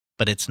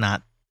but it's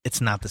not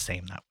the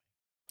same that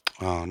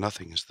Oh,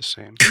 nothing is the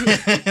same.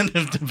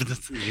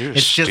 way. You're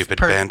stupid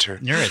banter.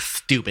 You're a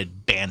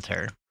stupid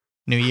banter.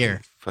 New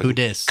Year. Fucking Who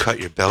dis? Cut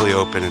your belly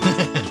open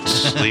and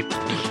sleep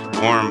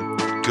warm,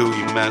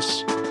 gooey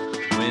mess.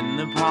 When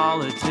the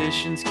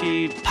politicians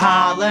keep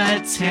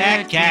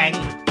politicking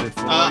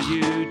before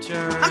you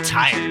turn I'm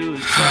tired. to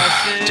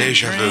excessive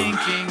Deja vu.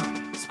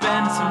 drinking,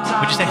 spend some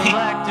time What'd you say?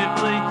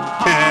 collectively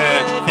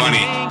Funny.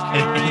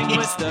 anchoring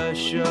with the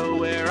show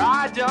where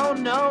I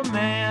don't know,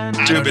 man.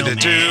 I don't know,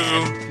 Doobity-doo.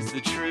 man. 'Cause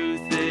the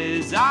truth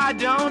is, I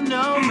don't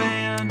know,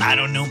 man. I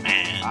don't know,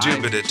 man.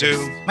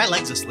 Doobity-doo. My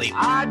leg's asleep.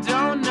 I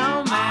don't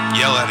know, man.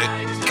 Yell at it.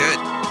 Good.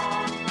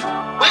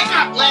 Wake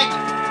up, leg!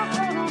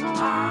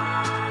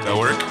 That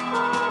work?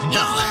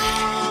 No.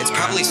 It's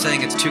probably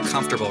saying it's too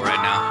comfortable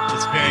right now.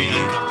 It's very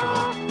uncomfortable.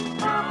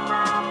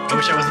 I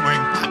wish I wasn't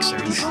wearing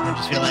boxers. I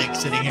just feel like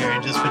sitting here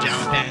in just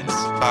pajama pants.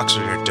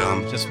 Boxers are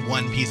dumb. Just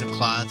one piece of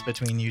cloth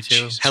between you two.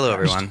 Jesus Hello,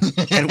 Christ.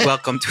 everyone, and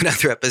welcome to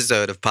another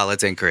episode of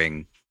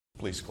Politinkering.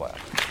 Please clap.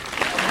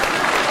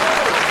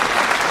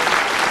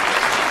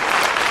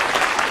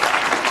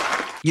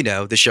 You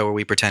know, the show where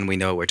we pretend we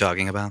know what we're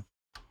talking about.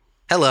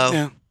 Hello.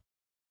 Yeah.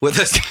 With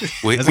us,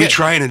 We That's good.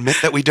 try and admit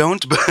that we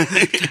don't, but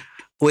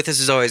with us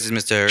as always is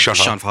Mr. Sean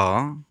Hall. Sean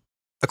Hall.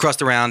 Across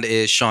the round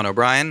is Sean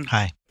O'Brien.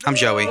 Hi. I'm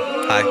Joey.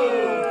 Hi.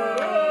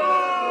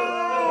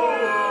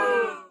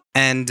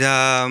 And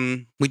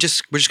we're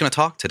just gonna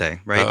talk today,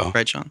 right? Uh-oh.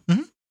 Right, Sean?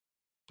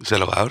 is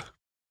that allowed?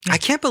 I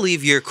can't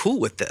believe you're cool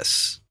with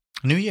this.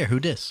 New Year.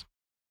 Who dis?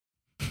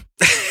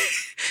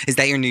 Is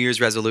that your New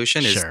Year's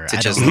resolution? Is Sure. to I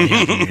just don't really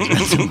have a New Year's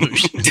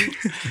resolution.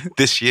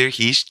 This year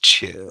he's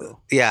chill.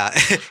 yeah,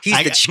 he's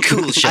the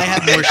cool Sean.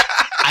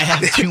 I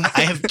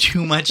have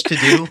too much to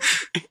do.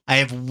 I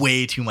have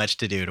way too much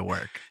to do to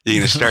work. You're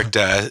gonna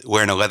start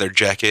wearing a leather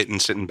jacket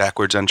and sitting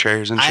backwards on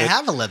chairs and I shit.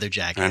 have a leather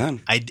jacket. Right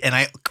on.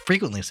 I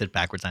frequently sit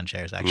backwards on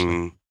chairs. Actually,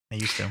 Mm, I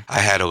used to. I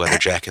had a leather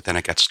jacket, then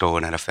it got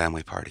stolen at a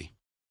family party.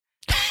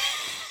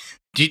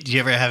 Do you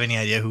ever have any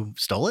idea who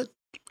stole it?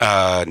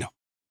 No.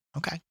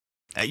 Okay.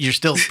 You're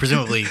still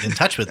presumably in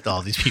touch with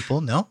all these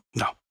people, no?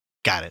 No.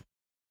 Got it.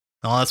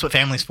 Well, that's what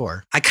family's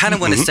for. I kind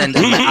of want to send.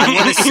 I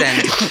want to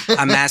send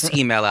a mass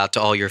email out to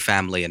all your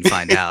family and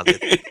find out.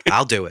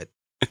 I'll do it.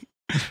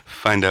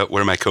 Find out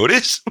where my coat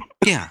is?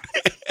 Yeah.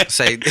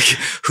 Say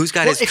who's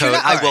got Well, his if you're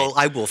code. not-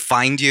 I will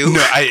find you.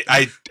 No,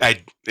 I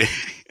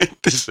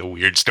this is a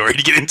weird story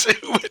to get into.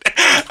 But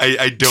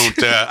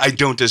I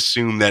don't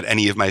assume that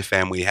any of my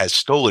family has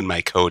stolen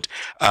my coat.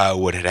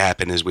 What had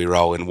happened is we were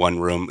all in one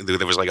room.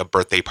 There was like a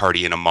birthday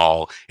party in a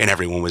mall, and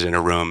everyone was in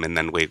a room. And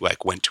then we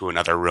went to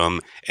another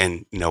room,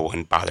 and no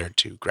one bothered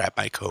to grab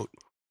my coat.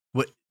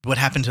 What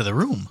happened to the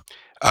room?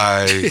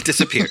 It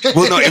disappeared.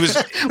 Well, no, it was.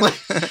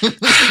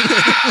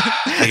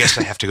 I guess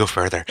I have to go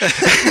further.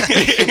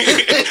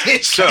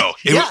 So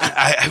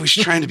I was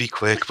trying to be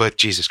quick, but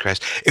Jesus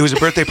Christ, it was a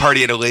birthday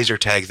party at a laser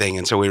tag thing,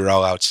 and so we were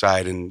all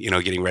outside and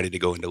getting ready to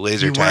go into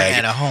laser You tag.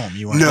 weren't at a home.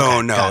 You weren't. No,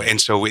 okay, no. got it.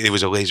 And so it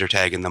was a laser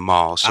tag in the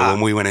mall. So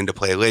when we went in to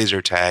play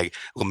laser tag,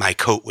 my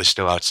coat was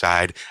still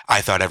outside.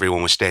 I thought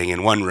everyone was staying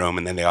in one room,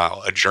 and then they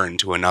all adjourned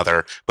to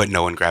another, but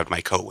no one grabbed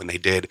my coat when they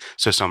did.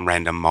 So some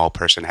random mall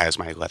person has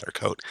my leather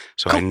coat.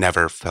 So I Cool.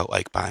 never felt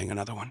like buying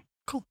another one.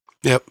 Cool.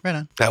 Yep. Right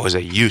on. That was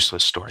a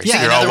useless story. Yeah,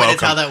 You're in all other words,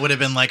 welcome. how that would have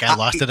been like I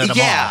lost it at a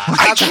yeah. mall.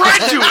 I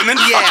tried to, and then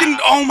Yeah. fucking,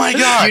 oh my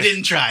God. You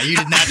didn't try. You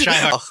did not try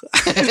hard.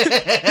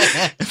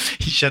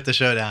 He shut the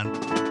show down.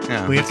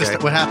 Yeah, We have to. okay.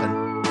 What happened?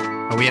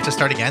 Oh, we have to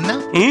start again now.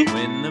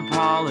 When the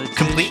politicians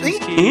Completely?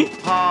 keep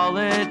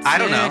politicking I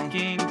don't know.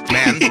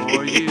 Man.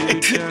 before you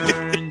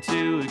turn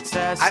to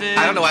excessive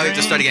I don't know why we have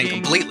to start again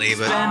drinking, completely,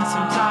 but spend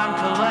some time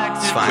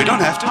collectively it's fine. We don't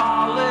have to.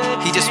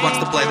 politicking. He just wants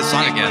to play the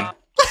song again.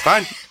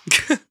 Fine.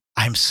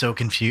 I'm so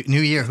confused.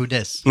 New Year. Who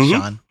dis? Mhm.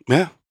 Sean.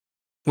 Yeah.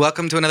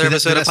 Welcome to another Did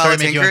episode that of story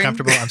make you Politinkering.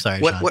 uncomfortable? I'm sorry.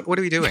 Sean. What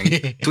are we doing?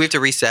 Do we have to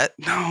reset?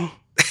 No.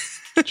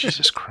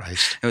 Jesus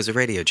Christ. It was a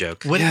radio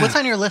joke. Yeah. What's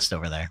on your list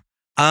over there?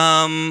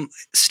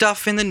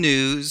 Stuff in the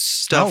news.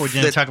 Stuff We're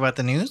going to talk about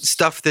the news.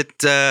 stuff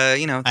that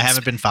I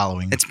haven't been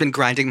following. It's been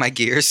grinding my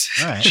gears.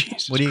 All right.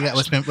 Jesus What do you got?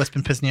 Christ. What's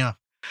been pissing you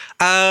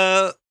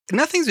off?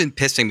 Nothing's been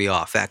pissing me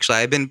off. Actually,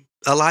 I've been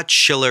a lot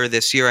chiller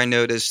this year. I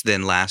noticed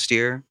than last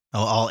year. Oh,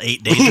 all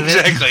 8 days of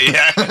it. Exactly,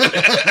 yeah.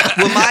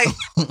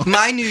 Well,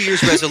 my New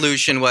Year's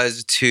resolution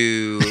was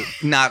to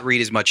not read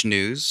as much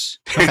news.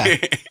 Okay.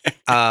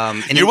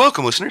 And You're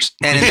welcome, listeners.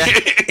 And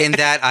in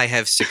that, I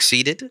have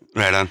succeeded.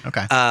 Right on.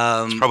 Okay.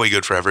 Probably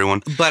good for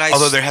everyone. But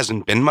Although there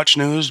hasn't been much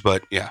news,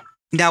 but yeah.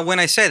 now when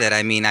I say that,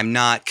 I mean I'm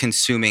not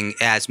consuming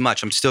as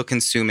much. I'm still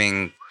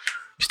consuming.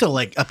 You're still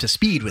like up to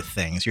speed with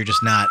things. You're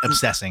just not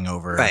obsessing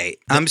over Right.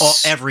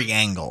 every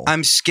angle.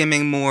 I'm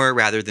skimming more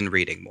rather than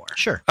reading more.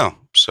 sure. Oh,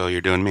 so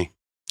you're doing me.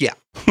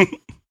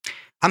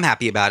 I'm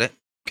happy about it.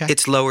 Okay.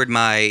 It's lowered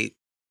my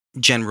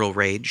general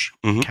rage.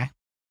 Mhm. Okay.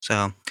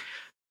 So,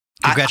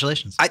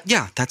 Congratulations.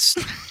 yeah, that's.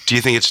 Do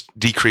you think it's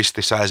decreased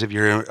the size of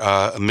your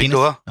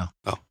amygdala? Penis?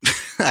 Oh.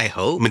 I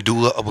hope.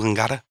 Medulla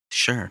oblongata?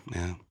 Sure.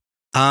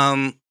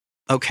 Yeah.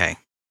 Okay.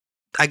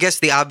 I guess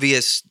the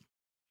obvious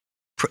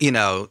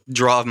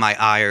draw of my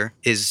ire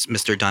is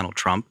Mr. Donald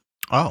Trump.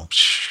 Oh,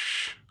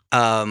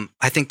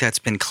 I think that's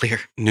been clear.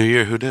 New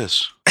Year, who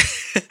dis?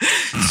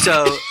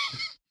 So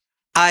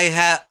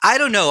I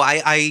don't know.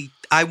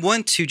 I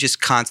want to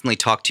just constantly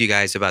talk to you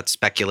guys about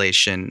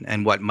speculation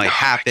and what might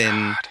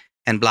happen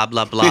and blah,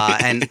 blah, blah.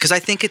 And because I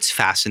think it's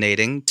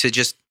fascinating to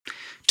just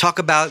talk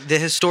about the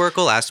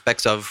historical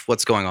aspects of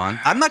what's going on.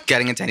 I'm not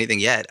getting into anything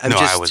yet.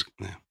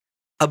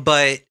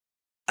 But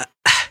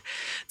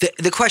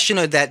the question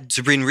that's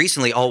been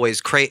recently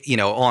always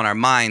on our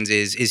minds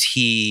is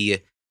he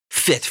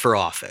fit for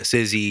office?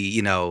 Is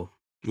he,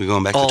 we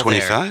going back to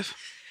 25?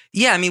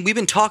 Yeah, I mean, we've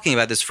been talking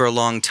about this for a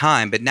long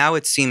time, but now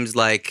it seems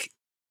like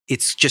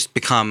it's just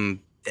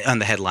become on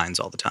the headlines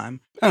all the time.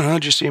 I don't know.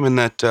 Did you see him in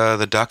that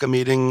the DACA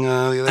meeting the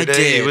other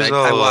day? I did.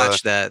 I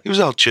watched that. He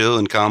was all chill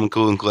and calm and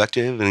cool and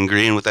collective and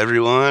agreeing with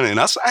everyone. And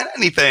I'll sign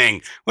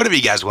anything. Whatever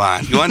you guys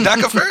want. You want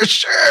DACA first?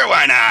 Sure,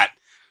 why not?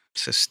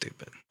 So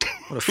stupid.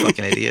 What a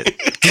fucking idiot.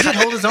 He did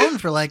hold his own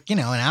for an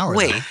hour.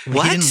 Wait, though.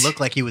 what? He didn't look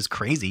like he was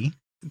crazy.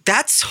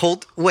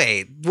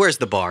 Wait, where's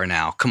the bar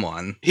now? Come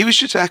on. He was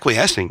just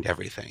acquiescing to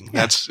everything.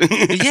 Yeah. That's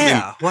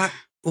yeah.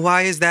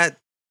 Why is that?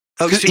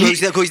 Oh, so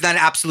he's not an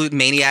absolute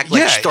maniac,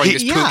 throwing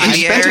his poop in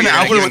he the air. spent an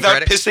hour giving without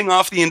credit? pissing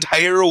off the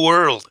entire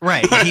world.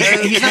 Right.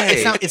 He's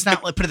Okay. not, it's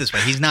not, put it this way.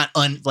 He's not,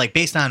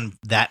 based on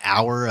that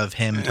hour of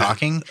him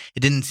talking,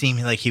 it didn't seem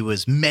like he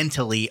was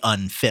mentally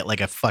unfit,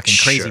 like a fucking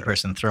crazy Sure.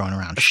 person throwing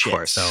around Of shit.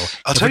 course. So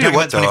I'll if tell we're you talking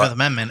what, about the though. 25th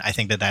Amendment, I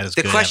think that is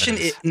The good question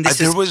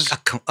evidence. is,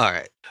 all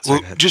right. Sorry,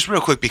 go Well, ahead. just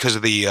real quick, because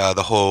of the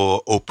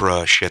whole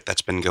Oprah shit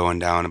that's been going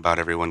down about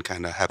everyone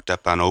kind of hepped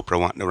up on Oprah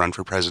wanting to run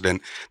for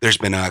president. There's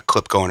been a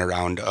clip going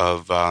around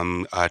of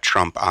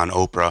Trump on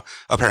Oprah.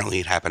 Apparently,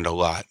 it happened a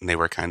lot, and they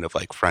were kind of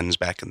like friends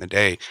back in the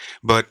day.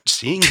 But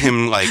seeing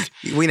him like,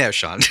 We know,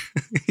 Sean.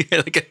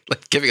 You're like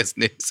giving us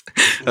news.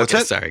 What's Okay,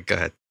 that? sorry. Go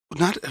ahead.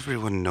 not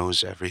everyone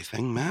knows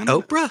everything, man.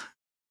 Oprah?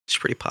 She's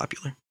pretty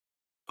popular.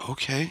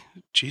 Okay,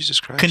 Jesus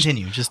Christ.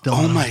 Continue. Just don't.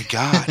 Oh my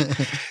God.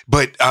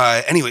 But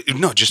anyway,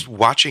 no, just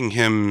watching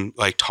him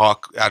like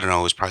talk, I don't know,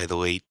 it was probably the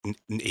late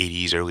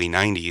 80s, early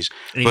 90s.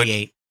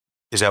 88.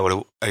 Is that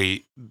what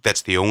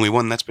that's the only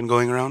one that's been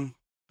going around?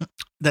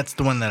 That's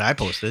the one that I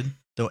posted.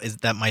 So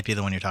that might be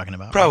the one you're talking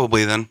about. right?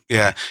 Probably then.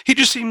 Yeah. He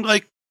just seemed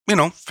like,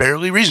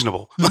 fairly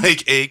reasonable, Mhm.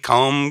 like a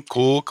calm,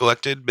 cool,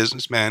 collected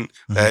businessman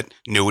Mhm. that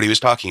knew what he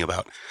was talking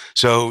about.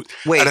 So,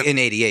 Wait, I don't- in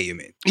 88, you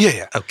mean?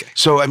 yeah. Okay.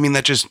 So, I mean,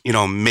 that just,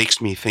 makes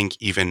me think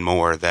even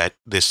more that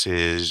this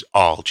is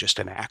all just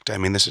an act. I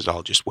mean, this is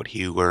all just what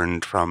he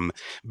learned from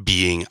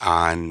being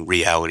on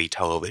reality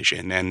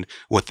television and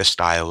what the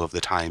style of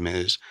the time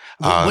is.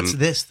 What's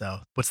this, though?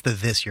 What's the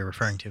this you're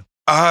referring to?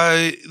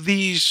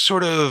 The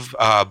sort of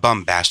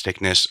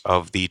bombasticness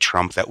of the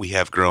Trump that we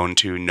have grown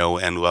to know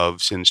and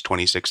love since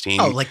 2016.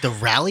 Oh, like the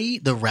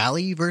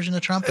rally version of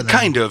Trump? And then-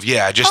 Kind of,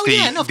 yeah. Just Oh,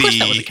 yeah, no, of course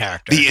that was a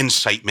character. the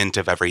incitement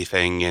of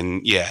everything,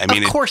 and yeah, I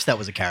mean, of course that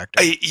was a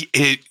character.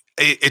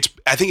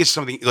 I think it's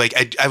something like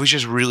I was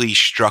just really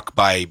struck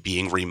by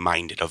being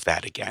reminded of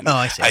that again. Oh,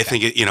 I see. I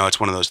okay. think it's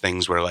one of those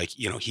things where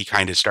he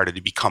kind of started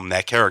to become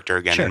that character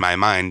again Sure. in my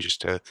mind,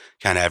 just to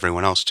kind of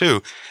everyone else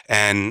too.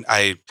 And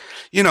I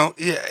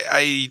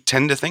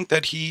tend to think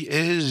that he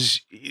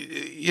is,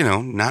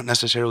 not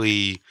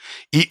necessarily,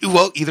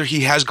 either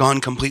he has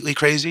gone completely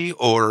crazy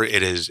or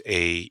it is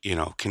a,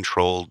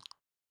 controlled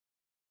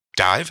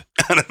dive.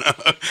 I don't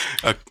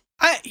know.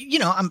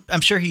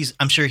 I'm sure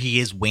he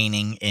is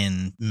waning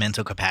in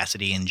mental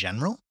capacity in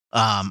general.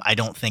 I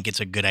don't think it's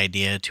a good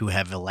idea to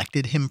have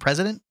elected him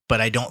president,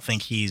 but I don't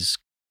think he's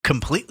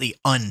completely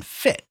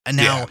unfit. And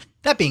now, Yeah.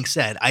 that being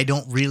said, I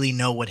don't really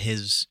know what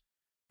his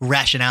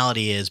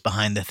rationality is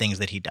behind the things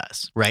that he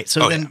does, right?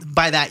 So then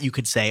by that you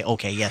could say,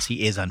 okay, yes,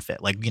 he is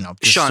unfit. Like,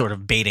 just Sean. sort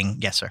of baiting.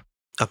 Yes, sir.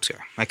 Oh, sorry.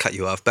 I cut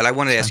you off, but I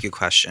wanted to ask you a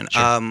question.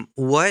 Sure.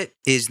 What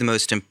is the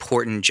most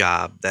important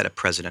job that a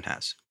president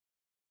has?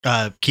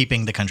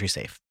 Keeping the country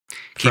safe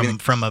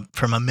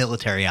from a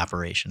military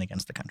operation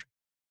against the country.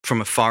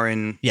 From a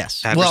foreign...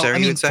 Yes.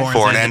 Adversary, you would say?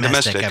 Foreign and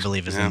domestic, I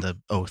believe, is in the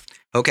oath.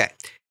 Okay.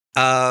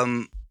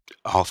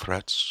 All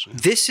threats.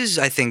 This is,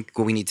 I think,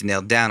 what we need to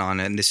nail down on,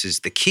 and this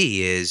is the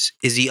key, is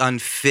he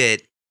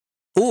unfit?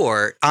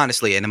 Or,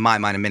 honestly, and in my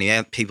mind, and many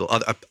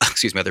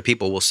other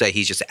people will say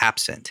he's just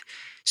absent.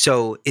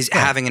 So is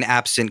having an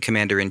absent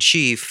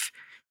commander-in-chief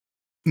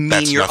mean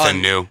That's you're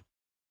nothing new.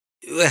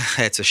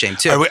 It's a shame,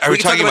 too. Are we we can talk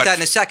talking about about- that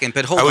in a second,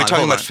 but hold Are on. we talking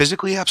hold about on.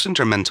 physically absent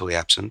or mentally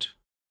absent?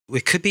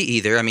 It could be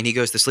either. I mean, he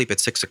goes to sleep at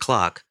 6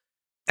 o'clock.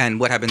 And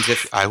what happens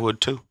if... I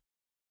would too.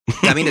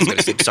 I mean, it's going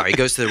to sleep. Sorry, he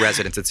goes to the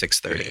residence at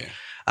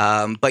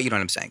 6:30. But you know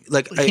what I'm saying.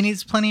 Like, He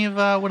needs plenty of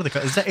what are they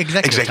called? Is that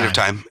Executive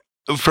time.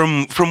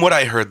 From what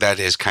I heard, that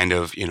is kind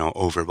of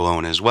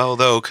overblown as well,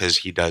 though, because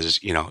he does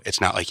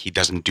it's not like he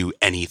doesn't do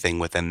anything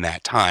within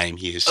that time.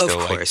 He is Of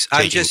still course. like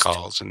I'm taking just-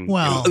 calls and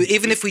Well-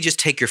 even if we just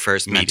take your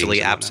first Meetings mentally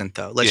and whatnot. absent,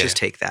 though, let's Yeah. just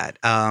take that.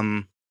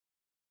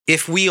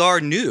 If we are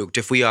nuked,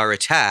 if we are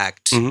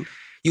attacked, Mhm.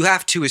 you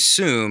have to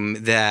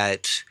assume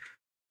that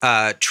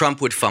Trump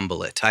would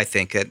fumble it, I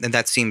think. And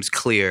that seems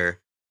clear.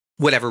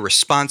 whatever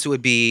response it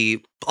would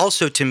be.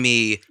 Also, to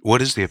me,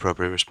 What is the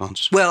appropriate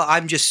response? well,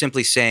 I'm just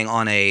simply saying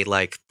on a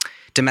like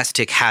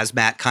domestic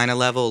hazmat kind of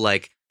level,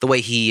 like the way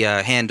he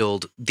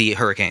handled the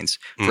hurricanes,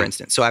 for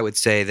instance. So I would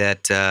say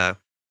that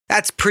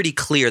that's pretty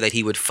clear that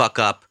he would fuck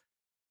up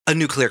a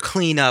nuclear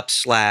cleanup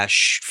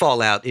 /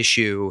 fallout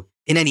issue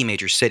in any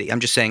major city. I'm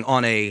just saying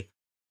on a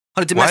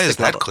domestic Why is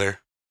that level. clear?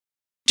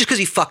 Just because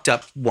he fucked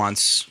up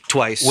once,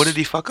 twice, What did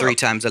he fuck 3 up?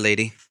 times a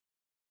lady.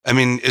 I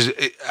mean, is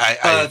it,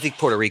 The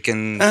Puerto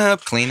Rican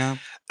cleanup.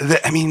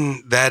 I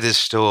mean, that is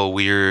still a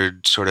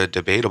weird sort of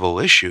debatable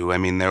issue. I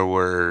mean, there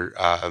were,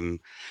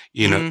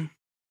 you know, Mhm.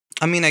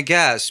 I mean, I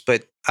guess,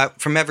 but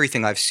from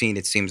everything I've seen,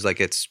 it seems like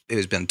it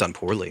has been done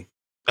poorly,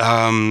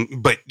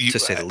 but to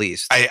say the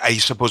least. I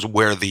suppose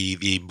where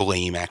the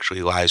blame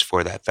actually lies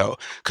for that, though,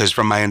 because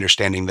from my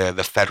understanding,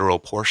 the federal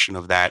portion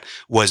of that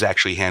was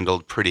actually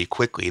handled pretty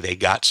quickly. They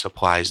got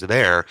supplies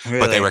there, but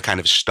Really? they were kind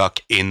of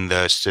stuck in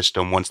the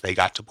system once they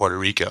got to Puerto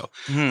Rico.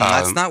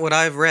 That's not what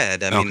I've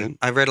read. I mean, okay.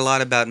 I've read a lot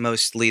about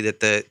mostly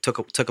that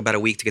took about a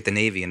week to get the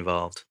Navy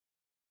involved.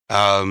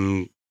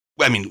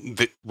 I mean,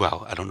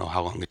 I don't know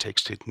how long it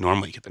takes to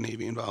normally get the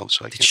Navy involved,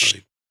 so I can't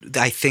really.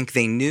 I think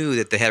they knew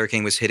that the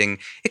hurricane was hitting.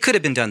 It could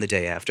have been done the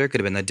day after. It could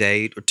have been a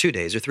day or 2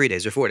 days or 3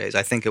 days or 4 days.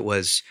 I think it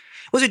was.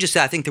 Was it just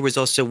that? I think there was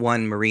also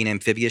one marine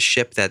amphibious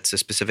ship that's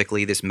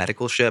specifically this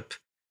medical ship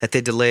that they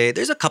delayed.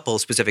 There's a couple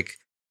specific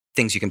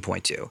things you can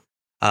point to.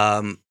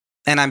 And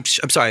I'm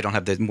sorry I don't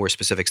have the more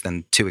specifics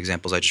than 2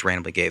 examples I just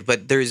randomly gave.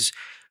 But there's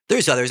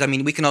others. I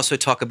mean, we can also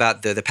talk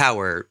about the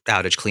power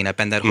outage cleanup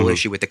and that whole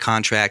issue with the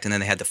contract, and then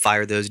they had to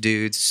fire those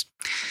dudes.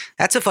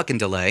 That's a fucking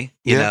delay,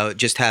 you know,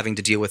 just having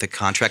to deal with a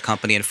contract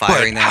company and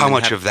firing them. How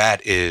much of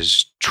that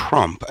is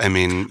Trump? I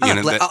mean,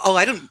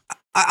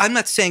 I'm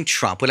not saying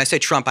Trump. When I say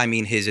Trump, I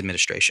mean his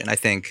administration. I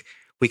think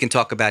we can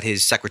talk about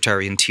his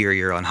Secretary of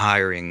Interior on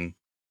hiring,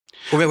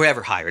 or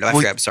whoever hired. I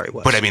forget. I'm sorry,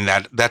 what? But I mean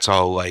that's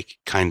all like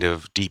kind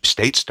of deep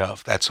state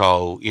stuff. That's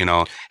all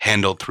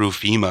handled through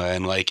FEMA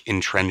and like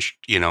entrenched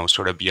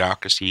sort of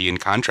bureaucracy and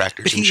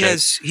contractors. But and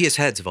he has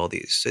heads of all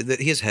these.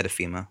 He is head of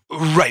FEMA,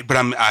 right? But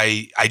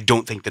I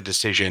don't think the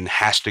decision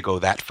has to go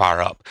that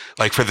far up.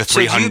 Like for the So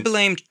 300. do you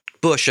blame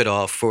Bush at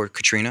all for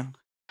Katrina?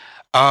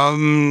 I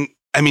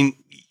mean,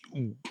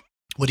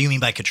 What do you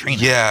mean by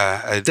Katrina?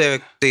 yeah.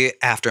 The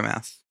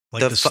aftermath,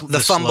 Like the slow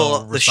fumble,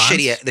 the response?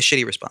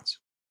 shitty response.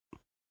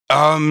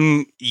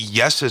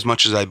 Yes, as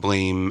much as I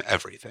blame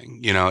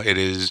everything. It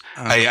is.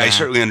 Okay. I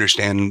certainly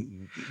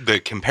understand the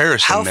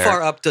comparison. How there.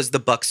 far up does the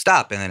buck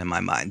stop? In my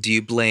mind, do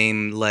you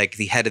blame like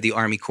the head of the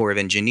Army Corps of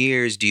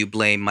Engineers? Do you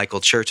blame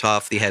Michael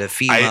Chertoff, the head of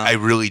FEMA? I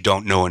really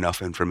don't know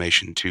enough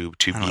information to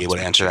be able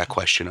to answer that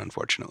question,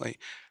 unfortunately.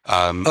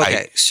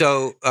 Okay,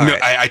 so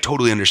I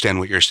totally understand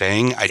what you're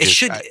saying. I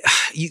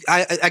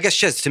guess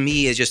just to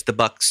me, it's just the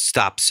buck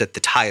stops at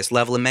the highest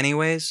level in many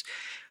ways.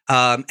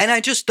 And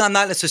I'm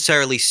not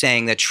necessarily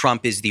saying that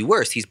Trump is the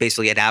worst. He's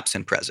basically an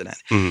absent president.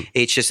 Mhm.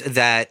 It's just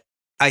that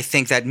I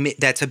think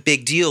that's a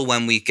big deal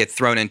when we get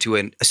thrown into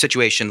a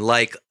situation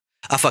like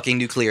a fucking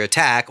nuclear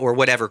attack or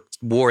whatever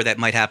war that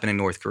might happen in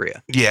North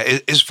Korea. Yeah,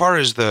 as far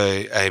as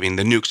the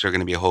nukes are going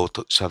to be a whole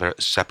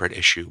separate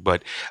issue,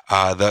 but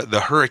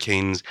the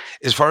hurricanes,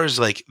 as far as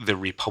like the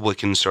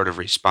Republican sort of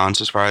response,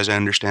 as far as I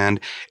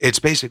understand, it's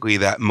basically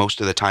that most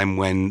of the time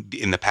when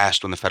in the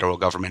past when the federal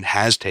government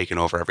has taken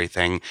over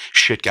everything,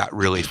 shit got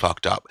really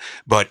fucked up.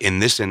 But in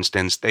this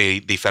instance, the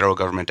federal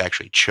government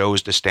actually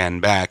chose to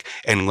stand back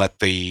and let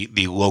the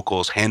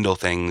locals handle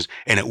things,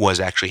 and it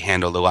was actually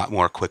handled a lot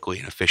more quickly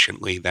and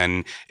efficiently than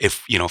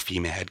if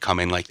FEMA had come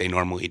in like they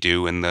normally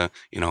do in the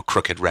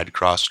crooked Red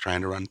Cross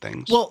trying to run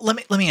things. Well,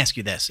 let me ask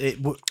you this. Is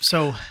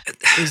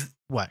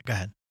what? Go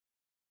ahead.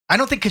 I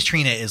don't think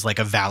Katrina is like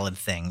a valid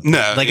thing.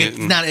 No, like it's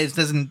not. It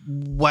doesn't.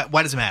 Why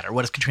does it matter?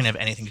 What does Katrina have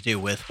anything to do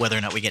with whether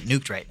or not we get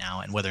nuked right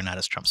now, and whether or not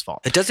it's Trump's fault?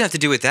 It doesn't have to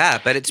do with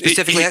that, but it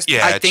specifically has.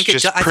 Yeah, I think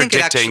it's just I think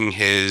it predicting actually.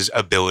 his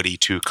ability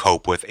to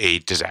cope with a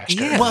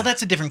disaster. Yeah. Well,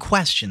 that's a different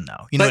question,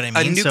 though. You know But what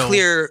I mean? a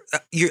nuclear.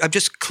 I'm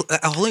just.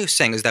 All I'm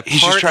saying is that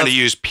He's part just trying of to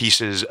use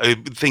pieces,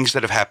 things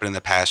that have happened in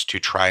the past to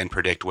try and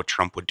predict what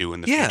Trump would do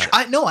in the Yeah. future.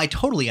 I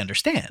totally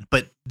understand,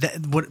 but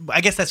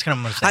I guess that's kind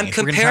of what I'm saying. I'm If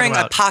we're gonna talk comparing a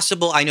about-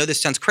 possible. I know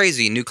this sounds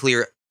crazy. Nuclear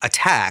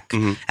attack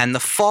Mhm. and the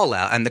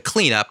fallout and the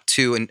cleanup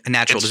to a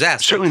natural It's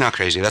disaster. certainly not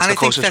crazy. That's And the I think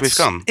closest we've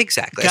come.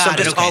 Exactly. Got So it.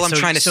 just Okay. all I'm So-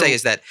 trying to so- say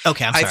is that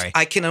Okay, I'm sorry.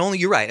 I can only.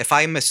 You're right. If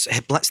I'm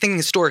thinking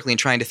historically and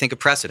trying to think of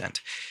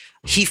precedent,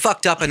 he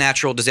fucked up a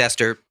natural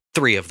disaster.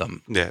 3 of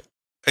them. Yeah.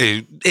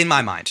 In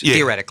my mind, Yeah.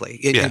 theoretically.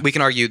 Yeah. We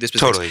can argue this.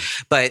 Totally.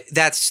 But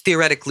that's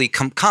theoretically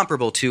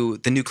comparable to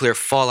the nuclear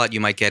fallout you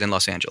might get in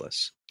Los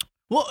Angeles.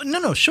 well,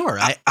 no, sure.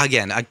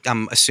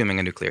 I'm assuming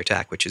a nuclear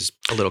attack, which is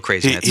a little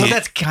crazy. in He- itself. Well,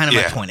 that's kind of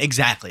my Yeah. point.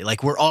 Exactly.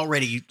 Like we're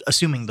already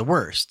assuming the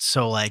worst.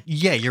 So like,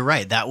 yeah, you're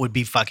right. That would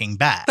be fucking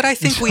bad. But I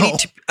think we So- need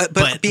to.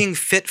 But being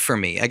fit for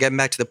me, I get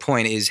back to the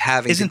point, is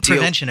having Isn't to deal.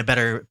 prevention a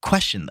better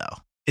question though?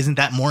 Isn't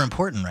that more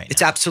important right now?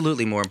 It's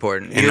absolutely more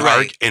important. And, You're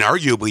right. and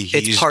arguably,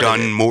 It's he's part of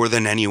done it. more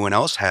than anyone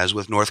else has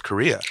with North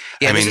Korea.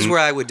 Yeah, I this is mean, where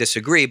I would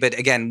disagree. But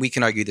again, we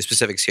can argue the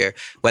specifics here,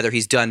 whether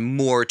he's done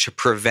more to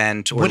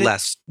prevent or Would it-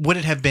 less. Would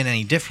it have been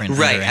any different?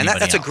 Right. under And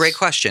that's a anybody great else?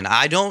 question.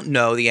 I don't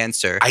know the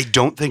answer. I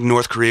don't think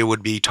North Korea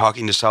would be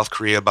talking to South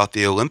Korea about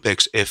the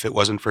Olympics if it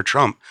wasn't for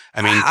Trump.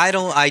 I mean,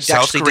 I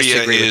South actually Korea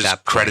disagree with is that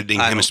point. crediting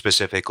I him don't-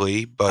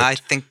 specifically, but I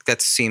think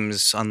that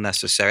seems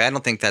unnecessary. I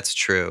don't think that's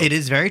true. It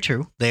is very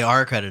true. They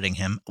are accrediting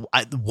him.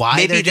 Why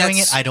Maybe they're doing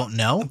it, that's- I don't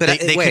know. But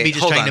They wait, could be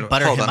just hold trying on, to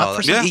butter hold him on, up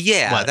hold for on. something.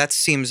 Yeah, What? that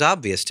seems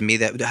obvious to me.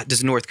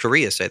 Does North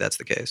Korea say that's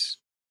the case?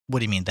 What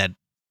do you mean that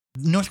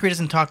North Korea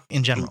doesn't talk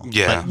in general?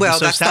 Yeah. Well,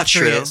 that's South not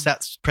Korea, true.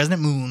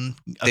 President Moon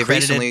They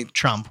accredited recently-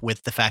 Trump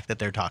with the fact that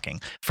they're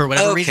talking. For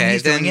whatever reason Okay,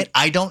 he's doing then- it,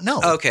 I don't know.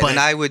 Okay, but then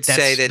I would that's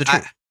say the that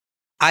truth.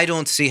 I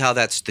don't see how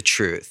that's the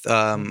truth.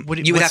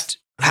 What- You would have what's- to.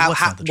 How,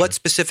 what's not the what truth?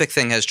 specific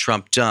thing has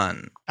Trump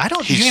done? I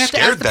don't. He's You're gonna have to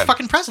scared ask the them.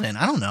 fucking president.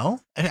 I don't know.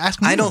 Ask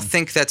I don't Moon.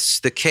 think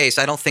that's the case.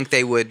 I don't think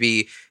they would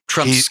be.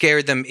 Trump He-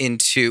 scared them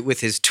into with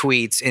his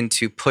tweets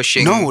into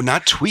pushing. no,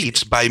 not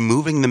tweets, by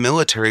moving the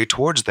military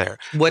towards there.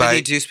 What did by-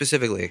 he do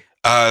specifically?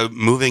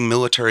 Moving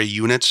military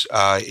units,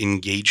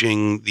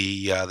 engaging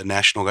the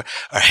National Guard.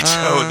 All right,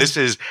 so this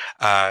is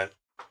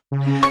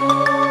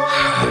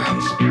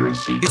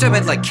You're talking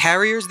about like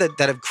carriers that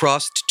have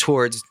crossed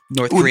towards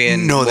North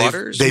Korean no,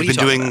 waters. they've What are you been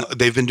talking doing about?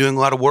 they've been doing a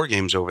lot of war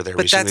games over there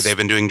But recently. that's They've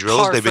been doing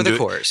drills. Par They've for been the doing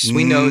course.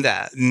 We know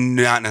that.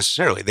 Not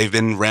necessarily. They've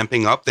been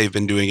ramping up. They've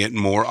been doing it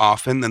more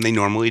often than they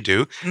normally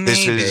do.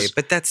 This Maybe, is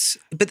but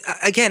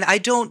again, I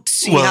don't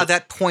see Well- how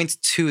that points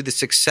to the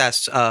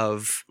success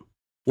of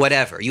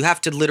whatever. You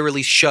have to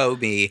literally show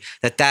me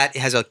that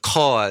has a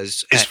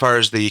cause. as far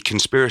as the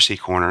conspiracy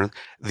corner.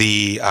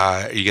 The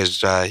you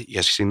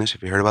guys seen this?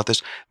 Have you heard about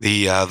this?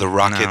 The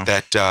rocket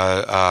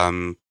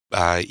No.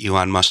 that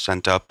Elon Musk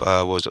sent up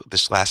was it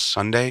this last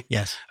Sunday.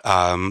 Yes.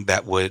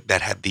 That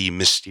had the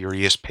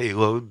mysterious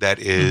payload that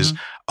is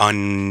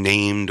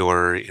unnamed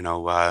or a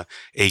Called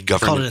it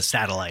government. a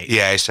satellite.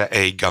 Yeah, it's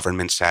a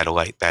government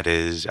satellite that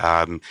is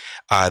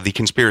the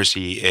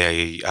conspiracy,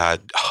 a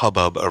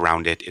hubbub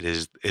around it. It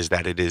is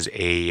that it is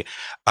a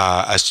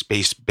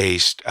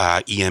space-based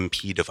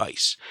EMP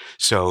device.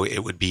 So it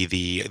would be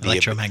the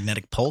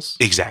Electromagnetic pulse.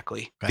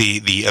 exactly Okay.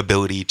 the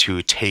ability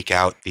to take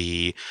out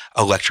the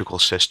electrical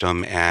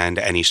system and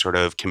any sort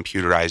of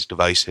computerized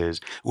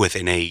devices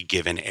within a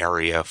given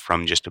area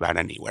from just about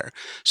anywhere.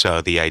 So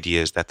the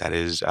idea is that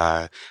is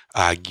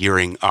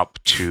gearing up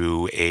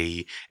to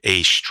a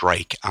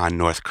strike on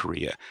North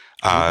Korea.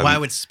 Why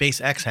would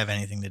SpaceX have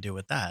anything to do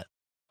with that?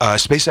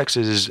 SpaceX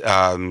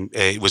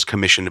it was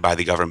commissioned by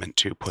the government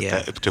to put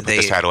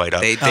the satellite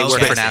up. They Oh,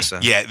 work okay. for NASA.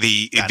 Yeah,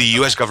 the Got it,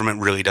 U.S.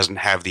 government really doesn't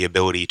have the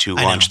ability to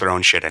I launch know. their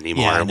own shit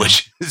anymore, Yeah, I know.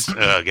 which is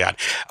oh god,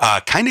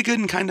 kind of good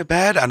and kind of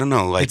bad. I don't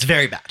know. Like, It's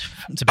very bad.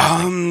 It's a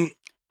bad thing.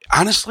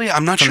 honestly,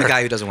 I'm not From sure. the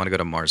guy who doesn't want to go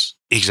to Mars.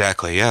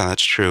 Exactly. Yeah,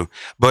 that's true.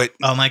 But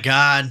Oh my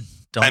God!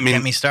 Don't I mean,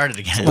 get me started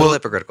again. A little Well,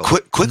 hypocritical.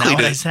 quickly Not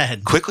what I to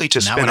said. quickly to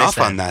Not spin what I off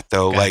on said. that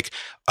though, Okay. like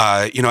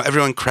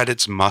everyone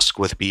credits Musk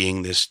with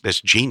being this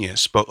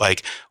genius, but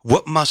like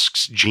what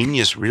Musk's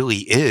genius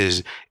really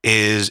is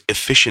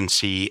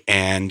efficiency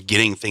and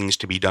getting things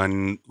to be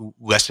done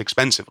less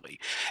expensively.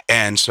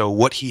 And so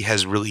what he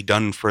has really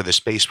done for the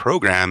space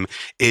program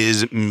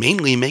is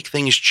mainly make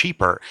things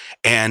cheaper.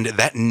 And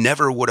that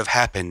never would have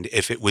happened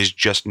if it was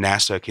just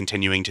NASA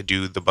continuing to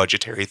do the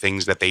budgetary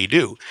things that they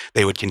do.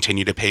 They would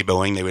continue to pay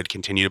Boeing, they would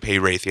continue to pay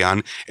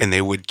Raytheon, and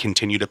they would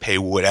continue to pay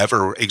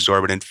whatever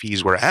exorbitant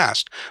fees were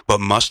asked. But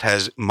Musk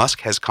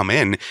has come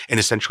in and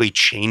essentially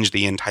changed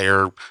the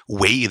entire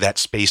way that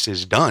space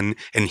is done,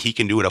 and he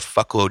can do it a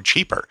fuckload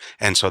cheaper.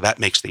 And so that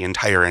makes the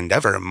entire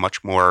endeavor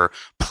much more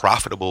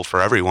profitable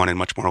for everyone and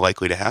much more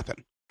likely to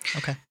happen.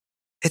 Okay.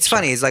 It's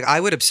funny. It's like I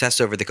would obsess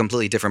over the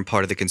completely different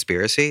part of the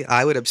conspiracy.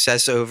 I would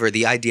obsess over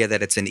the idea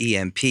that it's an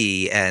EMP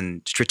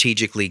and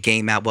strategically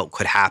game out what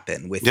could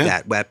happen with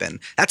that weapon.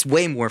 That's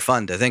way more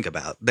fun to think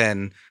about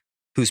than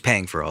who's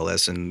paying for all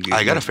this. And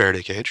I got a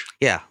Faraday cage.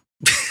 Yeah.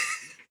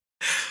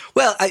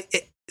 Well,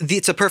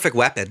 it's a perfect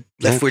weapon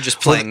Yeah. if we're just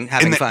playing,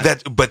 having fun.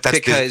 But that's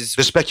Because-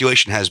 the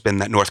speculation has been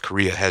that North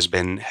Korea has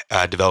been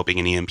developing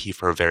an EMP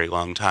for a very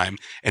long time,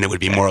 and it would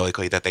be more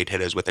likely that they'd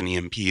hit us with an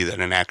EMP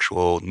than an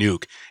actual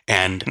nuke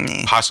and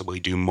possibly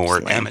do more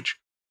It's lame. damage.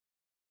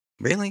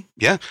 Really?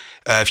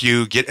 If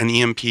you get an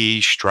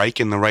EMP strike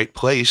in the right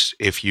place,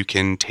 if you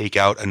can take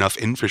out enough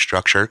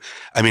infrastructure,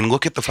 I mean,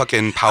 look at the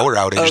fucking power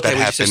outage Okay, that we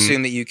just happened.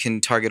 assume that you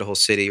can target a whole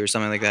city or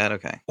something like that.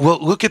 Okay. Well,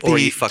 look at Or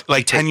the you fuck- like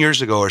you take- 10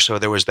 years ago or so,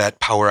 there was that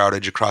power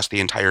outage across the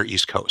entire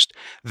East Coast.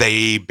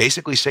 They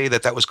basically say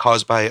that was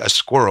caused by a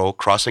squirrel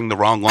crossing the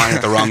wrong line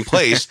at the wrong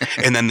place,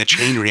 and then the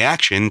chain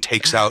reaction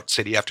takes out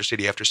city after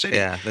city after city.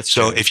 Yeah, that's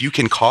So true. if you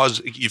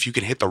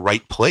can hit the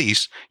right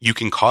place, you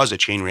can cause a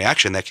chain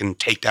reaction that can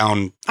take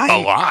down a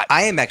lot.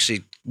 I am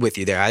actually with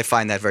you there. I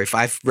find that very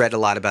fun. I've read a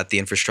lot about the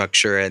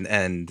infrastructure and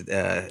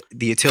the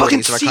Fucking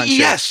utilities of our country.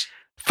 CES.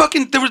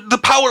 Fucking, the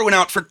power went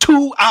out for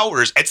 2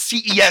 hours at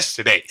CES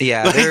today.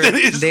 Yeah, Like,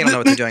 they don't know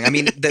what they're doing. I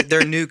mean,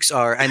 their nukes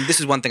are, and this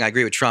is one thing I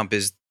agree with Trump,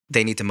 is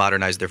they need to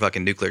modernize their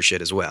fucking nuclear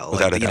shit as well.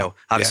 Without a Like, doubt.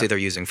 obviously Yeah. they're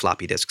using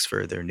floppy disks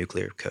for their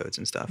nuclear codes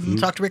and stuff.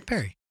 Talk to Rick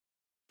Perry.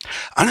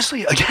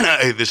 Honestly,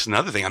 again, this is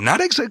another thing. I'm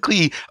not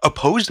exactly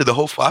opposed to the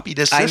whole floppy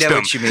disk I system. know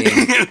what you mean.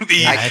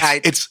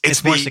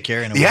 It's more the-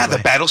 secure in a Yeah, weird the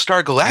way. Battlestar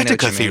I know what you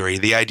Galactica mean. theory,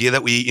 the idea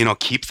that we,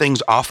 keep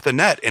things off the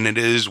net and it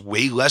is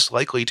way less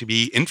likely to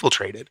be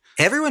infiltrated.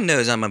 Everyone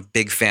knows I'm a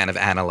big fan of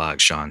analog,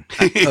 Sean,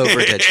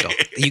 over digital.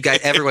 You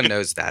guys, everyone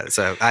knows that.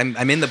 So I'm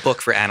in the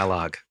book for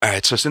analog. All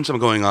right, so since I'm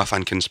going off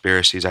on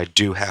conspiracies, I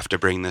do have to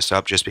bring this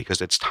up just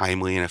because it's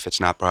timely, and if it's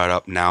not brought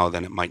up now,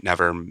 then it might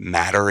never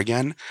matter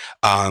again.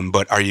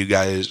 But are you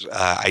guys?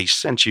 I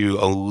sent you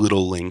a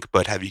little link,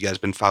 but have you guys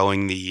been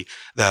following the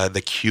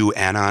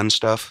QAnon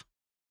stuff?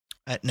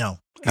 No.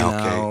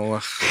 No.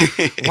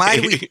 Why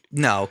do we?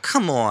 No,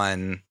 come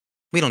on.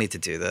 We don't need to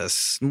do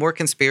this. More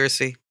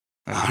conspiracy.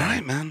 All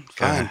right, man.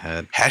 Go Fine.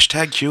 ahead.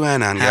 Hashtag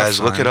QAnon, Have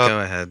guys. Look fun. it up. Go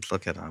ahead.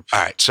 Look it up. All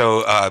right.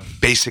 So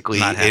basically,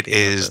 Not happy it about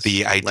is this.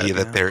 the Let idea it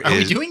that know. there Are we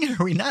is. doing it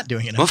or are we not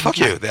doing it? Well, fuck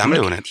you. I'm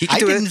doing it. He can I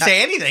do didn't it.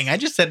 say anything. I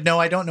just said, no,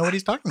 I don't know what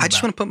he's talking about. I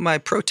just want to put my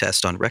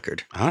protest on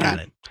record. All right. Got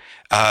it.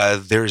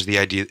 There's the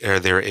idea, or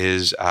there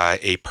is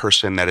a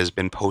person that has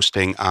been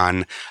posting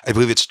on, I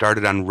believe it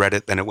started on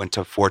Reddit, then it went to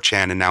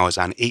 4chan, and now is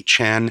on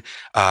 8chan.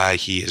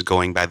 He is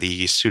going by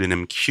the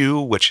pseudonym Q,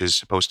 which is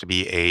supposed to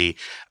be a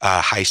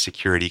high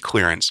security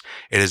clearance.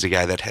 It is a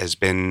guy that has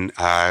been,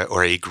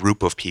 or a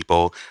group of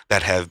people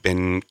that have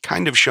been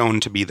kind of shown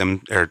to be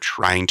them, or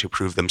trying to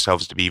prove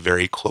themselves to be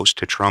very close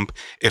to Trump,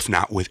 if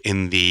not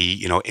within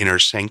the inner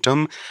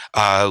sanctum,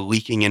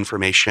 leaking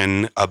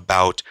information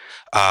about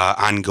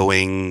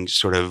ongoing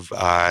sort of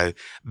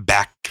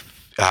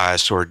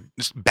backdoor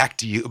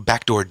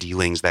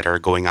dealings that are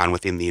going on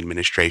within the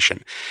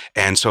administration.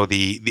 And so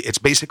it's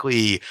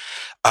basically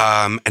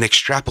an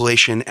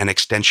extrapolation and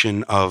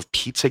extension of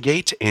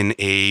Pizzagate in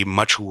a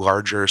much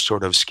larger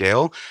sort of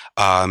scale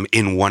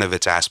in one of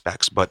its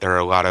aspects, but there are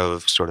a lot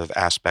of sort of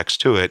aspects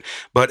to it.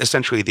 But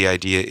essentially the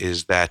idea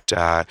is that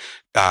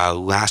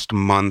last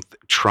month,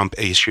 Trump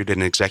issued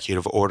an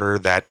executive order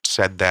that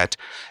said that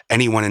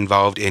anyone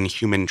involved in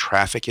human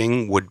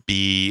trafficking would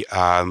be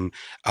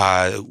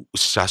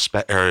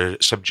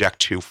subject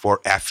to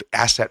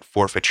asset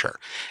forfeiture.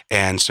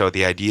 And so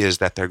the idea is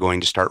that they're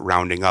going to start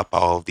rounding up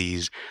all of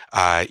these,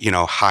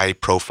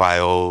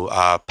 high-profile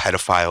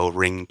pedophile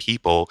ring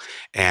people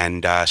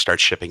and start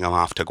shipping them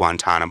off to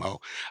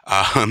Guantanamo.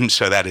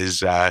 So that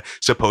is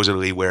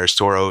supposedly where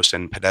Soros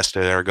and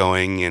Podesta are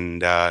going,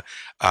 and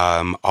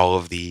all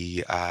of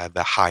the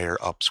higher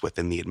ups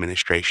within the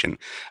administration.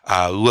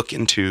 Look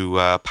into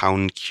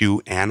Pound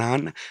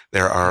QAnon.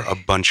 There are a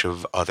bunch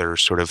of other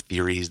sort of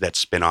theories that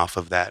spin off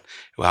of that,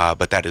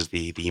 but that is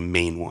the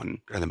main one,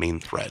 or the main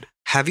thread.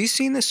 Have you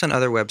seen this on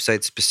other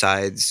websites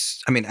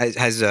besides? I mean, I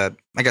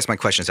guess my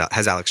question is,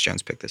 has Alex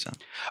Jones picked this up?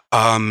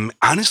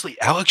 Honestly,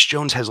 Alex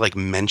Jones has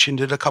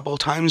mentioned it a couple of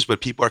times,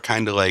 but people are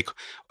kind of like,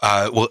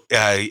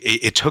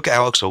 it took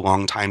Alex a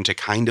long time to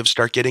kind of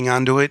start getting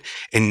onto it,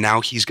 and now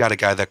he's got a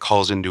guy that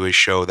calls into his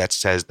show that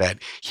says that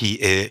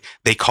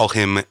they call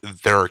him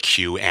their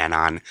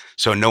QAnon.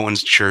 So no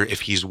one's sure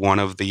if he's one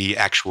of the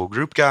actual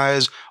group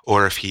guys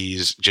or if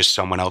he's just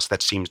someone else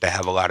that seems to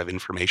have a lot of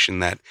information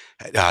that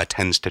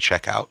tends to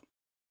check out.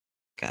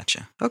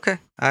 Gotcha. Okay.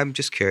 I'm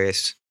just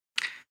curious.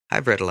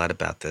 I've read a lot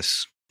about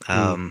this.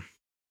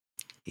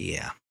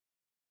 Yeah.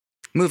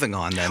 Moving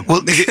on then.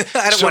 Well,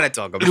 I don't want to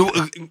talk about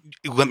it.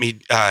 Let me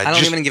I don't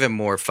just even give it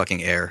more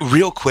fucking air.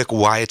 real quick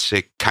why it's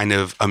kind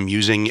of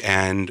amusing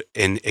and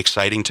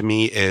exciting to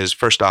me is,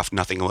 first off,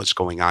 nothing was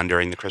going on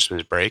during the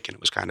Christmas break, and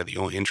it was kind of the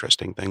only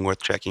interesting thing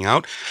worth checking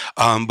out.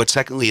 But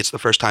secondly, it's the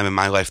first time in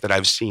my life that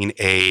I've seen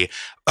a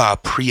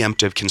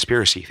preemptive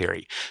conspiracy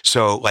theory.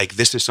 So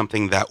this is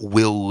something that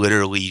will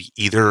literally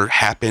either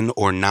happen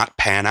or not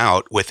pan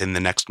out within the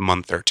next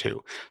month or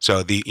two.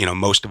 So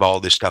most of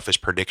all this stuff is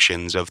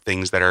predictions of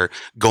things that are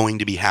going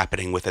to be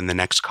happening within the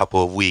next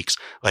couple of weeks,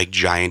 like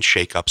giant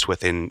shakeups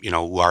within,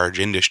 large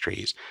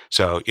industries.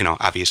 So,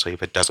 obviously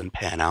if it doesn't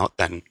pan out,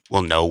 then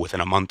we'll know within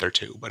a month or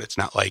two, but it's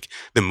not like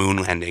the moon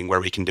landing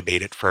where we can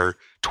debate it for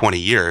 20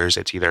 years.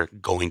 It's either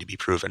going to be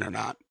proven or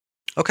not.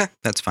 Okay,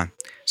 that's fine.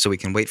 So we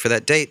can wait for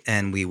that date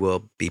and we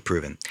will be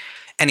proven.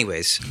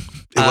 Anyways.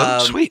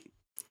 Well, sweet.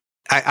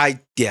 I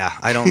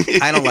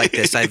don't like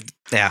this.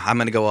 I'm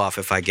going to go off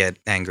if I get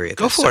angry at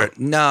Go this. for it.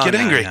 No, Get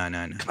angry.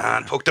 No. Come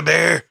on, poke the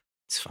bear.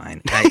 It's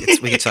fine.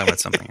 We can talk about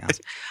something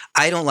else.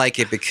 I don't like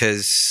it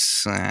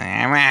because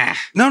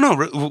No.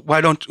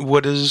 Why don't?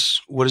 What is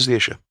the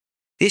issue?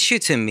 the issue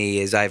to me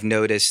is I've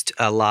noticed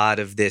a lot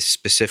of this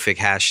specific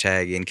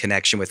hashtag in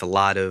connection with a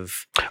lot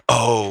of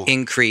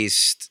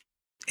increased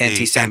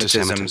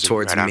anti-Semitism anti-Semitism,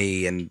 towards right on.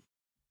 me and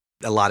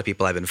a lot of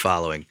people I've been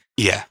following.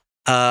 Yeah.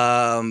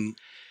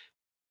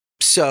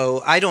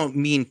 So I don't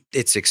mean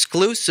it's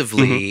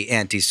exclusively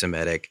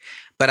anti-Semitic,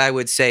 but I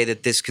would say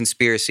that this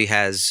conspiracy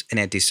has an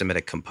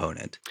anti-Semitic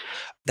component.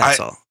 That's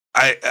all.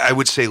 I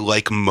would say,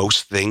 like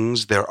most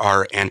things, there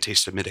are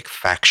anti-Semitic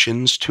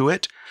factions to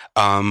it.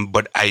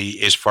 But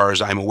as far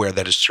as I'm aware,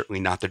 that is certainly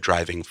not the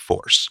driving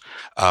force.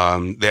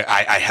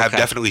 I have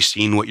definitely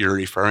seen what you're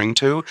referring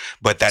to,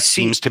 but that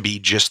seems to be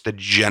just the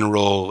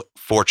general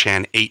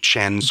 4chan,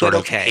 8chan sort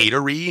of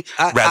hatery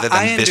rather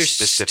than this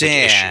specific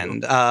issue.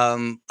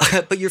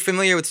 But you're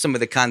familiar with some of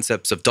the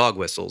concepts of dog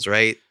whistles,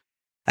 right?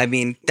 I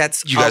mean,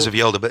 that's you guys have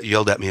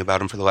yelled at me about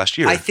them for the last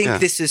year. I think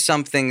this is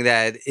something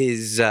that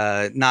is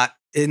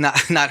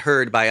not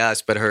heard by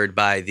us, but heard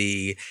by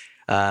the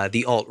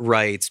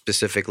alt-right,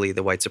 specifically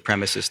the white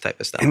supremacist type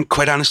of stuff. And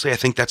quite honestly, I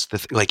think that's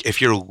like, if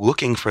you're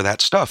looking for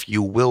that stuff,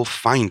 you will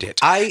find it.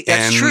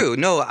 That's true.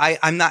 No,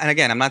 I'm not. And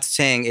again, I'm not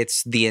saying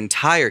it's the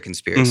entire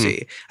conspiracy.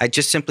 Mm-hmm. I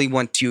just simply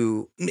want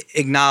to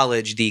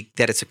acknowledge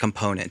that it's a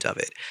component of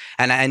it.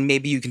 And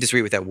maybe you can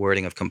disagree with that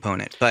wording of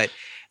component, but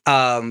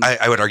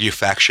I would argue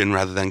faction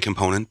rather than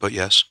component, but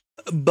yes.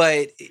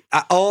 But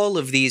all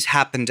of these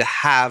happen to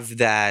have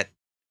that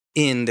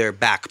in their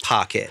back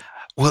pocket.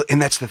 Well,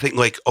 and that's the thing,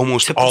 like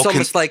almost all... It's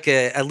almost like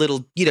a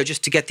little,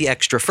 just to get the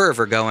extra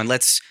fervor going,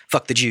 let's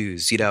fuck the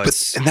Jews,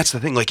 And that's the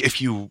thing, like if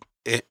you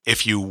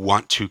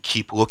want to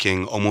keep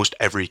looking, almost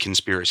every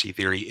conspiracy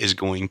theory is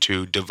going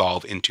to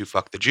devolve into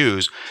fuck the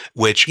Jews,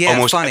 which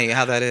almost... funny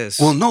how that is.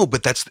 Well, no,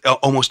 but that's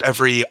almost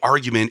every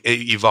argument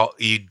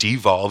it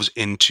devolves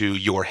into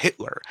your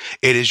Hitler.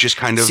 It is just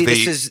kind of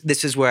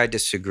this is where I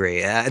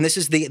disagree. And this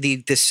is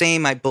the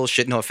same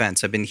bullshit, no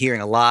offense. I've been hearing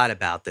a lot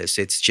about this.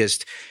 It's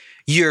just...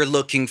 You're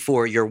looking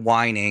for, you're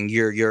whining,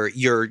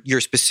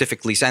 you're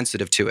specifically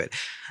sensitive to it.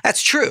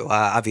 That's true.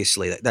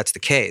 Obviously, that's the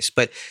case.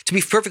 But to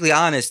be perfectly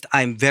honest,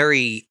 I'm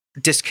very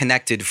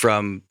disconnected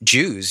from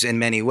Jews in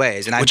many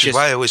ways, and which is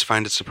why I always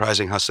find it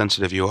surprising how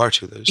sensitive you are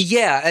to this.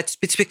 Yeah,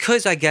 it's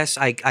because I guess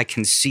I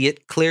can see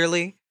it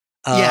clearly.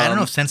 Yeah, I don't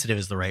know if sensitive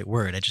is the right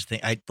word. I just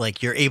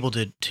think you're able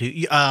to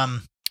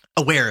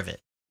aware of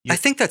it. I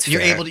think that's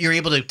fair. You're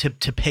able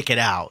to pick it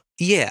out.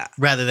 Yeah.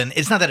 Rather than,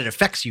 it's not that it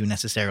affects you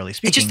necessarily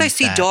speaking. It's just I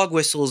see dog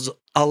whistles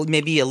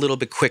maybe a little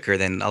bit quicker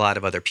than a lot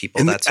of other people.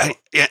 And that's all.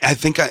 I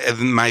think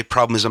my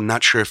problem is I'm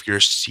not sure if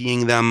you're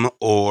seeing them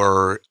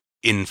or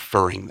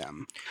inferring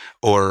them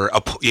or,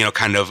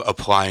 kind of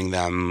applying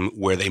them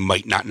where they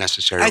might not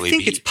necessarily be. I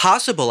think it's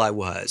possible I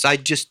was.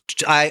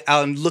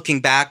 I'm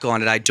looking back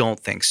on it, I don't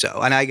think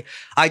so. And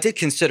I did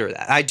consider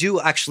that. I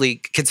do actually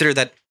consider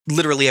that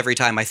literally every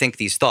time I think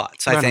these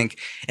thoughts. I think,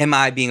 am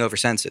I being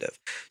oversensitive?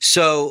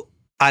 So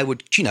I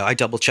would, I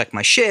double check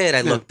my shit.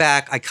 I look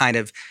back. I kind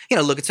of,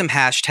 look at some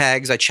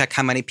hashtags. I check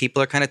how many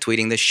people are kind of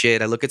tweeting this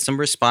shit. I look at some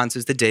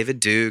responses to David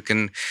Duke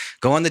and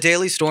go on the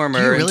Daily Stormer.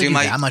 Do you really and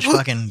do that much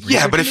fucking?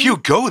 Yeah, but if you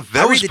go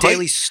those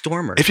Daily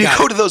Stormer. If you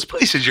go to those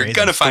places, you're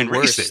gonna find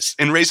racists,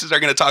 and racists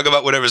are gonna talk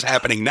about whatever's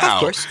happening now.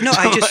 Of course, no.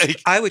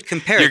 I would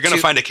compare. You're gonna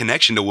find a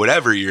connection to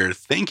whatever you're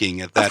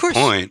thinking at that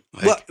point.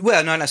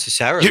 Well, not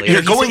necessarily.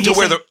 You're going to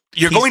where the.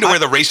 You're going to where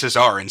the racists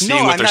are and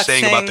seeing what they're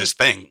saying about this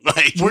thing.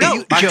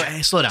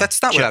 Joey, slow down. That's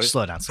not what I was...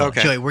 Slow down.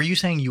 Okay. Joey, were you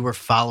saying you were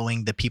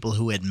following the people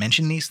who had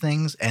mentioned these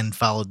things and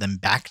followed them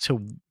back to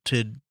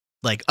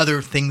like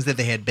other things that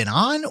they had been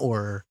on?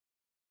 Or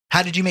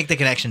how did you make the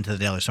connection to the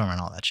Daily Stormer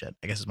and all that shit?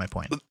 I guess is my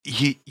point.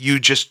 You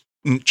just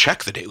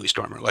check the Daily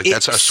Stormer. Like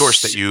that's a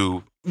source that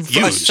you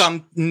use.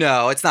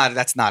 No, it's not.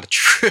 That's not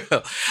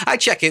true. I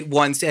check it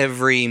once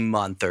every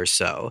month or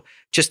so.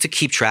 Just to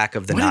keep track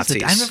of the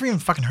Nazis. I've never even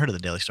fucking heard of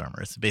the Daily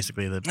Stormer. It's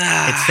basically it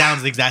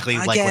sounds exactly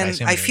like what I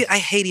assumed. I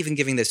hate even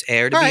giving this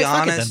air, to be honest.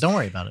 Fuck it then. Don't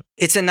worry about it.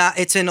 It's a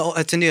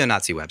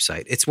neo-Nazi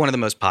website. It's one of the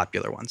most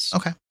popular ones.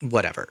 Okay.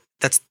 Whatever.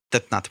 That's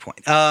not the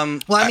point. Well,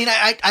 I mean,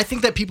 I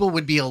think that people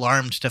would be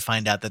alarmed to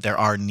find out that there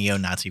are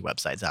neo-Nazi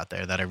websites out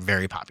there that are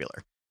very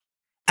popular.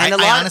 And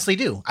I honestly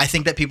do. I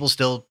think that people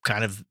still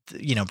kind of,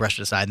 brush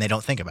it aside and they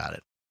don't think about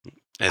it.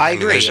 I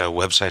agree. There's a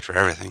website for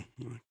everything.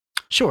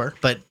 Sure,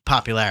 but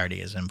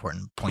popularity is an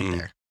important point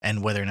there.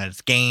 And whether or not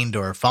it's gained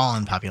or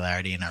fallen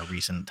popularity in our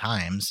recent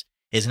times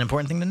is an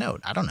important thing to note.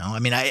 I don't know. I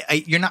mean, I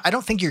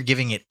don't think you're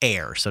giving it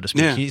air, so to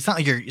speak. Yeah.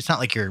 It's not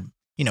like you're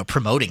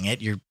promoting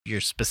it.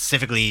 You're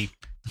specifically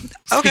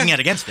speaking out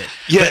against it.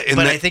 Yeah,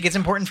 but I think it's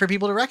important for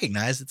people to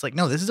recognize it's like,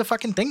 no, this is a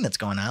fucking thing that's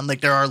going on.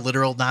 Like there are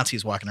literal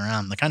Nazis walking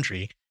around the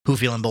country who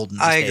feel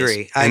emboldened. I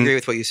agree. I agree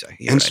with what you say.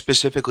 You're right.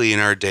 Specifically in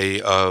our day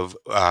of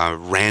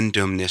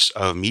randomness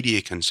of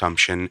media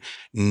consumption,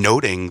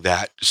 noting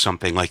that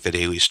something like the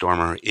Daily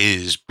Stormer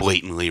is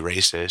blatantly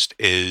racist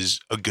is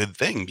a good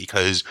thing,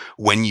 because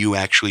when you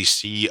actually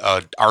see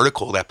an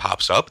article that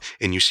pops up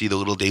and you see the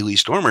little Daily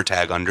Stormer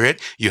tag under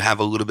it, you have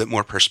a little bit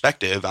more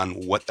perspective on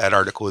what that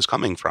article is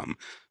coming from.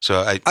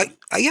 So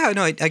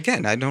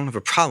again, I don't have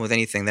a problem with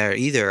anything there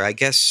either. I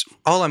guess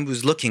all I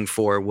was looking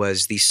for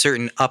was the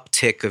certain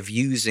uptick of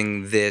using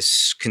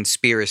this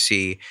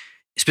conspiracy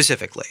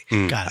specifically.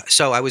 Got it.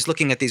 So I was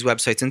looking at these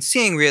websites and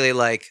seeing really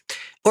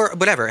or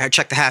whatever. I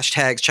check the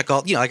hashtags, check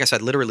all, like I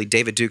said, literally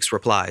David Duke's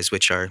replies,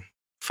 which are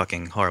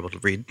fucking horrible to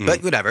read,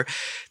 but whatever.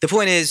 The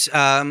point is,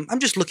 I'm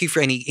just looking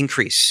for any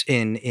increase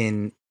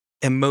in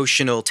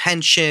emotional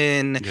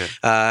tension,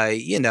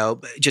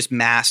 just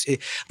mass. I'm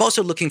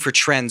also looking for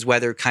trends,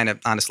 whether kind of,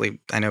 honestly,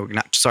 I know we're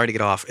not, sorry to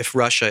get off, if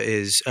Russia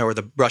is, or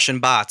the Russian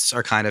bots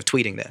are kind of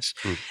tweeting this.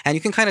 And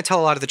you can kind of tell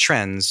a lot of the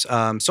trends. So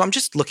I'm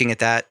just looking at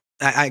that.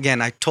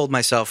 I told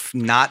myself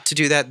not to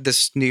do that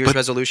this New Year's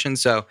resolution.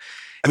 So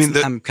I mean,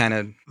 I'm kind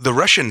of the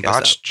Russian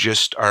bots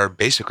just are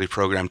basically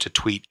programmed to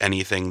tweet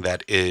anything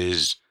that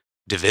is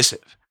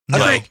divisive. No,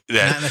 Like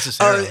that. not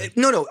necessarily.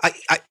 no.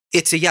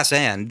 It's a yes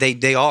and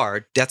they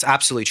are. That's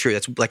absolutely true.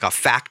 That's like a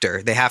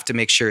factor. They have to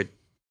make sure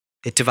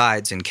it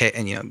divides and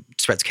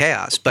spreads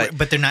chaos. But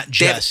they're not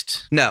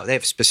just. They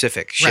have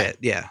specific shit. Right.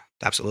 Yeah,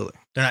 absolutely.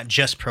 They're not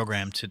just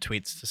programmed to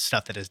tweet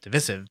stuff that is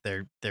divisive.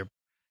 They're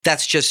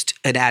That's just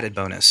an added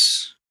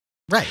bonus.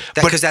 right.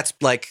 Because that's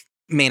like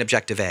main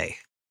objective A.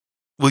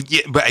 Well,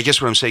 yeah, but I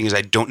guess what I'm saying is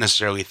I don't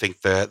necessarily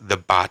think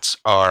the bots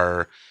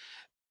are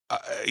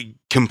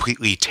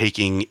completely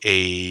taking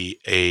a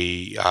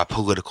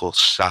political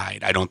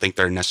side. I don't think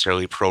they're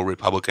necessarily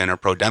pro-Republican or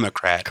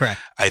pro-Democrat.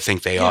 Correct. I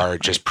think they are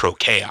just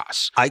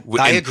pro-chaos. I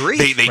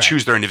agree. They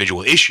choose their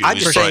individual issues. I'm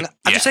just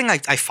saying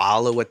I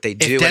follow what they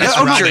do, Dennis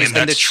and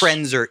Rodman, the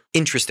trends are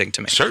interesting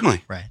to me.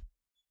 Certainly. Right.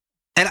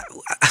 And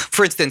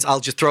for instance, I'll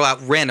just throw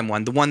out a random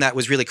one. The one that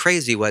was really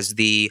crazy was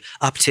the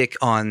uptick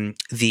on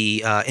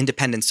the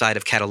independent side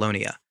of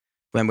Catalonia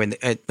when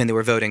they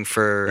were voting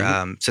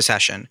for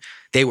secession.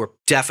 They were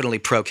definitely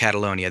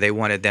pro-Catalonia. They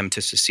wanted them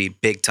to secede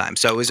big time.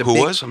 So it was Who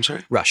was? I'm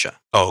sorry? Russia.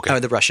 Oh, okay. Or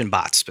the Russian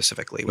bots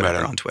specifically, Right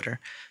whatever, on. on Twitter.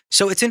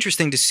 So it's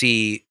interesting to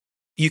see.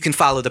 You can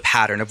follow the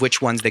pattern of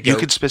which ones they go. You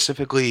could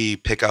specifically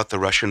pick out the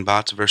Russian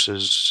bots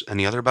versus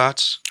any other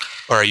bots?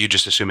 Or are you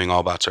just assuming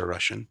all bots are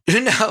Russian?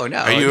 No.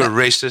 Are you a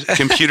racist,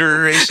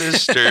 computer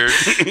racist?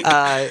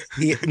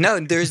 Or? No,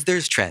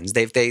 there's trends.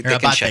 They You're can a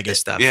bot check bigot. this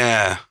stuff.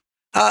 Yeah.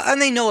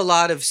 And they know a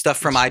lot of stuff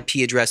from IP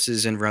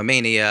addresses in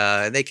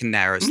Romania. They can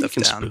narrow You stuff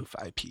can down. spoof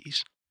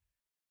IPs.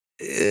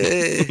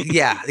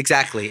 Yeah,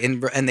 exactly.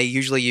 And they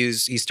usually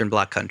use Eastern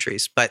Bloc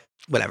countries, but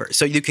whatever.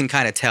 So you can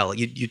kind of tell.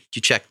 You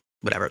check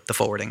whatever the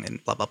forwarding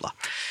and blah blah blah.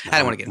 I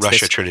don't want to get into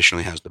Russia this.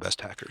 traditionally has the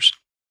best hackers.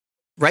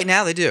 Right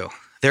now they do.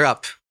 They're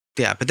up.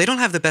 Yeah, but they don't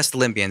have the best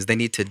Olympians. They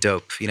need to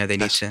dope. They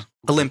need to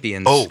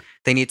Olympians. Oh.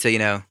 They need to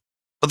Well,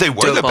 they were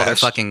dope the all their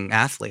best. fucking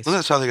athletes. Well,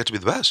 that's how they got to be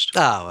the best.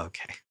 Oh,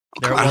 okay.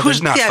 Come on,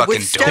 who's not yeah, fucking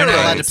with dope? They're not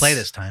allowed Steroids. to play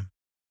this time.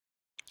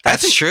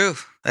 That's true.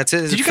 That's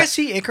it. Did you guys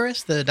see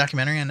Icarus, the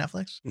documentary on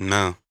Netflix?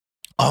 No.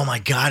 Oh my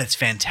god, it's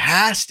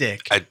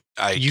fantastic.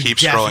 I You keep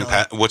scrolling definitely-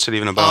 past. What's it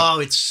even about? Oh,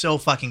 it's so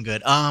fucking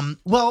good.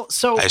 Well,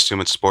 so I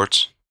assume it's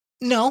sports.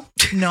 no.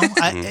 Well,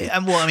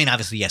 I mean,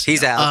 obviously, yes. and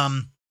He's no. out.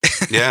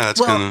 Yeah, that's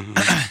Well, kind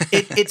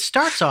of. it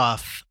starts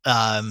off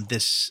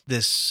this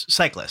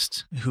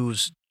cyclist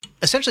who's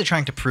essentially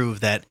trying to prove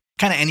that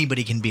kind of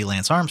anybody can be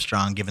Lance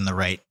Armstrong given the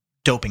right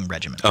doping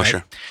regimen. Oh, right?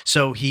 sure.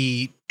 So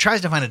he tries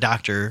to find a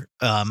doctor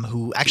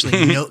who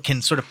actually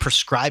can sort of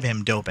prescribe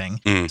him doping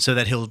so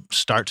that he'll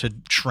start to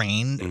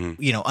train,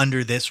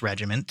 under this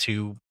regimen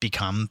to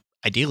become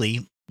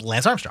ideally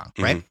Lance Armstrong,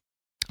 right?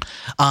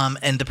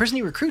 And the person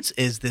he recruits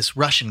is this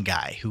Russian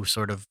guy who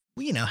sort of,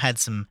 had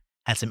some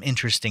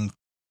interesting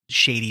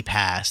shady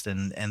past,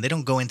 and they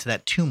don't go into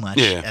that too much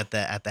at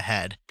the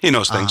head. He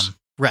knows things.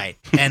 Right.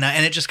 And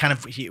it just kind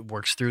of he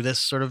works through this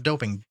sort of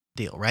doping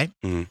deal, right?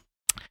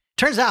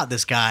 Turns out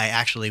this guy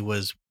actually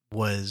was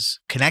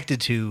connected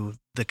to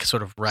the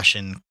sort of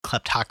Russian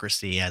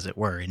kleptocracy, as it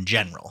were, in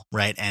general,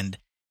 right? And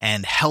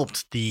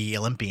helped the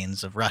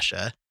Olympians of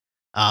Russia,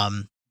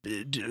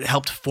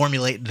 helped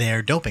formulate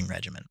their doping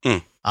regimen.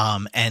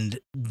 And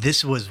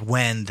this was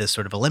when the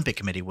sort of Olympic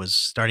Committee was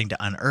starting to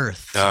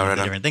unearth some of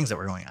the different things that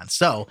were going on.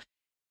 So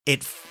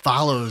it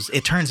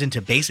turns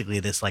into basically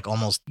this like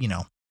almost,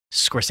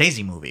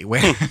 Scorsese movie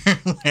where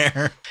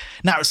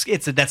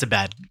that's a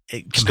bad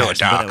comparison. Still a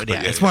doc, but but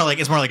yeah, it's more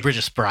like Bridge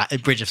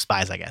of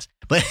Spies, I guess.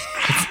 But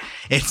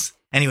it's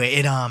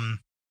anyway.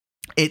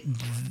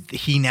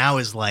 He now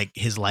is like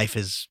his life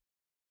is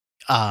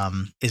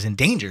in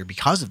danger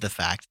because of the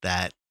fact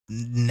that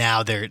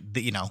now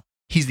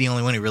he's the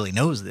only one who really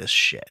knows this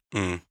shit.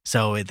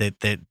 So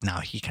that now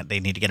they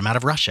need to get him out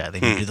of Russia. They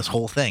need to do this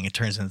whole thing. It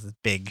turns into this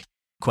big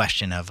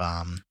question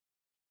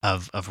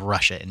of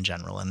Russia in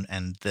general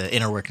and the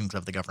inner workings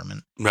of the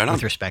government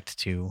with respect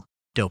to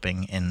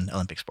doping in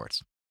Olympic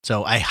sports.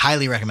 So I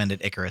highly recommend it.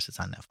 Icarus. It's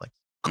on Netflix.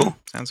 Cool.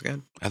 Sounds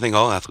good. I think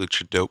all athletes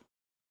should dope.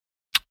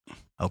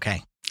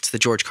 Okay. It's the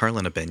George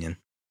Carlin opinion.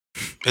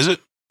 Is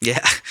it? Yeah.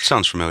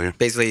 Sounds familiar.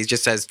 Basically, he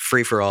just says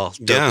free for all.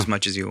 Dope as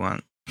much as you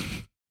want.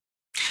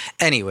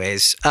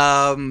 Anyways,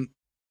 what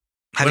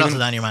else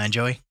is on your mind,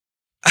 Joey?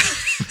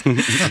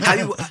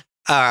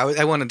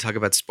 I want to talk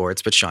about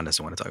sports, but Sean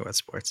doesn't want to talk about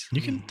sports.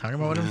 You can talk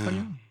about whatever the fuck you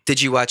want.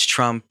 Did you watch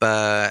Trump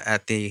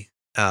at the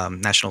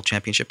national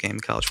championship game in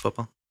college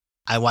football?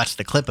 I watched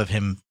the clip of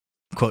him,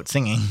 quote,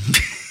 singing.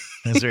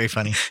 It was very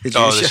funny.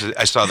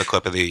 I saw the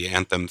clip of the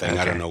anthem thing. Okay.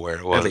 I don't know where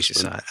it was. At least you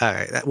saw it. All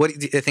right. What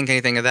do you think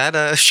anything of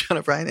that, Sean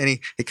O'Brien?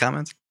 Any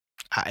comments?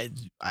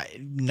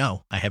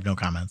 No, I have no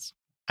comments.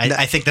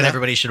 I think that No?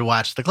 everybody should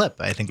watch the clip.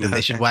 I think that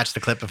they should watch the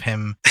clip of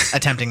him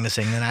attempting to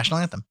sing the national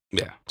anthem.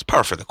 Yeah, it's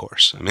par for the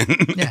course. I mean,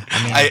 Yeah,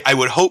 I mean, I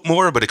would hope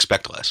more, but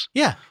expect less.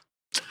 yeah.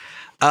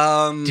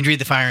 Did you read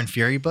the Fire and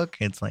Fury book?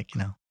 It's like,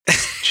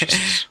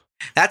 Jesus.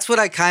 That's what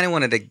I kind of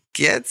wanted to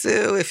get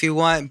to, if you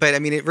want. But I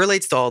mean, it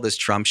relates to all this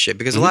Trump shit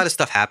because a lot of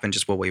stuff happened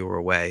just while we were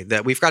away.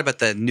 That we forgot about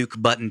the nuke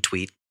button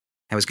tweet.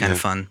 That was kind of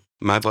fun.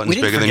 My we button's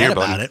didn't bigger than forget your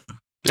about button. it.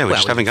 Yeah, we Well,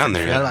 just we haven't gotten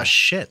there Forgot yet. about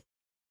shit.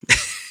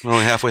 We're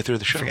only halfway through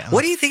the show. Forgot.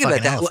 What do you think about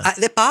Fucking that? Well,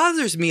 elephant. it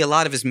bothers me a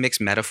lot of his mixed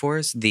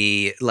metaphors.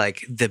 The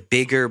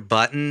bigger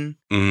button,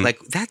 Mhm. like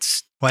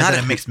that's Why is not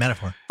that a mixed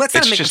metaphor? Well, it's not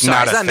It's a mixed, just sorry,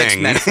 not it's a not a mixed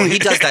thing. metaphor. He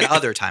does that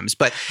other times,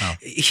 but Oh.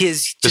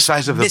 his The just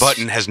size of the mis-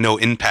 button has no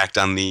impact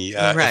on the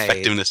Right.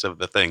 effectiveness of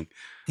the thing.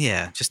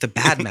 Yeah, just a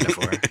bad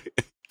metaphor.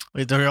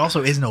 Wait, there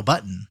also is no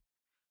button.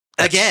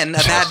 Again, a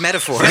bad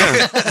metaphor.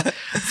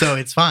 So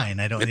it's fine.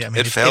 I don't. It- I mean,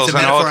 it it's fails a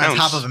on all metaphor on accounts.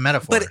 top of a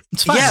metaphor. But-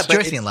 it's fine. yeah, it's but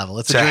Joycean level.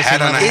 It's It's a a hat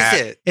Joycean on a level. hat.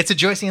 Is it? It's a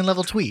Joycean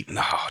level tweet.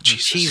 No,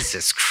 Jesus.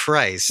 Jesus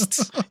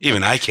Christ.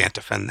 Even I can't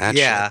defend that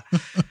Yeah.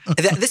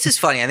 This is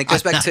funny. I think it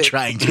goes I'm back not to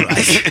trying to.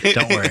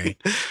 Don't worry.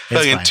 shit.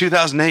 It's In fine.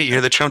 2008,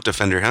 you're the Trump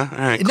defender, huh? All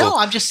right, cool. No,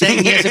 I'm just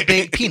saying he has a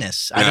big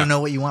penis. I Yeah. don't know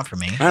what you want from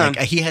me. Yeah. Like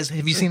he has.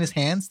 Have you seen his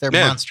hands? They're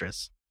Yeah.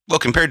 monstrous. Well,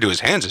 compared to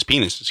his hands, his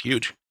penis is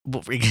huge.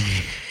 Well,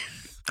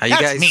 Are you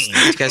That's guys mean.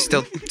 you guys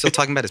still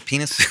talking about his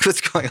penis?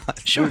 What's going on?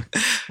 Sure.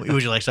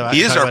 Would you like to?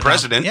 He is talk our about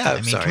president. Yeah, Oh,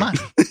 I mean, sorry. come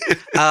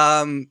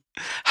on.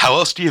 How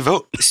else do you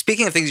vote?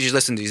 Speaking of things you should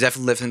listen to, you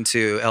definitely listen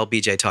to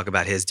LBJ talk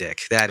about his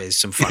dick. That is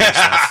some funny stuff.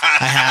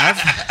 I have.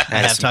 I That's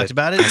have some talked good-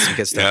 about it. That's some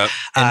good stuff.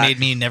 Yeah. It made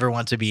me never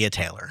want to be a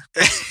tailor.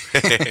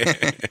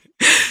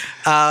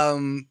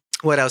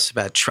 What else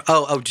about Trump?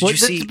 Oh, did you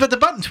see? But the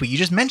button tweet, you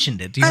just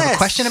mentioned it. Do you have a Yes.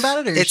 question about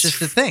it, or it's It's-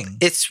 just a thing?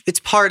 It's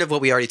part of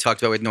what we already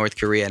talked about with North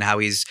Korea and how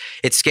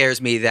it scares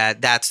me that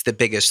that's the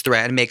biggest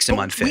threat and makes him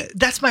But unfit.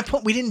 that's my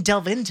point. We didn't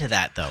delve into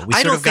that though. We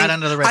I sort don't of got think-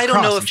 under the red I don't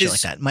cross know and if shit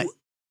his- like that.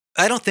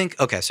 I don't think.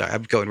 Okay, sorry,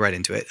 I'm going right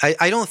into it.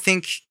 I don't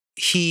think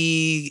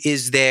he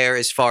is there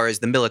as far as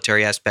the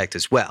military aspect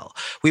as well.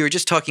 We were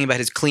just talking about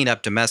his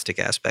cleanup domestic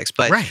aspects,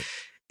 but Right.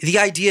 the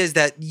idea is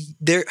that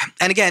there.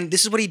 And again,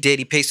 this is what he did.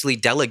 He basically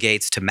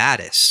delegates to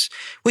Mattis,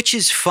 which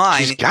is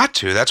fine. He's got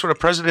to. That's what a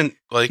president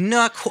like.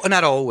 Not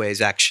always,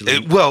 actually.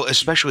 Well,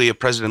 especially a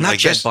president Not like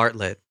Jed this.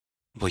 Bartlett.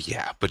 Well,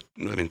 yeah, but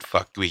I mean,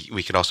 fuck,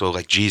 we could also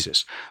like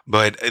Jesus.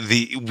 But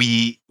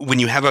when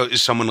you have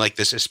someone like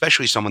this,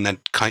 especially someone that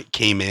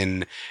came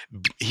in,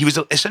 he was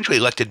essentially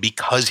elected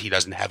because he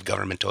doesn't have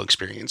governmental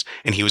experience,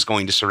 and he was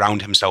going to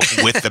surround himself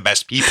with the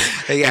best people.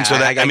 Yeah, and so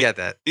that, I mean, get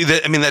that.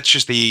 I mean, that's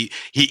just he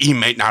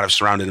might not have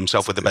surrounded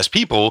himself with the best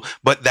people,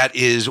 but that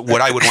is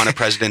what I would want a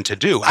president to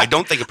do. I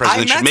don't think a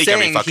president I'm should not make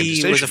every saying fucking he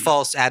decision. was a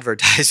false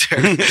advertiser.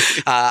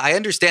 I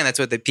understand that's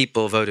what the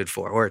people voted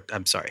for, or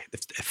I'm sorry,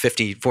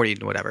 50, 40,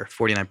 whatever,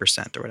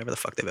 49% or whatever the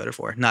fuck they voted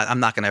for. I'm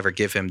not going to ever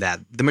give him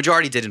that. The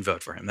majority didn't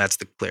vote for him. That's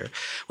the clear,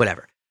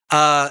 whatever.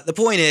 The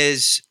point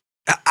is,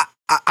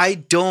 I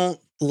don't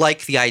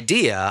like the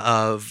idea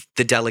of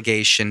the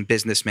delegation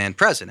businessman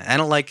president. I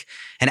don't like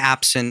an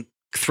absent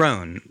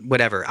throne,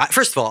 whatever.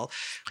 First of all,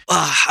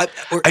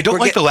 I don't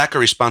like the lack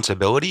of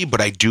responsibility,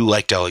 but I do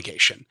like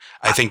delegation.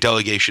 I think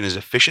delegation is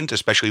efficient,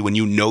 especially when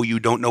you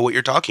don't know what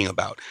you're talking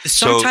about.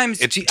 Sometimes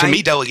so to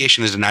me,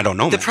 delegation is an I don't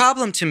know. The man.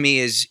 problem to me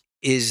is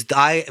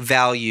I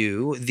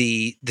value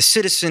the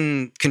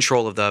citizen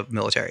control of the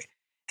military,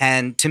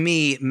 and to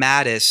me,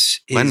 Mattis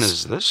is When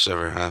does this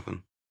ever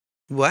happen?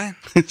 what?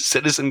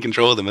 Citizen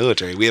control of the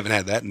military. We haven't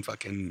had that in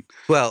fucking.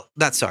 Well,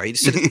 not sorry.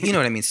 You know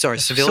what I mean. Sorry,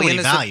 There's so civilian many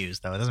is values,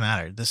 though. It doesn't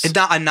matter. This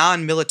a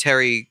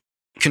non-military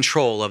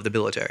control of the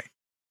military.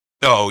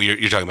 Oh, you're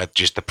talking about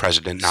just the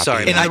president, not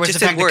Sorry, the. in I other words, just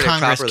the didn't fact word that it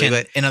Congress properly,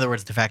 can. but- In other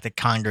words, the fact that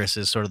Congress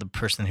is sort of the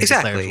person who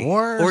Exactly. declares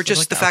war, Or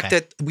just the fact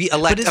that we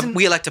elect isn't-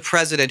 we elect a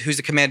president who's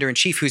the commander in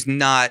chief who's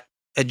not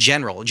a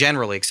general,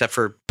 generally, except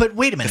for But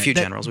wait a minute. few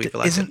generals we've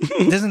elected.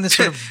 Isn't this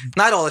sort of?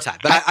 not all the time.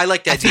 But I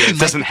like the I think idea. It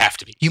doesn't have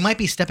to be. You might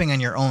be stepping on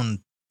your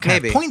own kind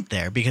Maybe. of point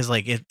there, because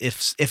like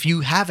if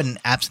you have an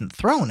absent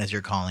throne, as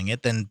you're calling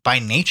it, then by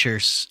nature,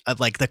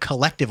 like the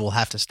collective will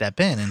have to step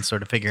in and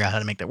sort of figure out how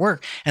to make that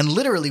work. And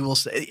literally,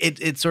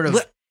 it sort of.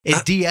 Well,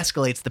 It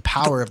de-escalates the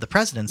power of the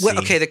presidency. Well,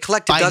 okay, the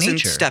collective by doesn't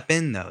nature. step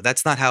in though.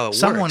 That's not how it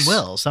Someone works.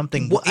 will.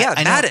 Something. Well, yeah,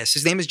 I know- Mattis.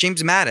 His name is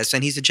James Mattis,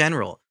 and he's a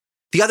general.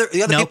 The other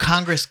No, people,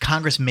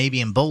 Congress may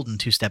be emboldened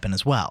to step in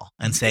as well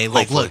and say,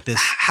 like, Hopefully. look,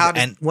 this.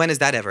 when has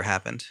that ever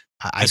happened?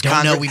 I has don't know.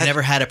 Congress- We've has-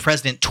 never had a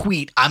president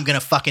tweet, "I'm going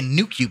to fucking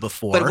nuke you"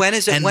 before. But when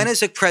And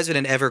has a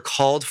president ever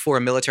called for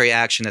a military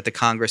action that the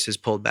Congress has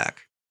pulled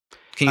back?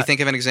 Can you think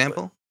of an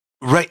example?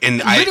 Right, and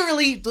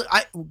literally, go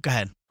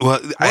ahead. Well,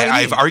 do you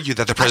I've mean? argued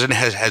that the president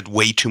has had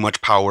way too much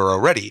power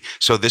already.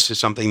 So this is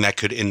something that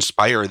could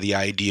inspire the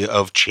idea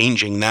of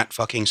changing that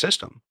fucking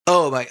system.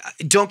 Oh my!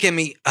 Don't get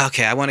me.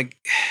 Okay, I want to.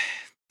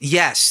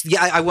 Yes,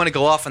 yeah, I want to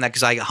go off on that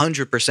because I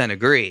 100%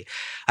 agree.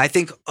 I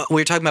think we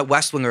were talking about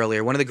West Wing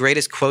earlier. One of the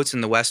greatest quotes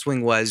in the West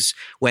Wing was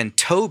when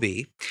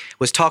Toby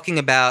was talking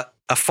about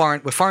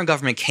a foreign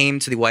government came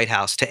to the White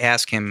House to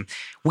ask him,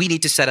 we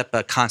need to set up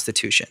a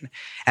constitution.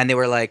 And they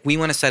were like, we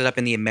want to set it up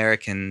in the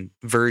American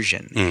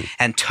version.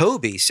 And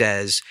Toby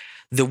says,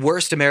 the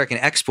worst American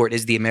export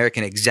is the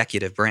American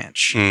executive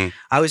branch.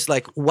 I was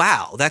like,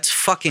 wow, that's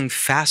fucking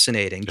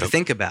fascinating to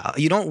think about.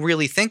 You don't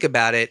really think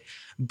about it,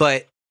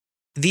 but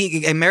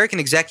the American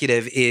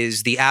executive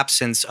is the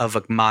absence of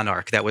a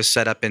monarch that was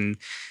set up in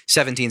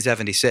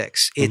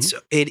 1776.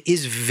 It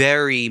is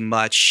very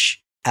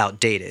much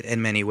outdated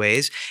in many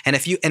ways. And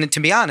to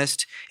be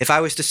honest, if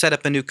I was to set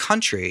up a new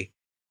country,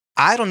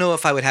 I don't know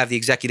if I would have the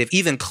executive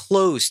even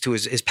close to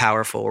as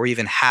powerful or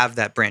even have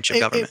that branch of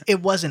government.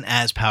 It wasn't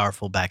as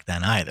powerful back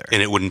then either.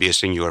 And it wouldn't be a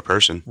singular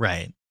person.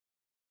 Right.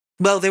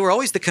 Well, they were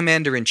always the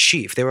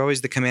commander-in-chief. They were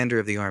always the commander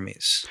of the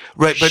armies.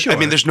 Right, but Sure. I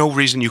mean, there's no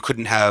reason you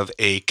couldn't have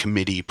a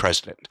committee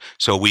president.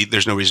 So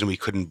there's no reason we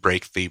couldn't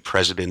break the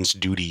president's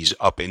duties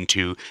up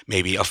into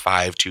maybe a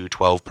 5 to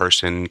 12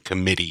 person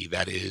committee.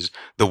 That is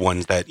the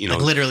ones that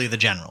Like literally the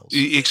generals.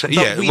 But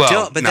yeah, we well,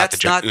 don't. But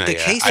that's not the yeah.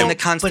 case in the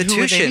But who would they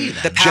Constitution. be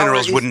then? The power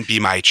Generals is- wouldn't be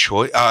my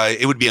choice.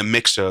 It would be a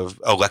mix of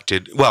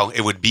elected. Well,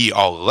 it would be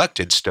all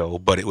elected still,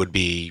 but it would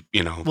be,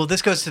 Well,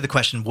 this goes to the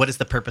question, what is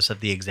the purpose of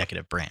the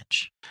executive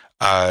branch?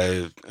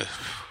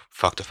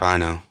 Fucked if I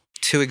know.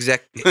 to make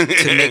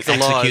the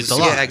laws. Execute the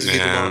laws. Yeah, execute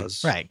Yeah. the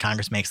laws. Right.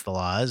 Congress makes the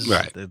laws.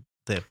 Right. The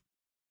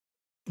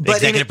But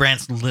executive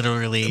branch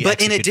literally But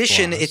in executes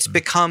addition, laws it's and-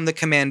 become the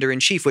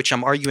commander-in-chief, which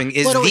I'm arguing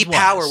is Well, it always the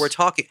power was. we're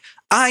talking.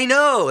 I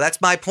know.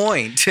 That's my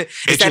point. Is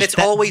that just it's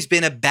that- always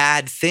been a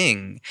bad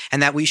thing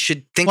and that we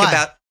should think Why?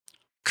 about.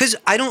 Because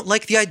I don't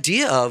like the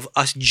idea of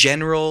a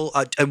general,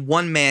 a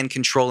one man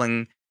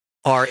controlling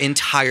our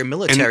entire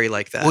military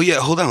like that. Well, yeah,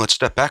 hold on. Let's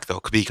step back,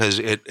 though, because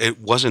it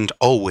wasn't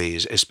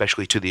always,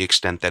 especially to the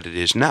extent that it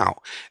is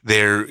now.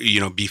 There,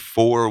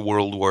 before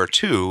World War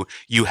II,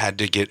 you had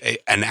to get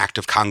an act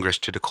of Congress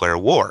to declare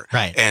war.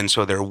 Right. And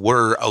so there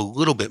were a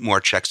little bit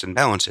more checks and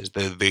balances.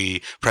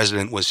 The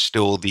president was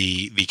still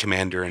the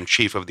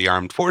commander-in-chief of the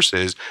armed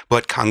forces,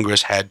 but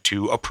Congress had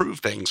to approve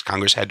things.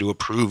 Congress had to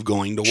approve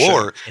going to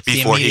war It's the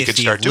before he could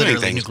immediacy start of doing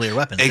literally things. nuclear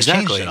weapons. It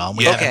Exactly. changed it all.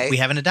 Yeah. We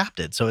haven't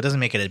adapted. So it doesn't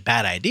make it a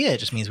bad idea. It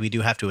just means we do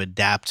have to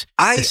adapt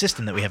the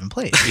system that we have in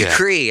place. Yeah.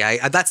 Agree.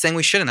 I'm not saying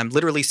we shouldn't. I'm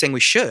literally saying we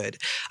should.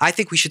 I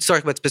think we should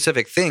start with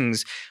specific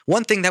things.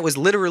 One thing that was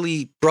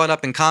literally brought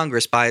up in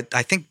Congress by,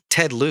 I think,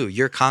 Ted Lieu,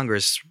 your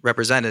Congress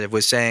representative,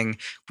 was saying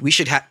we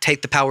should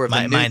take the power of the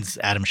nuke. Mine's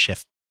Adam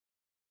Schiff.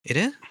 It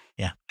is?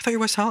 Yeah. I thought you're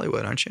West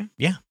Hollywood, aren't you?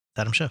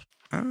 Adam Schiff.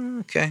 Oh,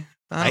 okay.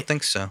 I don't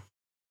think so.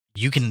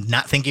 You can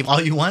not think of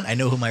all you want. I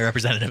know who my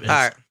representative is. All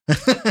right.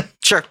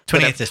 Sure. 20th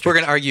Whatever. district. We're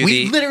going to argue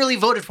We literally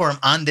voted for him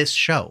on this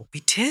show.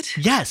 We did?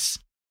 Yes.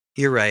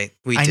 You're right.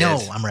 We I did. know.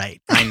 I'm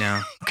right. I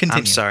know. Continue.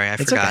 I'm sorry. I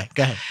It's forgot.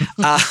 okay.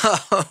 Go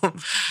ahead.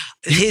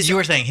 His, you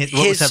were saying,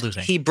 what was Ted Lieu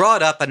saying? He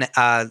brought up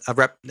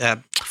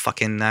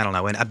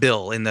a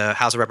bill in the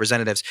House of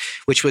Representatives,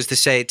 which was to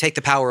say, take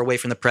the power away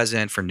from the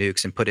president for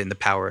nukes and put it in the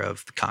power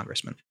of the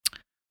congressman.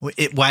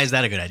 Why is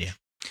that a good idea?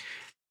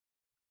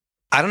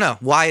 I don't know.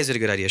 Why is it a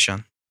good idea,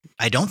 Sean?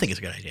 I don't think it's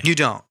a good idea. You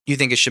don't. You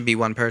think it should be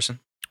one person?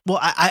 Well,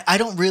 I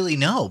don't really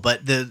know,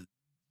 but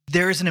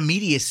there is an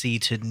immediacy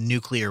to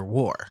nuclear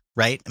war,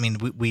 right? I mean,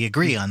 we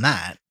agree on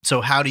that.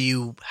 So how do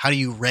you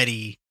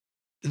ready,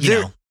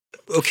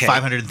 Okay.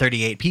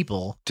 538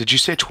 people? Did you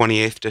say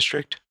 28th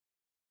district?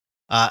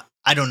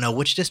 I don't know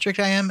which district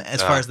I am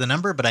as far Ah. as the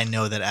number, but I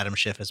know that Adam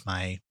Schiff is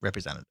my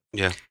representative.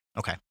 Yeah.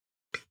 Okay.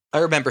 I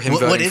remember him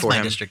What voting is for my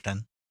him. district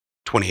then?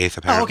 28th, Oh,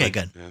 apparently. okay,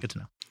 good. Yeah. Good to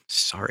know.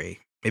 Sorry.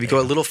 Maybe There go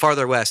you a little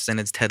farther west, and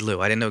it's Ted Lieu.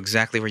 I didn't know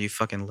exactly where you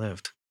fucking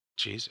lived.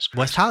 Jesus Christ.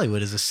 West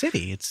Hollywood is a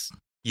city.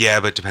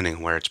 Yeah, but depending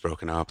on where it's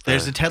broken up.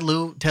 There's a Ted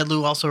Lieu. Ted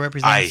Lieu also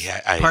represents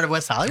I- part of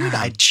West Hollywood.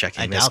 I'm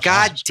checking I this. doubt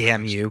God that.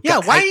 damn you. Yeah,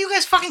 God, why are you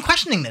guys fucking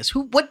questioning this?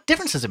 What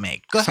difference does it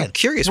make? Go I'm ahead.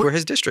 curious We're- where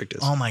his district is.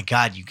 Oh my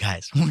God, you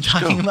guys. We're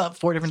talking about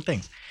 4 different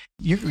things.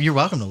 You're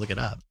welcome to look it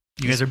up.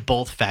 You guys are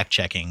both fact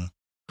checking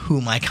who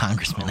my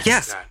congressman is.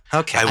 Yes.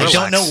 Okay. I I Relax.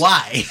 don't know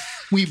why.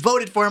 We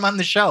voted for him on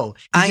the show.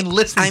 You can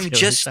listen to I'm it,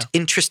 just so.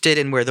 interested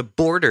in where the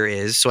border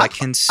is so I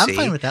can see. I'm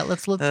fine with that.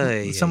 Let's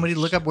somebody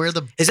look up where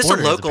the Is this a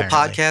border local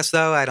apparently. podcast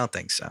though? I don't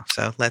think so.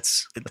 So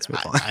let's move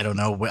on. I don't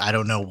know. I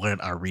don't know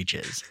what our reach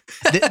is.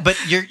 But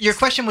your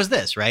question was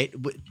this, right?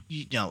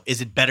 Is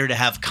it better to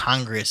have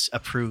Congress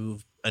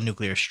approve a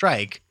nuclear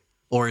strike,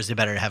 or is it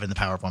better to have it in the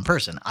power of one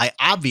person? I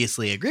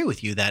obviously agree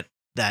with you that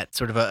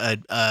sort of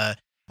a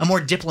more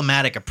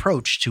diplomatic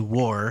approach to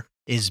war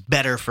is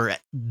better for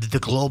the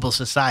global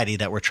society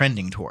that we're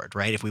trending toward,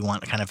 right? If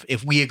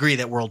we agree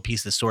that world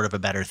peace is sort of a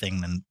better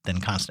thing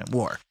than constant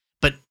war.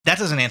 But that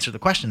doesn't answer the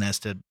question as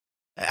to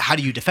how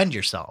do you defend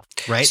yourself,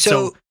 right?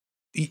 So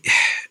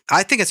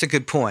I think it's a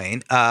good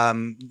point.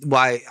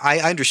 Why I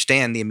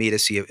understand the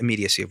immediacy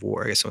of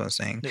war. I guess what I'm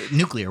saying.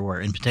 Nuclear war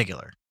in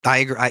particular. I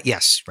agree.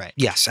 Yes. Right.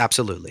 Yes.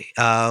 Absolutely.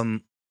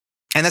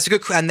 And that's a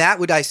good. And that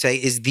would I say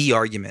is the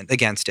argument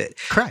against it.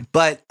 Correct.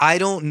 But I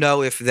don't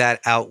know if that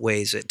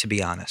outweighs it. To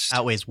be honest,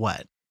 Outweighs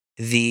what?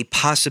 the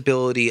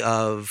possibility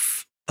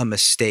of a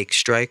mistake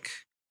strike.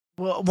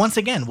 Well, once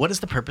again, what is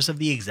the purpose of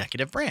the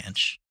executive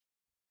branch?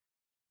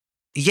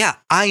 Yeah,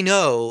 I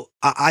know.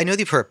 I know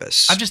the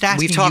purpose. I'm just asking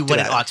We've you talked what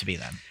it about ought to be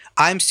then.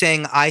 I'm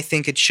saying I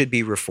think it should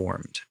be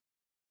reformed.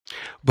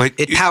 But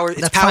Its That's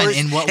fine. powers,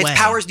 In what its way?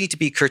 powers need to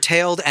be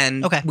curtailed,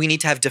 and Okay. we need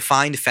to have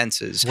defined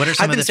fences. What are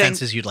some I've of been the saying-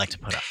 fences you'd like to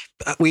put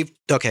up?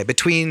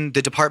 Between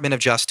the Department of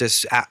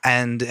Justice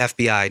and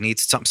FBI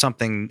needs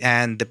something,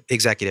 and the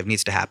executive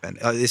needs to happen.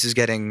 This is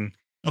getting.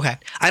 Okay.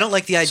 I don't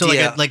like the idea.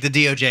 So like the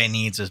DOJ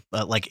needs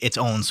like its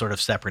own sort of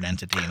separate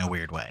entity in a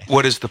weird way.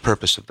 what is the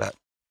purpose of that?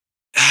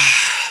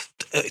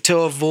 to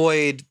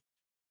avoid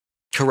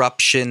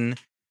corruption,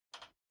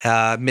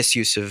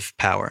 misuse of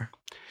power.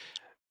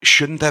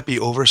 Shouldn't that be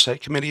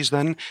oversight committees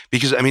then?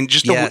 Because I mean,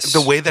 just Yes.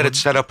 the way that it's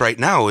set up right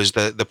now is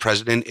the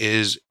president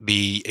is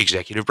the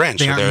executive branch,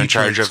 They so aren't they're in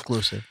mutually charge of.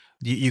 exclusive.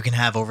 You can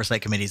have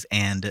oversight committees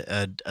and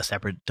a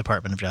separate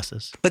Department of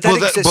Justice. But that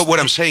Well, exists. but what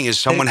I'm saying is,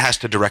 someone has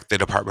to direct the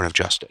Department of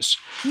Justice.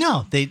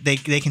 No, they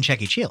can check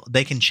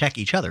they can check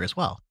each other as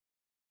well.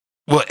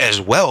 Well, as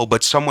well,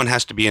 but someone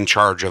has to be in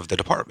charge of the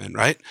department,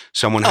 right?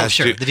 Someone Oh, has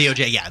sure. to. The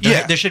DOJ, yeah.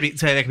 Yeah. There should be.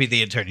 So that could be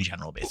the Attorney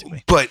General,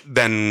 basically. But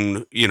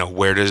then,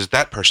 where does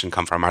that person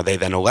come from? Are they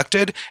then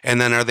elected? And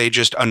then are they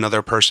just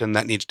another person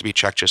that needs to be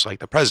checked just like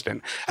the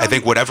president? I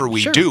think whatever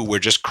we sure. do, we're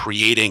just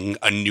creating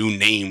a new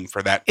name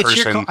for that It's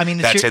your person call. I mean,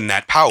 it's that's your- in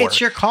that power.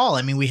 It's your call.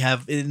 I mean, we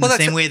have in Well, the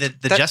that's same a- way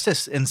that the that-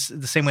 justice, in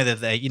the same way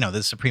that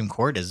the Supreme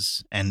Court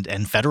is,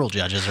 and federal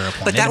judges are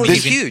appointed. But that I would mean,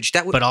 be you can- huge.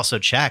 That would. but also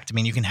checked. I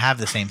mean, you can have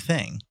the same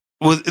thing.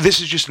 Well, this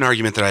is just an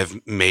argument that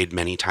I've made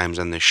many times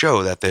on this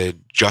show, that the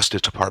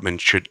Justice Department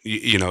should,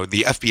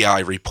 the FBI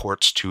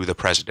reports to the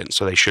president,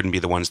 so they shouldn't be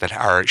the ones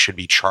that should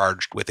be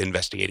charged with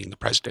investigating the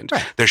president.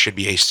 Right. There should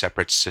be a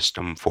separate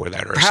system for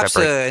that, or Perhaps a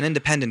separate. an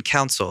independent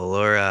counsel,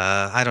 or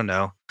I don't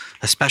know,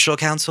 a special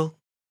counsel.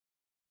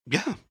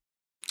 Yeah.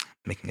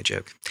 Making a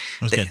joke.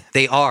 It was good.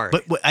 They are.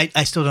 But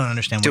I still don't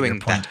understand what your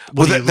Doing point. that.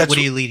 What, Well, are you, that's what are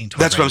what- you leading towards?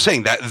 That's what I'm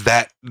right now?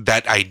 saying.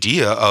 That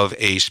idea of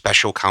a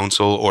special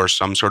counsel or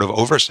some sort of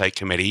oversight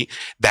committee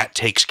that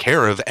takes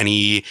care of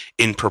any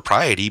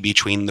impropriety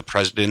between the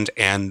president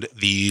and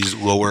these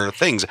lower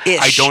things. Ish.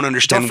 I don't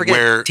understand Don't forget,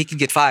 where. he can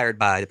get fired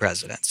by the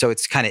president, so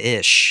it's kind of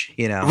ish,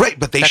 Right,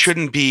 but they That's-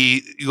 shouldn't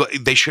be.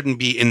 They shouldn't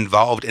be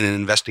involved in an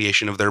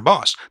investigation of their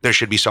boss. There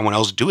should be someone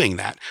else doing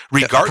that,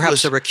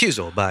 regardless. Perhaps a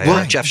recusal by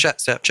Well, Jeff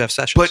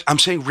Sessions. But I'm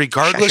saying,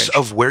 regardless Sessions.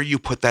 of where you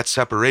put that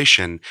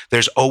separation,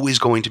 there's always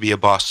going to be a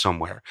boss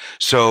somewhere.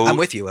 So I'm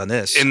with you on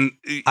this. And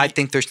I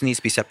think there needs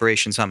to be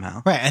separation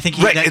somehow. Right. I think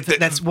Right,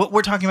 that's what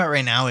we're talking about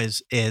right now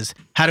is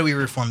how do we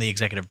reform the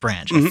executive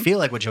branch? I Mhm. feel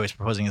like what Joey's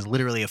proposing is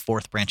literally a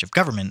fourth branch of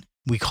government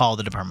we call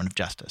the Department of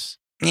Justice.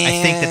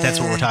 I think that's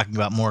what we're talking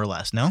about more or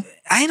less, no?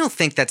 I don't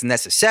think that's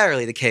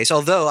necessarily the case,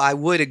 although I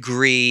would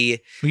agree.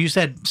 Well, you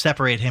said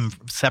separate the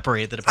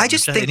Department I of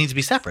just Justice. think- It needs to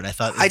be separate. I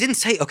thought I didn't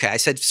say, okay, I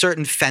said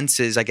certain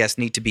fences, I guess,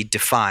 need to be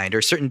defined,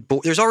 or certain,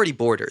 there's already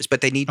borders,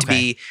 but they need to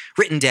be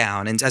written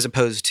down, and as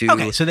opposed to.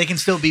 Okay, so they can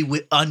still be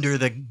under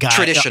the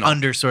Traditional.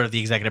 under sort of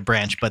the executive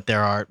branch, but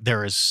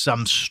there is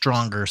some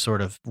stronger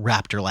sort of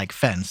raptor-like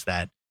fence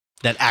that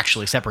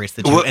actually separates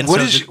the two. What, And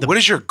what so is the- what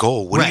is your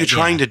goal? What are you Right,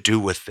 trying yeah. to do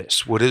with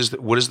this? What is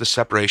the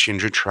separation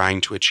you're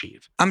trying to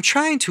achieve? I'm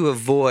trying to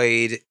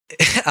avoid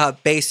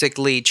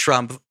basically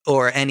Trump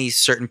or any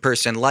certain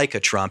person like a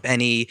Trump,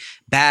 any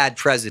bad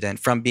president,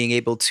 from being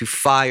able to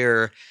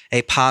fire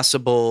a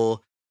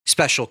possible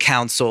special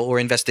counsel or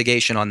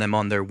investigation on them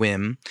on their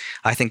whim.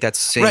 I think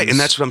that's Right, and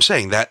that's what I'm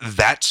saying.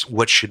 That's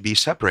what should be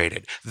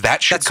separated.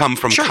 That should That's- come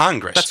from sure,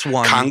 Congress. that's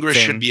one Congress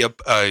thing.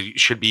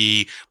 should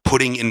be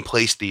putting in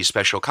place these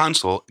special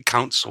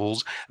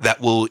counsels that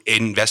will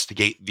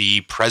investigate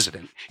the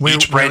president. Where-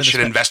 Each where would branch the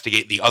should spe-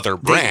 investigate the other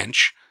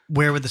branch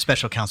where would the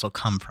special counsel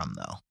come from,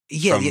 though?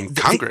 from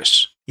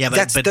Congress. Yeah, but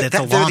That's that's, the- that's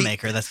that- a they're the-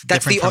 lawmaker. That's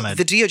That's different from a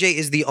the DOJ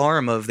is the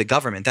arm of the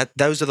government.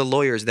 Those are the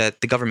lawyers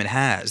that the government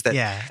has. That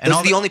yeah. And those all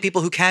are the only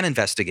people who can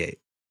investigate.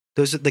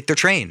 Those are, like, they're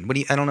trained.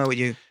 I don't know what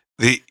you.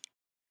 The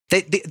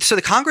So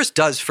the Congress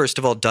does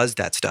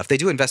that stuff. They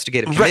do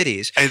investigative Right.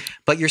 committees, and-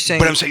 but you're saying.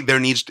 but I'm saying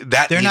they're needs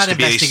not to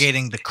be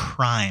investigating the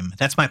crime.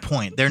 That's my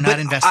point. They're But not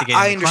investigating.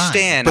 I the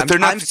understand. But they're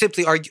not- I'm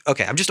simply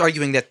Okay, I'm just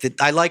arguing that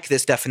I like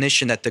this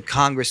definition that the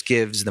Congress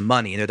gives the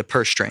money. They're the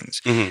purse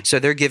strings. Mhm. So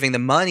they're giving the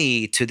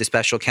money to the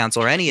special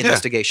counsel or any Yeah.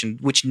 investigation,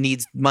 which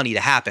needs money to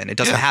happen. It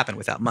doesn't Yeah. happen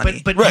without Crime.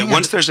 money. But right. hang on.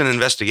 Once there's an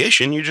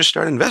investigation, you just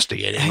start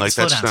investigating. Hey, Like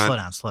slow that's down,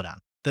 not. slow down.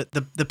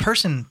 The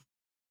person,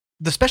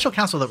 the special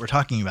counsel that we're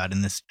talking about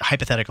in this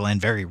hypothetical and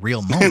very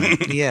real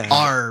moment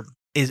yeah.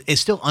 is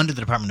still under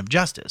the Department of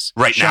Justice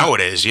Right now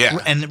it is, yeah.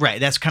 And right,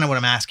 that's kind of what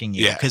I'm asking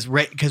you, Yeah. because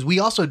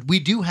we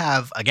do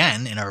have,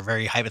 again, in our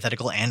very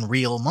hypothetical and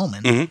real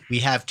moment, Mhm. we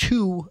have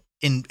two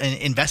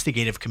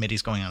investigative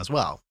committees going on as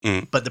well.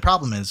 Mhm. But the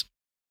problem is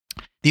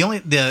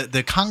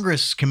the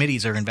Congress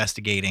committees are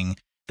investigating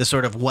the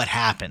sort of what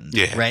happened,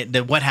 Yeah. right?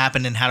 What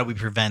happened and how do we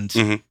prevent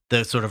Mhm.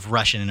 the sort of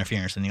Russian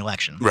interference in the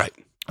election, Right.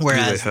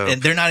 Whereas hope.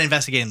 and they're not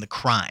investigating the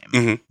crime.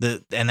 Mhm.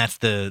 And that's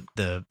the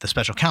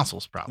special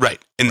counsel's problem.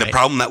 Right. And the Right.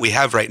 problem that we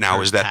have right now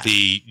Or is that past.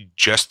 the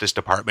Justice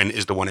Department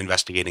is the one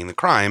investigating the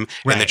crime,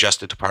 and the Right.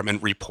 Justice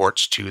Department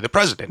reports to the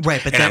president.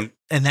 Right, but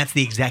And that's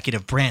the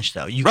executive branch,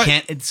 though. You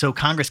Right. can't. So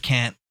Congress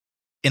can't,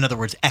 in other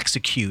words,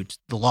 execute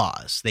the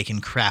laws. They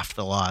can craft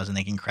the laws, and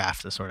they can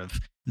craft the sort of.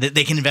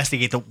 They can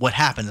investigate what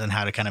happens and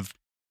how to kind of,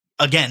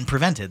 again,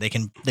 prevent it. They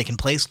can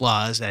place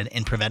laws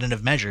and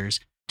preventative measures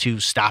to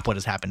stop what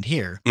has happened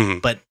here,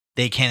 Mhm. but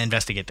they can't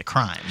investigate the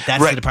crime.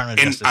 That's Right. the Department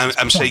of And Justice.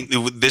 I'm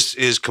saying this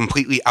is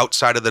completely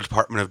outside of the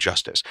Department of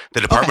Justice. The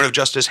Department Okay. of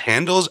Justice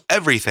handles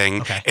everything,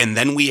 Okay. and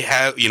then we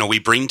have, we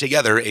bring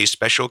together a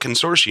special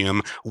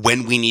consortium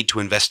when we need to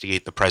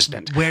investigate the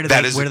president. Where do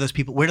That is- those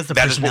people? Where does the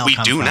that is personnel what we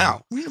come do from?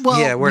 now. Well,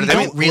 Yeah, where we do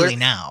they- don't really where-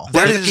 now.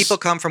 Where That do the is- people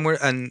come from?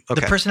 Okay.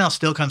 The personnel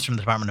still comes from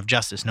the Department of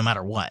Justice, no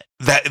matter what.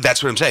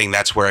 That's what I'm saying.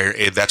 That's where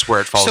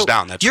it falls So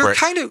down. That's you're where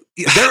kind of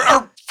there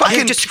are I'm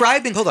fucking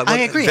describing. Hold on. I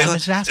agree. I'm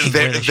just asking.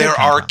 where they should there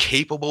come are from.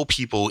 capable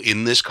people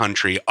in this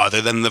country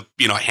other than the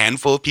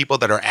handful of people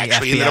that are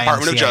actually in the FBI and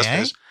Department of CIA?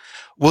 Justice.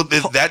 Well,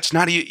 that's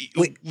not.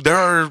 Wait. There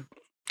are.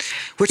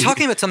 We're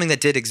talking about something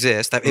that did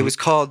exist. It was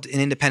called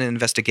an independent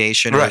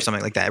investigation or Right.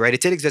 something like that, right?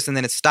 It did exist, and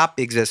then it stopped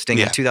existing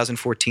Yeah. in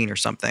 2014 or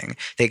something.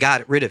 They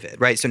got rid of it,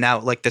 right? So now,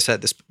 like I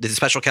said, the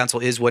special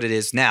counsel is what it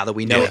is now that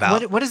we know Yeah.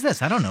 about. What is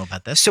this? I don't know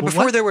about this. So Well,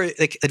 before what- there were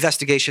like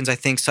investigations, I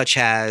think, such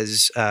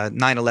as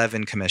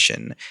 9/11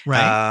 Commission,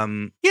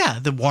 Right. Yeah,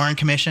 the Warren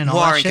Commission, all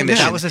Warren that shit.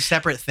 Commission. That was a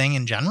separate thing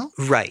in general.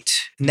 right?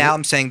 Now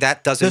I'm saying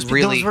that doesn't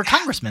really. Those were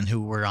congressmen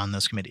who were on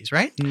those committees,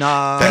 right?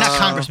 No, They're not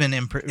congressmen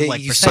in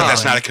like you per saw se. But that's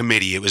like- not a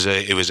committee. It was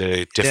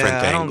a different Yeah,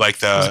 I thing. don't- Like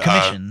It was a the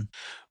commission.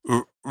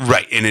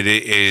 right, and it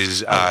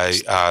is.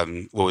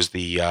 What was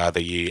the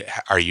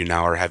Are You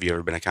Now or Have You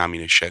Ever Been a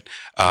Communist shit?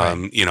 All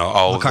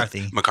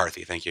McCarthy.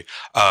 McCarthy. Thank you.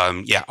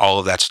 All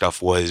of that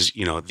stuff was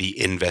the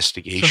So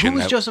investigation. who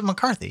was that- Joseph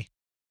McCarthy?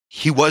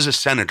 He was a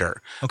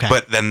senator, Okay.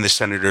 but then the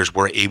senators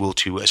were able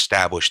to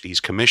establish these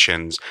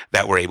commissions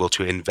that were able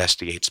to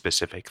investigate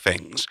specific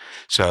things.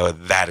 So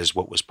that is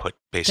what was put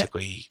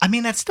basically. I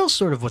mean, that's still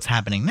sort of what's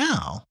happening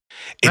now.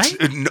 It's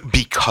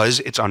because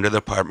it's under the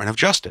Department of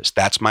Justice.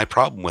 That's my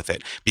problem with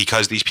it,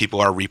 because these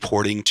people are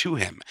reporting to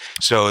him.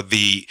 So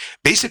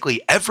basically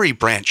every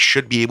branch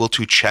should be able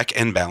to check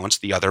and balance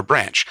the other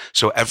branch.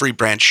 So every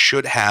branch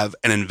should have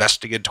an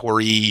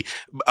investigatory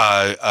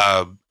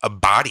a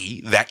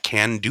body that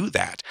can do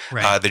that.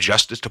 Right. The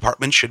Justice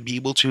Department should be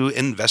able to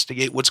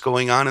investigate what's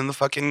going on in the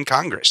fucking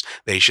Congress.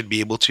 They should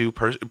be able to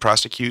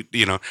prosecute,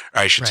 or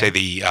I should say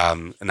the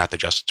not the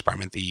Justice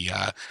Department, the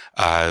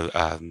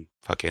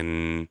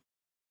fucking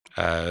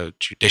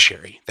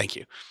judiciary. Thank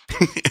you.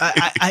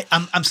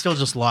 I'm still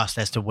just lost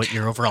as to what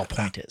your overall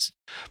point is.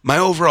 My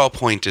overall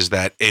point is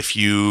that if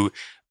you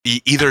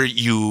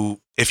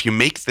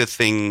make the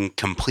thing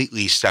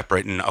completely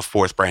separate in a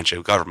fourth branch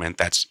of government,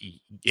 that's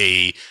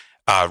a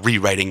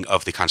rewriting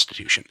of the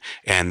Constitution,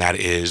 and that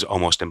is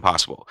almost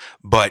impossible.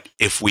 But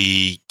if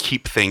we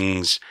keep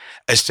things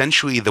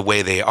essentially the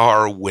way they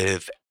are,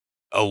 with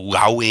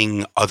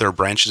allowing other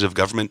branches of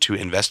government to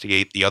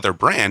investigate the other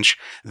branch,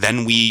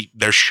 then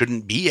there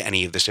shouldn't be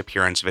any of this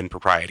appearance of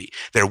impropriety.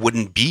 There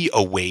wouldn't be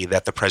a way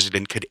that the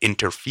president could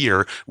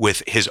interfere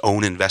with his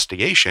own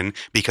investigation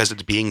because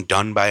it's being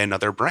done by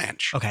another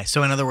branch. Okay,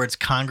 so in other words,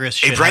 Congress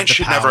should A branch have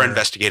the should never power-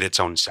 investigate its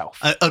own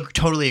self.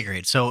 Totally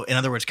agreed. So in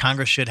other words,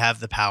 Congress should have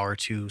the power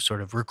to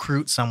sort of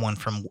recruit someone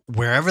from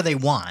wherever they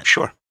want.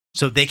 Sure.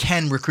 So they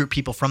can recruit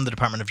people from the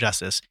Department of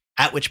Justice,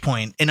 at which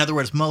point, in other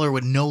words, Mueller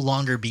would no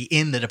longer be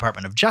in the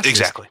Department of Justice.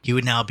 Exactly. He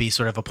would now be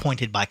sort of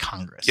appointed by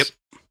Congress. Yep.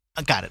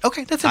 I got it.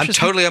 Okay, that's I'm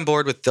interesting. totally on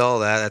board with all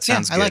that. That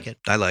sounds I good. like it.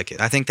 I like it.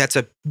 I think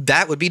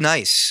that would be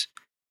nice.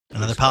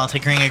 Another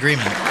politicking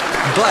agreement.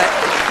 But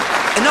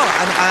no,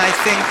 I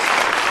think,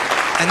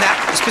 and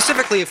that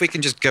specifically, if we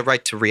can just go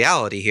right to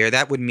reality here,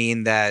 that would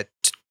mean that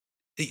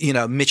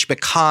Mitch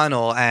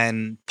McConnell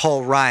and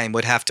Paul Ryan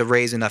would have to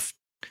raise enough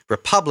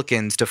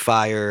Republicans to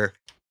fire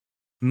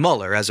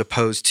Mueller as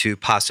opposed to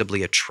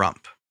possibly a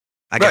Trump.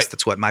 I guess Right.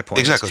 that's what my point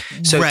Exactly.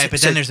 is. So, right,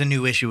 but then there's a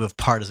new issue of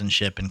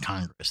partisanship in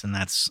Congress, and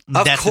that's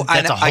of a course, whole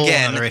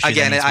other issue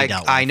again, that needs to be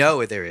dealt with. I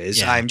know there is.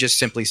 Yeah. I'm just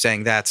simply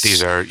saying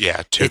These are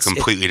two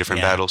completely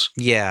different yeah. battles.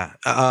 Yeah.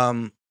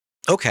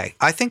 Okay.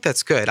 I think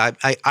that's good.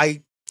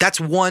 I that's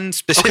one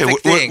specific Okay,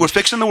 thing. we're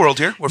fixing the world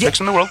here. We're Yeah,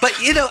 fixing the world. But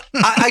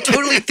I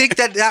totally think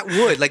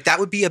that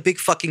would be a big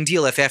fucking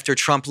deal if after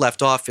Trump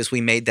left office we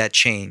made that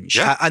change.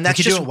 Yeah. And We that's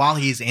could just do it while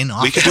he's in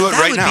office. We could do it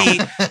right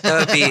now. That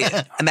would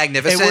be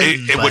magnificent.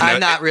 It wouldn't- I'm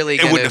not really. It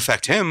Gonna, wouldn't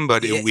affect him,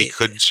 but we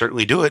could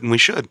certainly do it, and we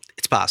should.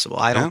 It's possible.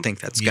 I don't Yeah.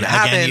 think that's You'd- going to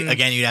happen.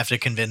 Again, you'd have to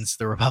convince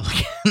the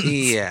Republicans.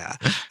 Yeah.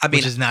 I mean,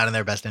 which is not in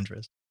their best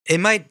interest. it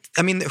might.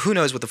 I mean, who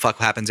knows what the fuck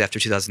happens after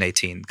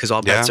 2018? Because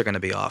all bets Yeah. are going to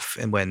be off,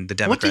 and when the What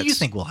Democrats. do you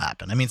think will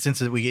happen? I mean, since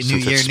we get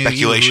Since New Year, it's New You,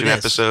 speculation who dis?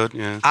 episode,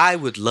 yeah. I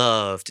would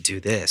love to do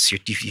this. You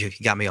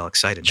got me all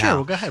excited Sure, now.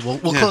 well, go ahead. We'll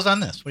Yeah. close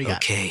on this. What do you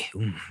got? Okay,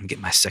 get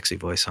my sexy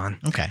voice on.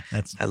 Okay,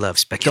 that's I love don't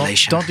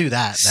speculation. do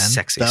that then.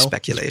 Sexy though.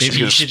 speculation. Maybe He's you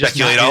gonna should just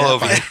speculate not do all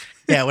that over you. part.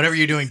 Yeah, whatever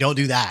you're doing, don't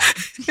do that.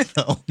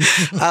 So,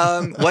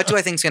 What do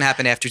I think is going to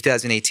happen after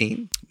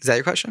 2018? Is that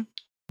your question?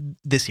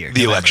 this year, The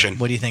November. election.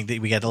 What do you think? That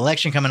we got the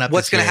election coming up.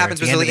 What's going to happen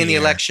specifically in the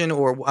year. election,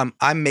 or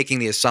I'm making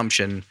the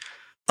assumption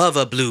of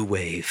a blue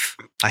wave.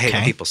 I hate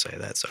when Okay. people say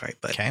that. Sorry,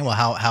 but Okay. Well,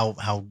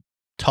 how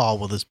tall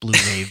will this blue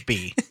wave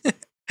be?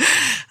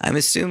 I'm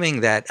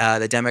assuming that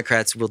the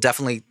Democrats will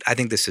definitely. I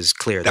think this is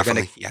clear. They're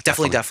Definitely. going to Yeah,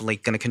 definitely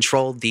going to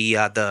control the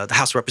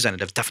House of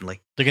Representatives.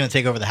 Definitely They're going to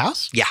take over the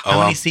House. Yeah. How Oh,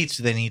 many wow. seats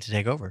do they need to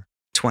take over?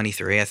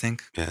 23. I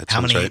think Yeah, that How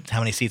sounds many? right. How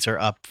many seats are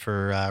up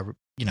for? How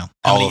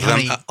All many, of how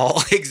them? many-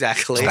 all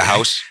exactly. The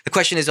House. The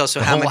question is also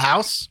the how whole many.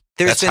 House.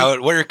 There's That's been, how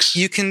it works.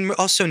 you can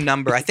also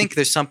number. I think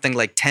there's something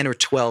like 10 or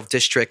 12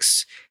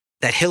 districts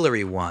that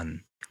Hillary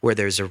won, where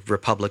there's a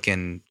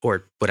Republican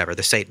or whatever.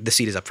 The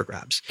seat is up for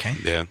grabs. Okay.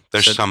 Yeah,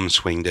 there's So- some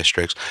swing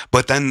districts,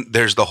 but then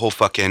there's the whole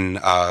fucking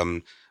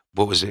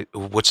what was it?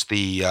 What's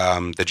the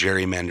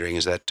gerrymandering?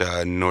 Is that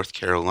North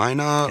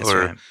Carolina That's or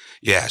right.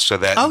 yeah? So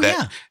that Oh that,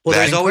 yeah. Well,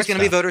 there's that- always going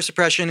to be stuff. voter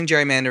suppression and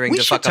gerrymandering We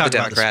to should fuck up the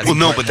talk about this. Democrats. Well,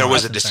 no, Important but there now.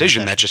 was a That's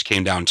decision insane. that just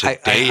came down I-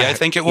 today. I, I-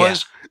 think it yeah.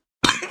 was.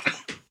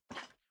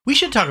 We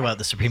should talk about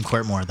the Supreme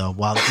Court more though,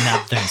 while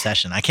now they're in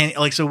session. I can't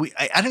like so.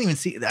 I don't even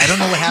see. I don't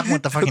know what happened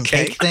with the fucking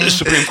Okay. cake thing. The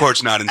Supreme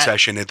Court's not in Uh,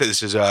 session.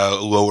 This is a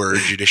lower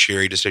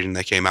judiciary decision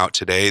that came out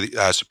today.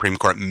 Supreme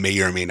Court may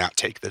or may not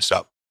take this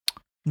up.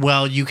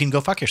 Well, you can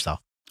go fuck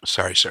yourself.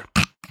 Sorry, sir.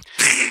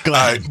 Go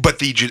ahead. But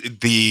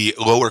the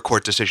lower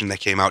court decision that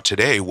came out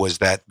today was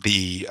that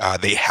they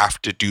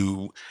have to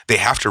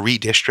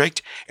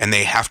redistrict, and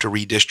they have to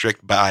redistrict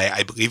by,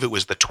 I believe it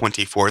was the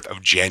 24th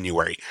of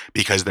January,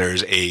 because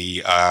there's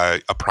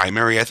a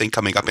primary, I think,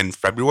 coming up in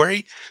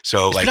February.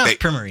 So It's like pronounced they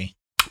primary.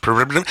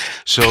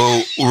 so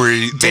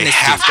they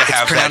have to It's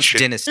have that pronounced shit.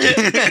 dynasty.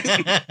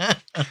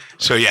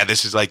 So yeah,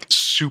 this is like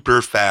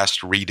super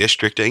fast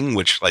redistricting,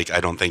 which like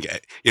I don't think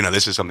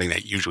this is something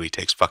that usually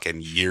takes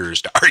fucking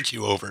years to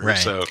argue over. Right.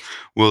 So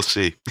we'll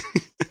see.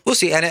 We'll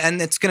see,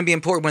 and it's going to be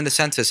important when the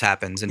census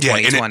happens in Yeah, and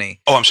it- 2020.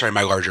 Oh, I'm sorry.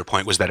 My larger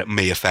point was that it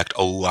may affect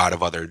a lot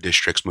of other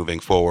districts moving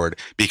forward,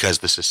 because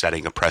this is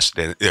setting a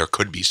precedent. There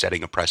could be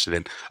setting a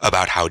precedent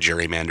about how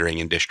gerrymandering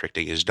and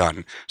districting is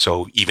done.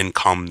 So even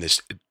come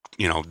this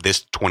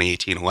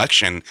 2018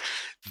 election,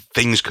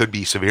 things could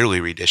be severely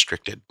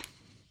redistricted.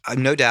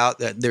 No doubt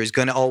that there's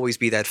going to always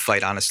be that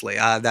fight. Honestly,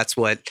 that's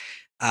what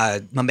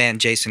my man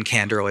Jason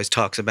Kander always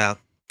talks about.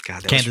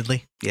 God, that was-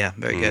 Candidly. yeah,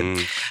 very good.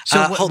 Mm.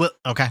 So hold-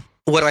 okay.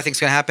 What do I think is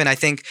going to happen? I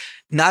think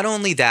not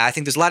only that, I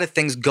think there's a lot of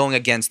things going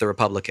against the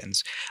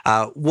Republicans.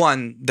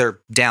 One, they're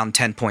down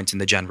 10 points in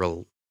the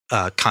general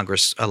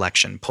Congress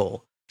election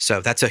poll. So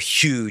that's a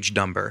huge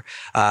number.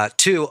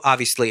 Two,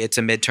 obviously, it's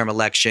a midterm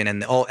election,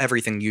 and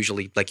everything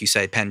usually, like you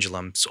said,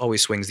 pendulum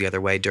always swings the other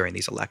way during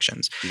these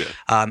elections.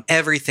 Yeah.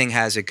 Everything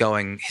has it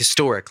going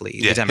historically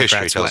Yeah, the Democrats'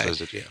 history tells way. us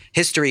that. Yeah.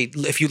 History,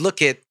 if you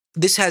look at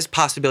this, has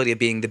possibility of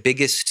being the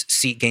biggest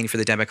seat gain for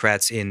the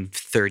Democrats in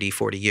 30,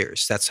 40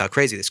 years. That's how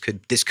crazy this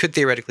could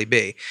theoretically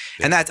be.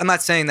 Yeah. And I'm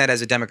not saying that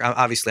as a Democrat.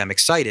 Obviously, I'm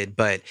excited,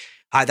 but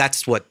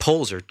that's what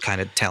polls are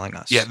kind of telling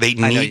us. Yeah, they I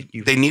know need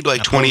you- they need like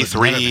That poll is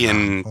never 23, been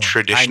and done.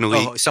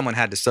 traditionally, someone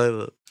had to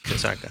say.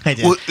 Sorry. I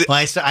did. Well,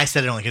 I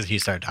said it only because you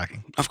started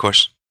talking. of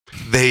course,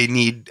 they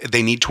need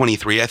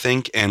 23, I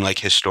think, and like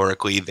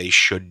historically, they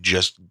should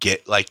just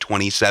get like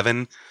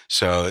 27.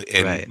 So,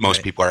 and Right, most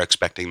right. people are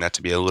expecting that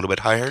to be a little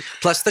bit higher.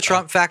 Plus the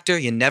Trump factor.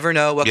 You never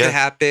know what Yeah. could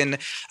happen.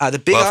 The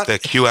big. Well, if the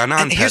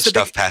QAnon and here's the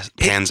stuff big-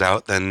 pans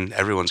out, then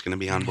everyone's going to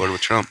be on board with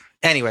Trump.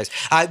 Anyways,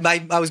 I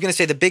was going to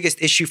say the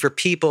biggest issue for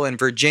people in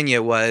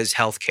Virginia was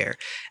healthcare,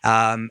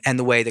 and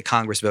the way that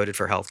Congress voted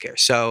for healthcare.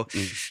 So,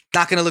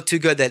 not going to look too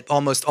good that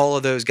almost all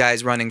of those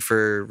guys running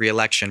for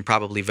reelection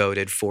probably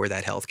voted for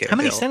that healthcare How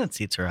many bill. Senate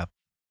seats are up?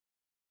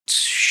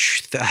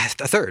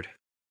 A third,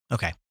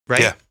 Okay.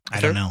 right? Yeah. I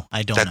don't know.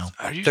 I don't know.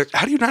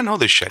 How do you not know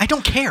this shit? I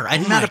don't care.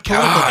 I'm Oh not my a political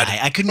God. guy.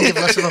 I couldn't give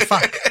less of a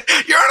fuck.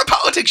 You're on a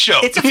politics show.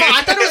 I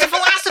thought it was a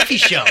philosophy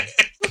show.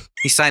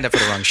 He signed up for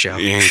the wrong show.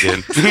 Yeah, he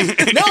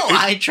did. No,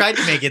 I tried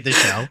to make it the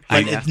show,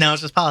 I but know. now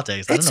it's just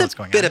politics. I don't It's know a what's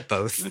going bit on. of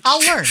both. I'll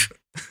learn.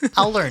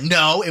 I'll learn.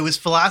 No, it was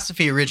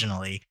philosophy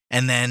originally,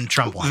 and then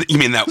Trump won. You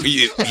mean that?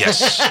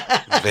 Yes.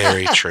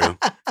 Very true.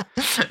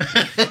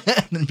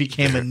 And then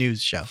became a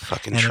news show.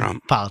 Fucking And a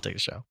Trump.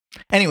 politics show.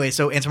 Anyway,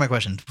 so answer my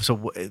question. So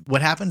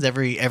what happens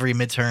every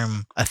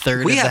midterm? A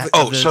third We of have- that?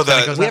 Oh, of so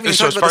Senate the- goes We up? haven't even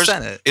So talked as about the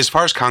far Senate. As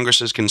far as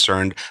Congress is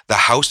concerned, the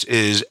House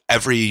is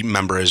every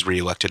member is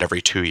reelected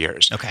every 2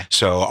 years. Okay,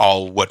 So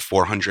all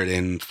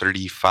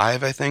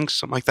 435, I think,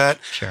 something like that,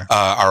 sure.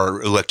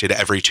 are elected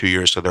every 2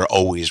 years. So they're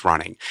always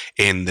running.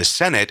 In the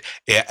Senate,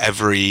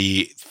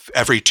 every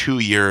 2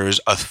 years,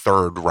 a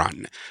third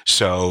run.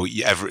 So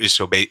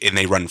and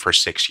they run for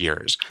 6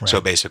 years. So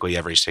Right. basically,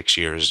 every 6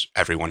 years,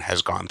 everyone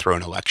has gone through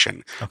an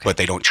election, Okay. but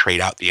they don't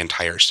trade out the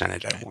entire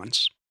Senate at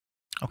once.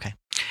 Okay.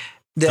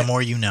 The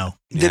more you know.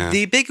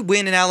 The big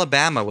win in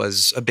Alabama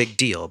was a big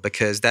deal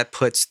because that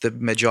puts the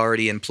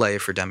majority in play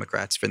for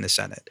Democrats in the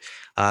Senate.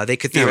 They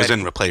could it was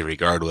in play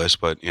regardless,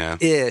 but yeah.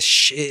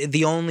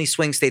 The only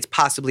swing states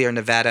possibly are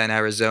Nevada and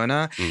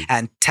Arizona,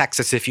 and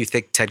Texas if you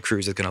think Ted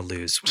Cruz is going to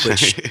lose,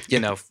 which,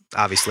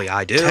 obviously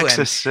I do,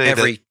 Texas, and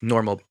every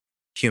normal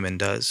human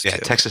does. Yeah,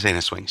 too. Texas ain't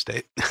a swing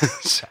state.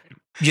 Sorry.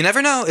 You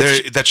never know.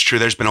 That's true.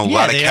 There's been a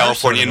lot of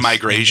Californian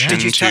migration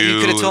Did you to...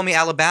 You could have told me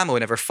Alabama would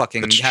never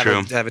fucking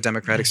have a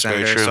Democratic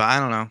senator, so I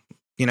don't know.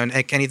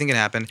 Anything can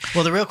happen.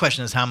 Well, the real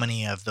question is how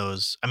many of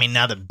those... I mean,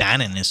 now that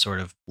Bannon is sort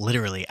of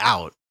literally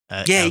out...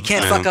 he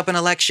can't fuck up an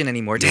election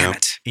anymore, damn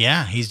it.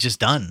 Yeah, he's just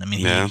done. I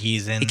mean,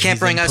 he's in... He can't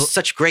bring us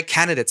such great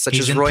candidates such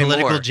as Roy Moore. He's in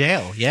political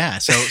jail, yeah.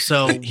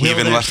 So he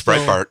even left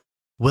Breitbart.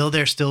 Will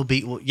there still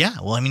be... Well, yeah,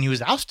 well, I mean, he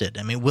was ousted.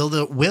 I mean,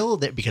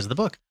 because of the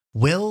book...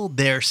 Will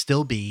there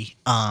still be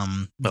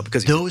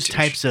because those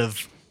types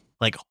of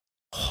like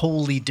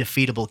wholly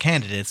defeatable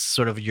candidates,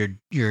 sort of your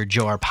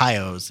Joe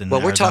Arpaio's and we're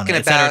Arizona, talking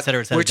et about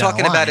cetera, we're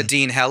talking about a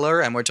Dean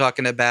Heller, and we're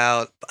talking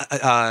about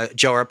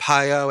Joe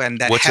Arpaio, and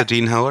that. What's a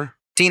Dean Heller?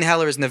 Dean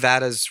Heller is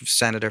Nevada's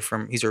senator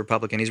he's a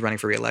Republican. He's running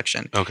for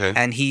re-election. Okay.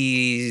 And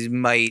he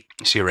might...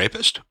 Is he a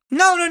rapist?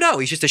 No.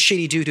 He's just a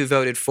shitty dude who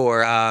voted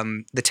for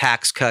the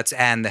tax cuts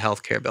and the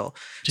healthcare bill.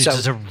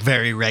 Just a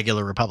very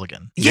regular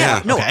Republican.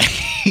 Yeah. No.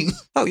 Okay.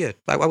 Oh, yeah.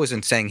 I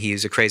wasn't saying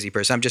he's a crazy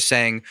person. I'm just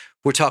saying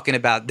we're talking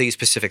about these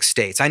specific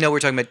states. I know we're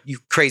talking about you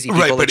crazy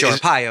people like Joe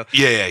Arpaio.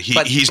 Yeah.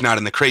 He's not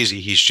in the crazy.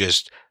 He's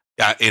just...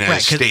 in a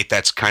state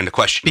that's kind of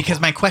questionable. Because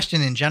my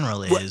question in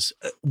general is,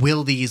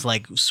 will these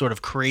like sort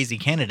of crazy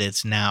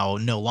candidates now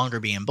no longer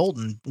be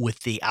emboldened with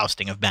the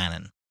ousting of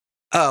Bannon?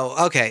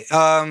 Oh, okay.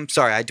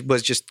 Sorry, I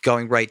was just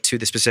going right to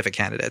the specific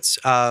candidates.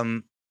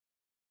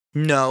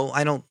 No,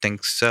 I don't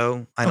think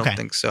so. I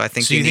think so. I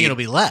think so. You think it'll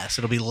be less?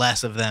 It'll be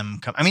less of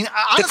them. I mean,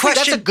 honestly,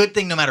 that's a good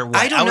thing no matter what.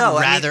 I don't know.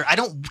 I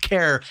don't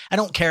care. I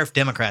don't care if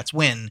Democrats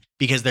win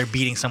because they're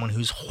beating someone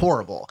who's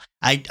horrible.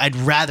 I'd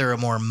rather a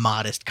more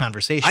modest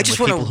conversation with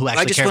people who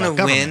actually care about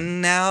government. I just want to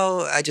win now.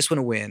 I just want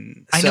to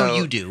win. I know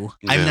you do.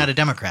 Yeah. I'm not a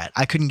Democrat.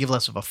 I couldn't give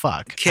less of a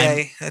fuck.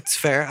 Okay, that's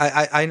fair.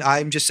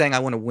 I'm just saying I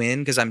want to win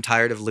because I'm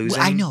tired of losing.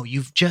 Well, I know.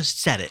 You've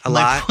just said it. A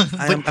lot.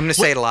 I'm going to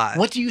say it a lot.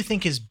 What do you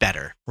think is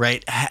better,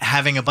 right?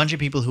 Having a bunch of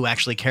people who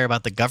actually care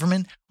about the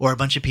government or a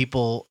bunch of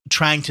people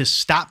trying to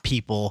stop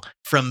people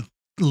from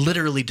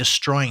literally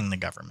destroying the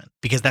government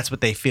because that's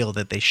what they feel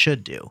that they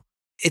should do?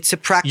 It's a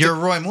practical. Your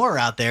Roy Moore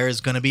out there is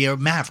going to be a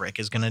maverick.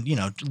 Is going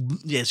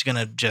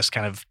to just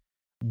kind of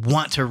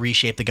want to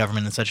reshape the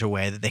government in such a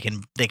way that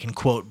they can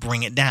quote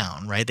bring it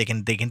down, right? They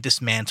can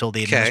dismantle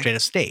the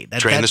administrative state.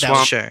 Drain the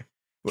swamp. Sure.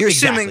 You're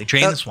assuming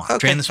drain the swamp.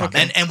 Drain the swamp.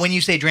 And when you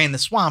say drain the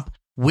swamp,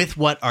 with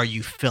what are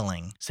you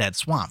filling said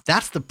swamp?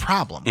 That's the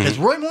problem. Because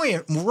Roy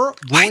Moore,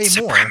 white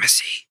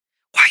supremacy.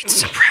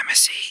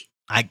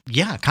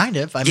 Yeah, kind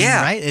of. I mean,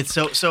 right? It's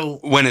so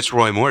when it's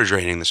Roy Moore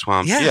draining the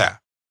swamp. Yeah.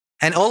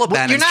 And all of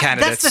Bannon's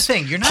candidates. That's the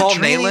thing. You're not Paul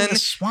draining Nehlen, the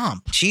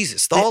swamp.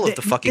 Jesus, all of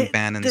the fucking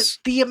Bannons.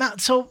 The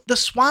amount. So the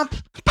swamp.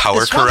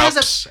 Power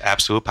corrupts.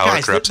 Absolute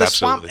power corrupts.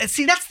 Absolutely. Swamp,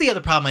 see, that's the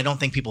other problem I don't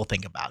think people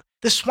think about.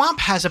 The swamp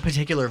has a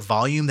particular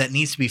volume that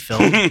needs to be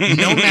filled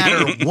no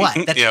matter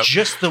what. That's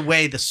just the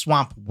way the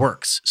swamp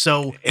works.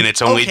 So, and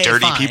it's only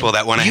dirty people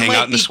that want to hang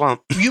out in the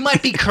swamp. You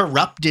might be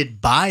corrupted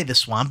by the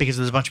swamp because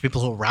there's a bunch of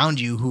people around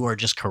you who are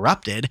just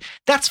corrupted.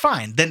 That's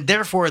fine. Then,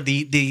 therefore,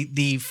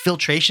 the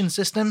filtration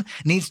system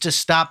needs to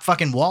stop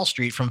fucking Wall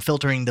Street from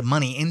filtering the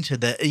money into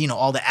the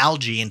all the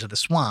algae into the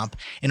swamp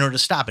in order to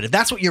stop it. If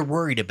that's what you're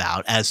worried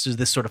about, as to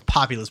this sort of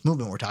populist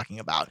movement we're talking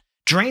about.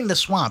 Drain the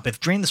swamp. If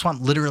drain the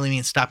swamp literally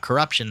means stop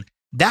corruption,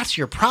 that's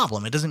your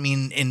problem. It doesn't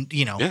mean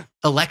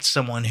elect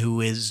someone who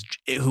is.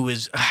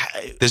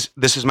 This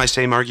is my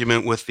same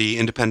argument with the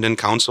independent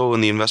counsel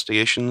and the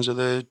investigations of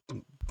the.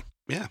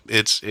 Yeah,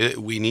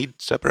 we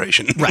need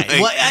separation. Right.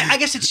 Well, I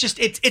guess it's just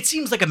it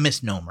seems like a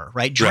misnomer,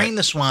 right? Drain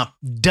the swamp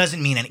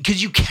doesn't mean anything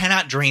because you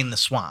cannot drain the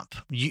swamp.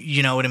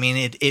 You know what I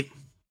mean?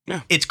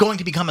 It's going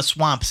to become a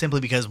swamp simply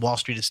because Wall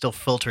Street is still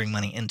filtering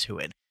money into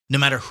it, no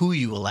matter who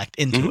you elect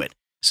into it.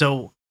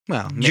 So.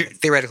 Well,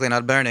 theoretically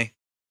not Bernie.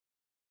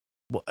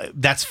 Well,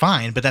 that's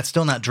fine, but that's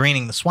still not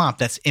draining the swamp.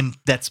 That's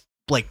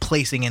like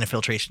placing in a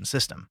filtration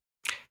system.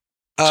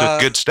 It's a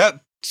good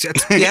step.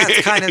 It's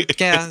kind of,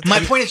 yeah. My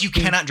point is you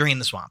cannot drain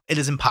the swamp. It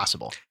is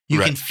impossible. You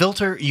can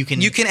filter. You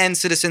can end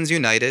Citizens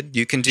United.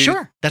 You can do.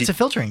 Sure. That's a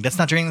filtering. That's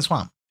not draining the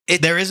swamp.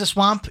 There is a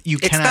swamp. You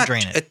cannot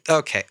drain it.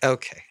 Okay.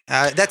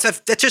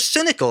 That's just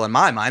cynical in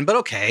my mind, but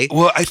okay.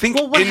 Well, I think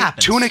what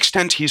happens? To an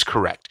extent, he's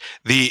correct.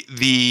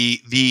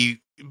 The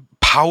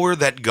power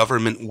that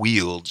government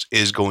wields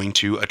is going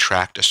to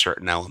attract a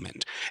certain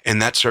element,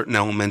 and that certain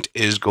element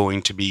is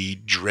going to be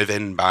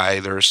driven by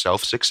their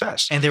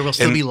self-success. And there will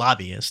still be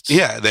lobbyists.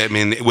 Yeah, I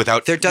mean,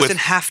 there doesn't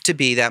have to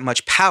be that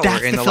much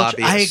power in the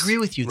lobbyists. I agree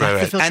with you.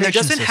 That's the filtration and there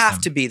doesn't system. have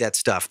to be that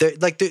stuff.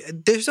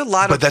 There's a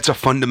lot of. But that's a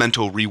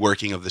fundamental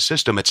reworking of the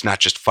system. It's not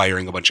just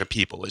firing a bunch of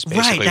people. Is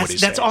basically what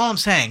he's saying. That's all I'm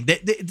saying.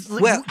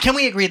 Well, can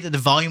we agree that the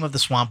volume of the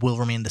swamp will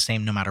remain the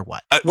same no matter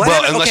what?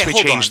 Unless we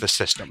change the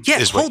system.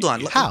 Yeah, hold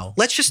on. How?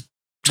 Let's just.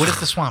 What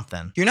is the swamp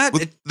then? You're not.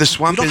 The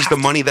swamp is the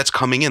money that's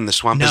coming in. The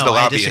swamp is the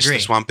lobbyists. The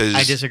swamp is.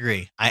 I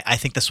disagree. I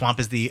think the swamp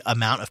is the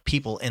amount of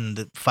people in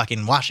the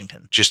fucking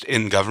Washington. Just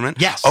in government?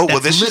 Yes. Oh,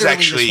 well, this is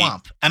actually the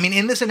swamp. I mean,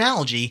 in this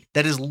analogy,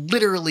 that is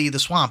literally the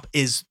swamp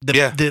is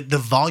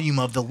the volume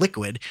of the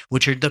liquid,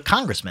 which are the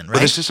congressmen, right?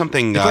 Well, this is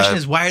something. The question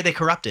is, why are they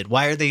corrupted?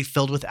 Why are they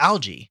filled with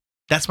algae?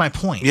 That's my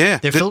point. Yeah.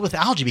 They're filled with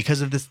algae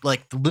because of this,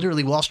 like,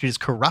 literally Wall Street is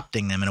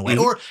corrupting them in a way.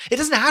 Mm-hmm. Or it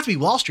doesn't have to be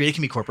Wall Street. It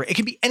can be corporate. It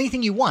can be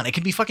anything you want. It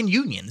can be fucking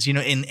unions,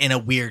 in a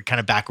weird kind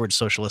of backwards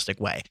socialistic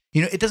way.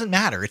 It doesn't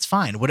matter. It's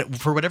fine.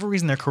 For whatever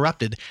reason they're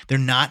corrupted, they're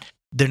not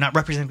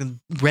representing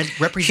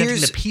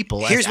the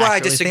people. Here's why I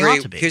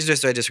disagree. Here's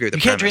just I disagree with the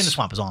premise. You can't drain the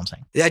swamp is all I'm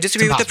saying. I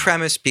disagree with the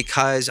premise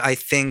because I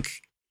think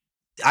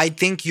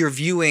you're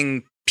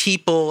viewing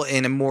people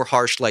in a more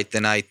harsh light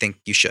than I think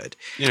you should.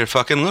 You're a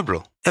fucking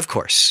liberal. Of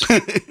course.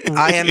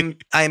 I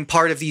am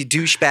part of the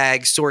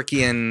douchebag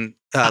Sorkian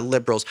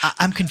liberals.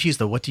 I'm confused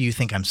though. What do you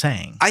think I'm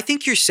saying? I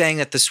think you're saying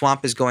that the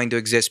swamp is going to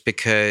exist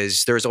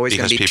because there's always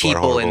going to be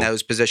people in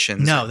those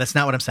positions. No, that's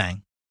not what I'm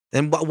saying.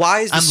 Then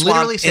why is the swamp? I'm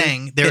literally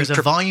saying there is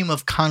a volume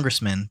of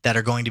congressmen that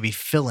are going to be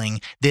filling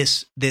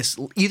this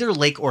either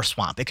lake or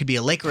swamp. It could be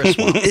a lake or a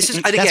swamp. That's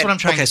what I'm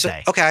trying to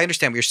say. Okay, I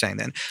understand what you're saying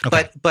then.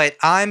 Okay. But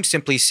I'm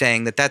simply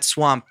saying that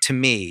swamp to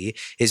me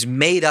is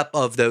made up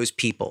of those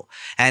people.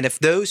 And if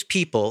those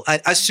people,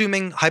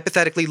 assuming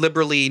hypothetically,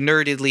 liberally,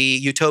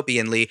 nerdedly,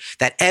 utopianly,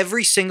 that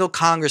every single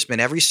congressman,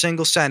 every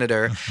single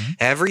senator,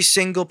 every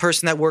single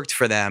person that worked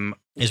for them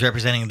is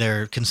representing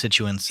their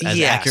constituents as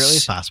accurately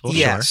as possible.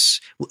 Yes.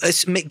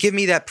 Sure. Give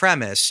me that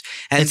premise.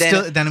 And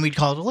then we'd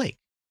call it a lake.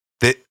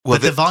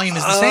 The volume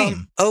is the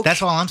same. Okay.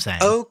 That's all I'm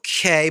saying.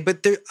 Okay,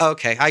 but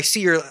I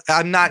see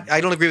I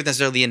don't agree with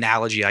necessarily the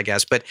analogy, I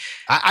guess, but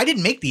I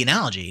didn't make the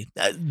analogy.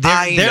 They're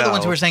the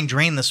ones who are saying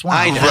drain the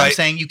swamp. I'm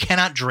saying you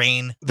cannot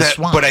drain the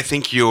swamp. But I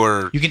think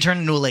you can turn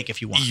it into a lake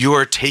if you want.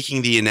 You're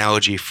taking the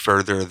analogy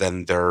further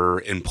than they're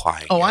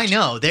implying. Oh, I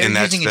know. They're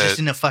using it just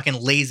in a fucking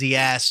lazy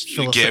ass,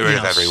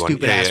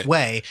 stupid ass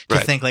way to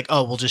think like,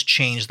 oh, we'll just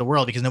change the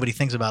world because nobody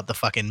thinks about the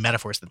fucking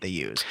metaphors that they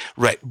use.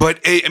 Right, but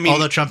I mean,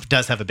 although Trump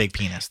does have a big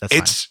penis, that's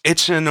fine.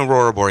 It's an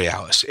aurora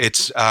borealis.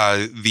 It's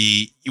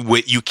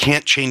you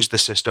can't change the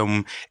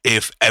system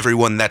if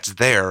everyone that's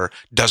there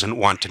doesn't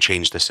want to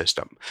change the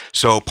system.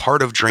 So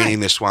part of draining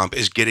the swamp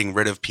is getting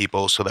rid of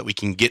people so that we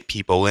can get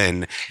people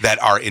in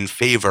that are in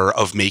favor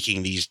of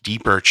making these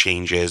deeper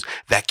changes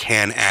that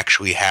can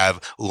actually have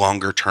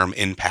longer term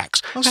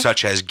impacts,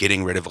 such as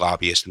getting rid of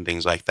lobbyists and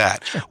things like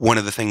that. Sure. One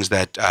of the things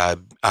that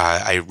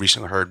I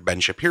recently heard Ben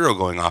Shapiro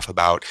going off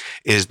about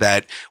is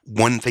that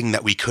one thing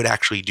that we could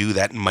actually do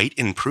that might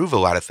improve a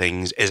lot of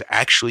things is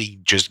actually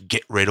just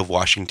get rid of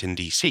Washington,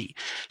 D.C.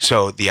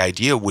 So the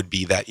idea would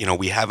be that,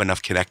 we have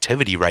enough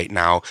connectivity right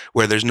now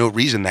where there's no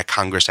reason that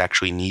Congress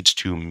actually needs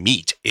to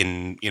meet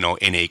in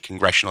a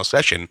congressional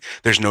session.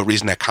 There's no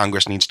reason that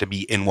Congress needs to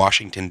be in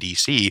Washington,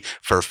 D.C.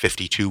 for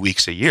 52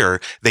 weeks a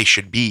year. They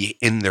should be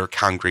in their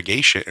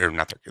congregation, or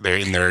not they're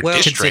in their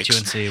districts.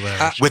 Constituency,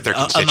 with their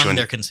constituents. Among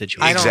their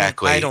constituents.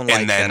 Exactly. I don't like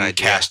and then that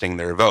idea. casting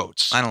their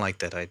votes. I don't like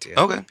that idea.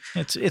 Okay.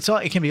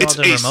 It can be all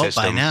done remote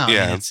by now.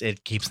 Yeah. And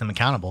it keeps them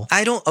accountable.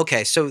 I don't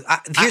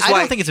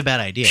think it's a bad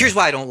idea. Here's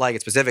why I don't like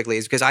it specifically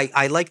is because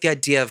I like the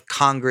idea of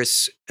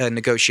Congress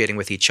negotiating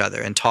with each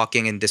other and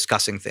talking and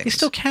discussing things. They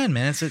still can,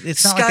 man.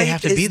 It's not like they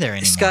have to be there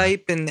anymore.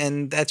 Skype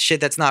and that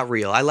shit, that's not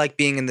real. I like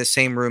being in the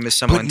same room as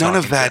someone. But none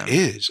of that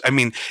is. I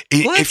mean,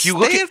 if you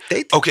look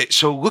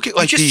so look at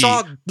like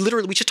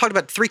we just talked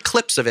about 3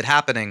 clips of it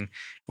happening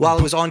while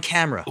it was on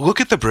camera.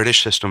 Look at the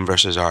British system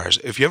versus ours.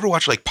 If you ever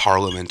watch like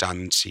Parliament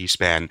on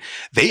C-SPAN,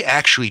 they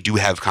actually do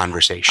have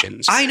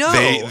conversations. I know.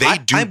 They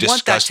do discuss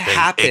want that to things.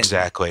 happen.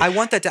 Exactly. I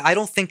want that to. I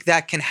don't think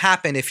that can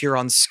happen if you're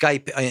on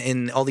Skype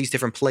in all these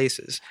different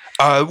places.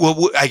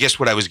 Well, I guess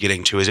what I was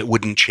getting to is it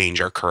wouldn't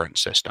change our current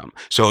system.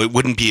 So it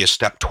wouldn't be a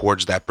step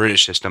towards that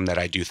British system that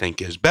I do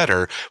think is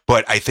better.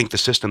 But I think the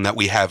system that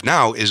we have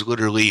now is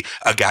literally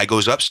a guy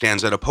goes up,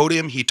 stands at a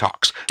podium, he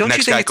talks. Don't the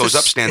next you think guy goes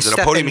up, stands at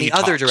a podium, he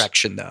talks. In the other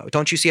direction, though,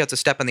 don't you see how it's a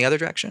step in the other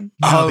direction?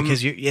 No,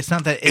 because it's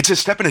not that. It's a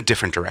step in a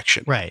different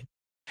direction. Right.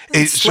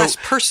 It's less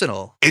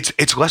personal.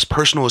 It's less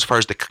personal as far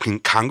as the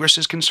Congress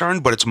is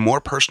concerned, but it's more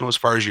personal as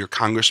far as your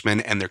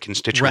congressman and their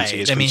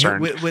constituency is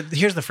concerned.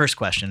 Here's the first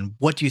question: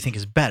 what do you think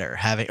is better,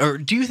 or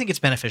do you think it's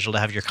beneficial to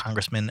have your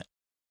congressman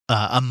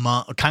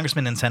among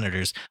congressmen and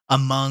senators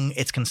among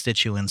its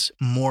constituents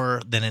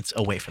more than it's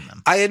away from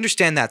them. I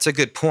understand that's a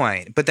good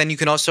point, but then you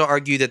can also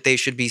argue that they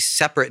should be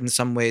separate in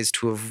some ways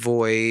to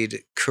avoid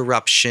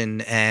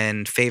corruption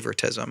and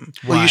favoritism.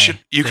 Well, Why?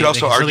 you could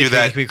also argue they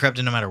that could be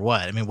corrupted no matter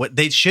what. I mean, what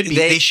they should be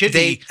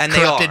and they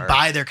corrupted are.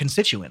 by their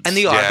constituents. And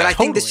they are, Yeah. but I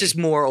think this Totally. is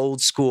more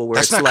old school where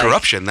that's it's not like,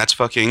 corruption. That's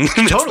fucking that's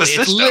Totally, the it's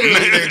system.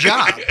 literally their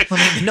job.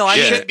 I mean, No, I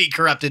they mean- should be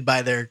corrupted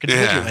by their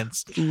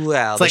constituents.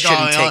 well, It's they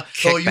like, shouldn't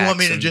take oh, you want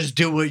me kickbacks to and- just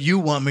do what you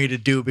want me to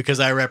do because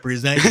I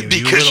represent you.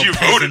 Because little you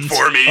voted peasant.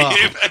 for me.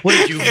 Oh, what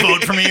did you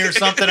vote for me or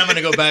something? I'm going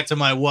to go back to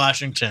my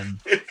Washington.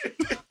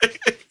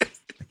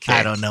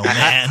 I don't know,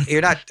 man.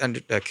 You're not under.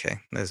 Okay,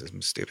 this is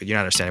stupid. You're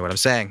not understanding what I'm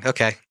saying.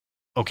 Okay.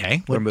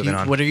 Okay, We're moving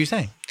on. What are you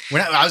saying?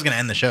 I was going to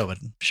end the show, but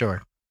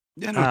sure.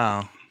 Yeah,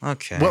 no. Oh,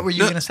 okay. What were you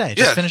No, going to say?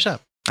 Just yeah. finish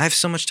up. I have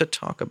so much to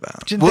talk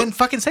about. Just, What- then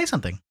fucking say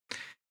something.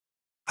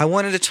 I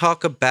wanted to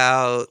talk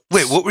about.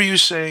 Wait, what were you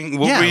saying?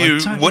 What Yeah, were like, you?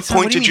 talk- what so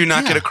point what do you did you mean?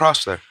 not get Yeah.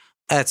 across there?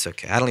 That's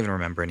okay. I don't even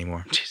remember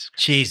anymore.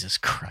 Jesus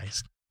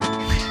Christ.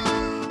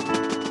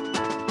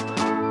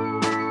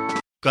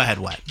 Go ahead,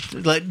 what?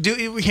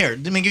 Here,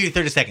 let me give you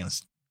 30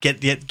 seconds.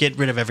 Get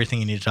rid of everything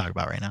you need to talk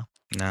about right now.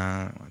 No,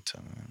 I don't want to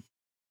talk about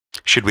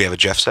Should we have a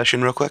Jeff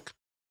session real quick?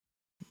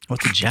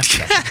 What's the Jeff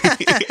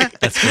session?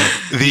 That's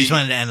good. You just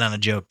wanted to end on a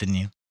joke, didn't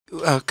you?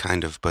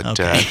 Kind of, but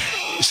Okay.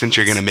 since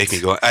you're gonna make me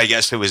go, I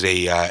guess it was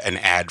an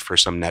ad for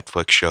some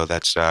Netflix show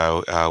that's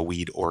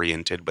weed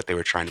oriented, but they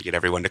were trying to get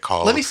everyone to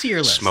call. Let me see your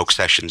list. Smoke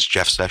sessions,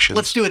 Jeff sessions.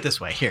 Let's do it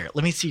this way. Here,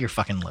 let me see your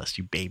fucking list,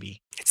 you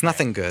baby. It's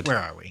nothing good. Where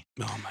are we?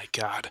 Oh my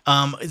god.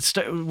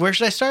 Where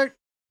should I start?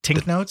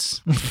 Tink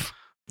notes?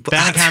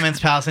 Bad comments,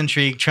 palace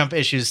intrigue, Trump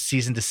issues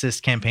cease and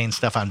desist campaign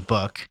stuff on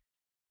book.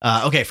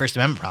 Okay, First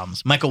Amendment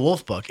problems. Michael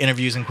Wolff book,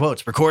 interviews and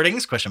quotes,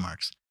 recordings, question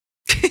marks.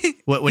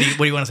 What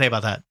do you want to say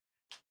about that?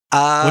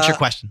 What's your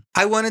question?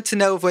 I wanted to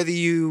know whether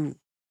you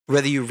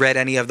read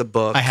any of the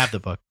book. I have the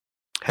book.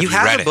 You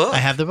have read the it? book? I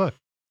have the book.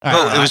 All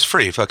Oh, right, it was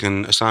free.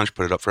 Fucking Assange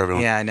put it up for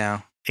everyone. Yeah, I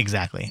know.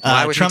 exactly.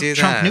 Why would he Trump, do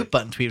Trump that? Newt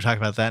button tweet. We talked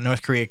about that.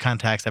 North Korea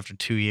contacts after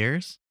 2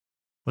 years.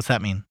 What's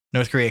that mean?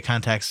 North Korea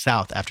contacts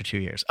South after 2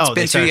 years. Oh,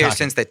 It's been 2 years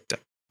since they.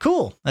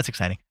 Cool. That's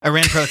exciting.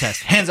 Iran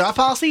protest. Hands off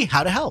policy.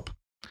 How to help?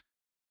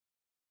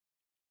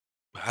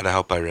 How to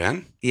help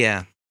Iran?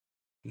 Yeah.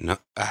 No,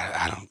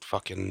 I don't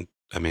fucking.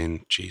 I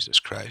mean, Jesus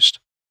Christ.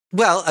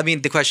 Well, I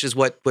mean, the question is,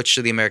 what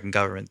should the American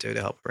government do to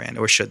help Iran,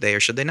 or should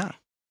they not?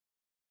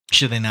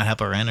 Should they not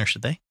help Iran or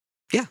should they?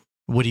 Yeah.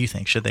 What do you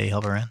think? Should they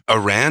help Iran?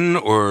 Iran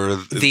or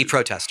The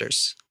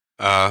protesters.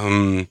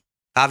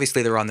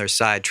 Obviously, they're on their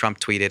side. Trump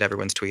tweeted.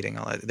 Everyone's tweeting.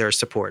 All that. Their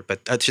support,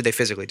 but should they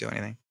physically do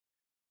anything?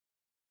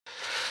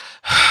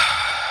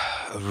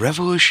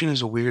 revolution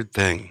is a weird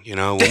thing, you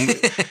know.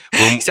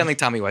 You sound like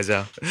Tommy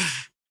Wiseau.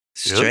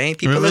 Strange.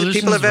 People are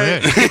Revolution's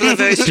very weird. people are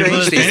very People strange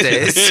are these strange.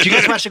 days. Did you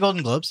guys watch the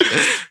Golden Globes?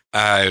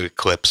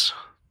 Clips.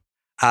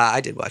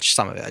 I did watch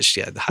some of it. I just,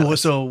 the Well,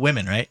 highlights. so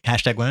women, right?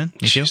 Hashtag women.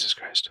 Me too. Jesus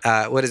Christ.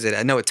 What is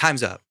it? No,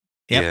 Time's Up.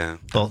 Yep. Yeah.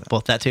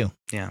 Both that too.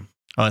 Yeah.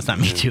 Oh, it's not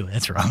me Yeah. too.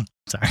 That's wrong.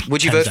 Sorry.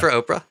 Would you Time's vote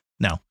up. for Oprah?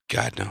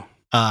 God no.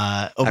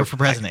 Oprah for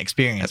president.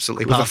 Experience.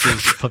 absolutely would vote for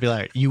Policy, Oprah.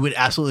 popularity. You would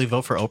absolutely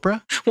vote for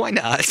Oprah Why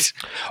not?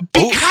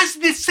 because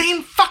the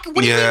same fucking.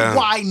 What do you Yeah. mean?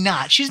 Why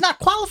not? She's not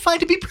qualified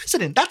to be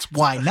president. That's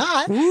why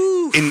not.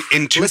 Woo. In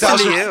Listen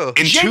 2000, to you.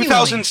 in Genuinely.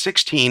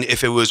 2016,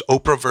 if it was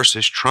Oprah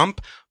versus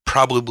Trump,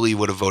 probably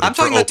would have voted I'm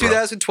talking for about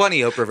Oprah. 2020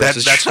 Oprah That,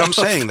 versus that's what I'm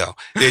Trump. saying, though.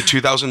 In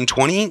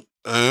 2020,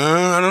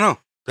 I don't know.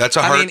 That's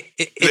a hard. I mean,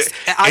 I'm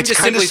it's just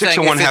kind of simply six saying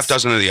and one if half it's-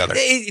 dozen of the other.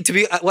 To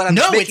be what I'm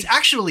No, making, it's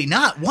actually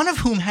not. One of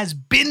whom has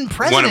been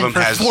president One of them for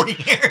has- 40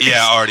 years.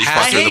 Yeah, already I fucked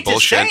I through the hate to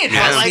bullshit. say it,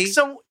 Yeah. but like,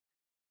 so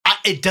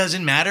it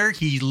doesn't matter.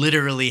 He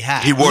literally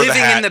has. He wore the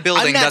living hat. in the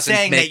building I'm not doesn't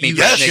saying make that you me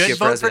Yes. make should you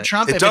vote for president.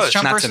 Trump It if does. it's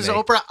Trump Not to versus me.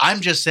 Oprah. I'm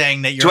just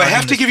saying that you're. Do I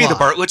have to give you the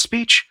Bartlett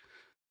speech?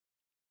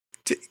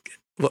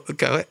 Well,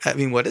 go. I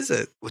mean, what is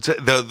it? What's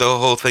it? The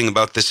whole thing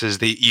about this is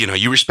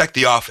you respect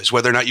the office.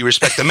 Whether or not you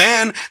respect the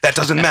man, that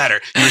doesn't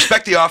matter. You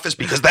respect the office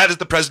because that is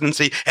the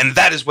presidency and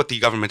that is what the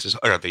government is,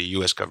 or the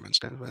U.S. government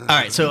stands for. All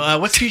right. So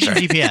what's Fusion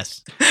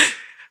GPS?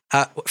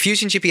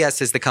 Fusion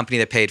GPS is the company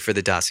that paid for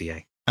the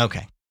dossier.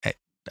 Okay.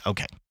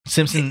 Okay.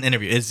 Simpson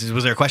interview.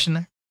 Was there a question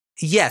there?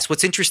 Yes.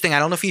 What's interesting, I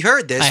don't know if you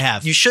heard this. I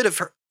have. You should have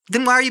heard.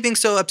 Then why are you being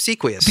so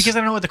obsequious? Because I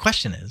don't know what the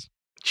question is.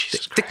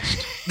 Jesus the,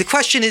 Christ. the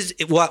question is,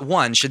 what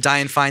one should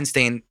Dianne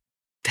Feinstein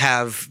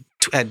have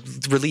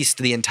released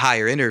the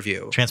entire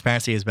interview?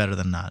 Transparency is better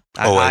than not.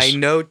 I Always.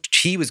 know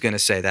he was going to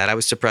say that. I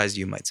was surprised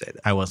you might say that.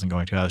 I wasn't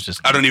going to. I was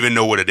just. I don't even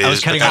know what it is. I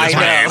was cutting but off. that is I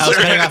my know. I was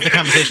answer. cutting off the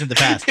conversation of the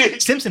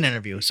past. Simpson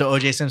interview. So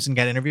O.J. Simpson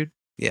got interviewed.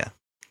 That-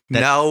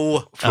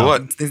 No. For Oh.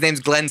 what? His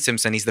name's Glenn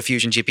Simpson. He's the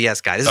Fusion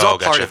GPS guy. This is Oh, all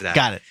part gotcha. of that.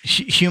 Got it.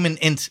 Human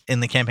int in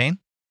the campaign.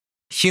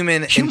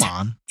 Human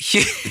Human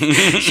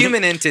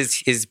human int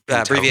is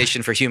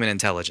abbreviation for human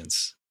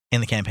intelligence,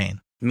 in the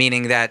campaign.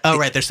 meaning that Oh,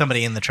 right. There's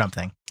somebody in the Trump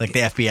thing. Like the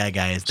FBI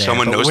guy is there.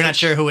 Someone but knows we're this? not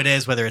sure who it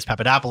is, whether it's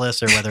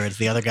Papadopoulos or whether it's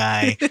the other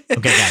guy. Okay,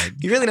 got it.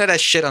 you really know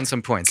that shit on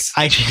some points.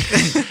 I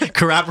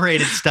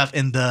corroborated stuff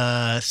in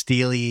the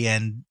Steely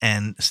and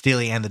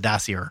the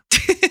dossier.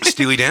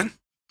 Steely Dan?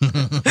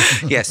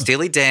 Yeah,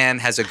 Steely Dan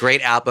has a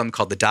great album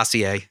called The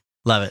Dossier.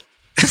 Love it.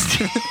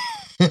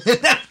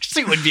 That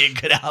actually would be a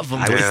good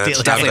album. I to would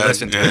steal. definitely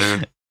listen to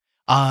it.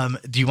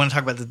 Do you want to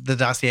talk about the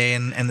dossier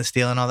and the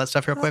steal and all that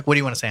stuff real quick? What do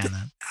you want to say on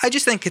that? I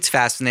just think it's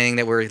fascinating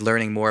that we're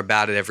learning more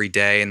about it every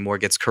day and more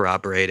gets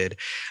corroborated.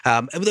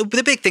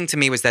 The big thing to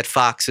me was that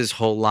Fox's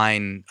whole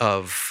line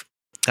of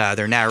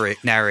their narrative.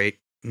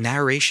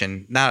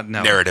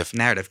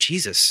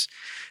 Jesus.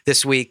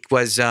 This week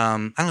was, I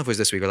don't know if it was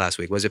this week or last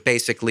week. Was it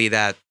basically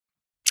that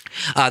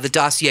the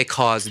dossier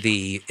caused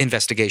the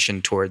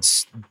investigation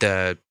towards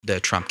the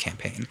Trump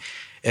campaign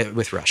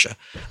with Russia,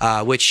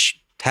 which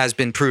has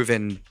been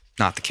proven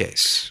not the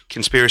case.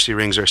 Conspiracy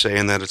rings are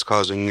saying that it's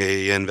causing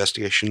a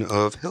investigation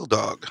of Hill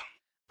Dog.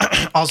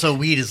 Also,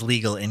 weed is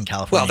legal in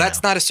California. Well,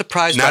 that's not a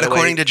surprise. Not by the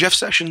according way. to Jeff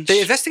Sessions.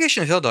 The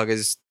investigation of Hill Dog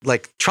is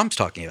like Trump's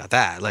talking about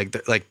that. Like yeah,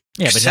 but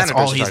that's senators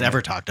all are he's talking ever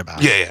about. talked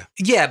about. Yeah.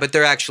 Yeah, but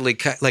they're actually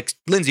like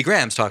Lindsey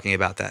Graham's talking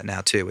about that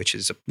now too, which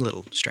is a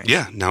little strange.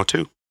 Yeah, now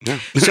too. Yeah.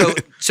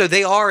 So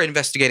they are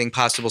investigating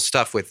possible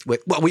stuff with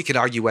well, we could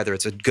argue whether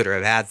it's a good or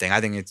a bad thing.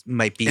 I think it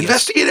might be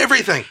Investigate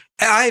everything.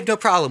 I have no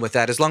problem with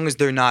that as long as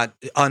they're not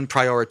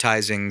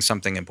unprioritizing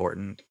something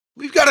important.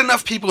 We've got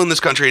enough people in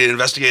this country to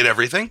investigate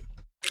everything.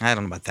 I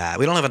don't know about that.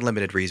 We don't have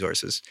unlimited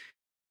resources.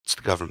 It's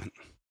the government.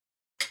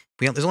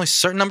 There's only a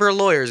certain number of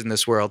lawyers in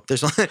this world.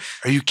 There's only,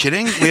 Are you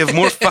kidding? We have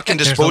more fucking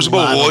There's a disposable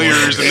lot of lawyers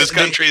lawyers. in this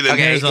country than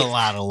Okay. There's a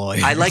lot of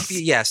lawyers. I like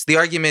the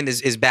argument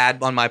is bad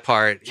on my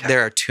part. Yeah.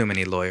 There are too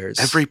many lawyers.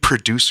 every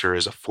producer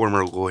is a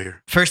former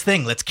lawyer. First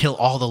thing, let's kill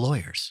all the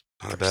lawyers.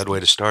 Not a bad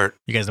way to start.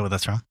 You guys know what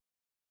that's from?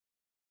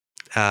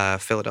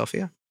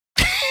 Philadelphia.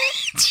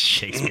 It's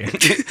Shakespeare.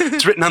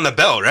 It's written on the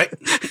bell, right?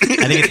 I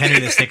think it's Henry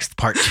VI,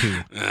 Part 2,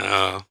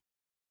 Oh,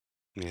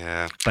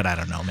 yeah. but I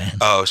don't know, man.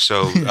 Oh,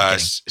 so Kidding.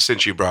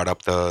 since you brought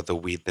up the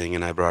weed thing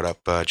and I brought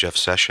up Jeff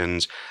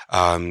Sessions,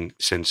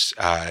 since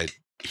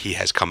he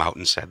has come out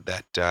and said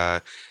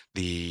that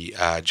the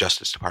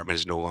Justice Department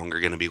is no longer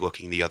going to be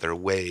looking the other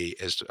way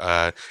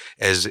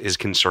as is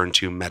concerned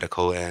to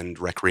medical and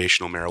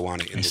recreational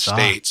marijuana in I the saw.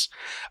 states.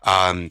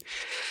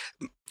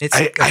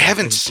 I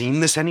haven't seen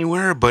this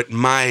anywhere, but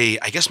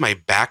I guess my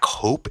back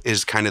hope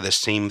is kind of the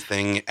same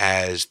thing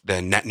as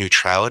the net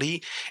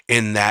neutrality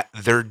in that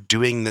they're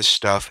doing this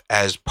stuff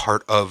as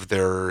part of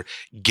their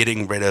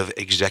getting rid of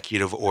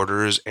executive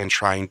orders and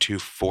trying to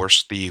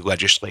force the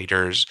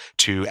legislators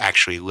to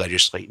actually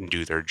legislate and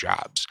do their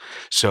jobs.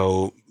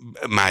 So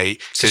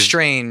It's a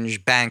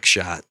strange bank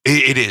shot.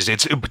 it is.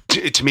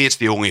 To me, it's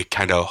the only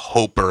kind of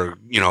hope or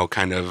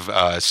kind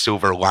of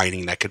silver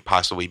lining that could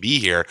possibly be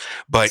here.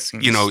 But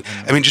Seems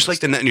I mean, just like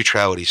the net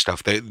neutrality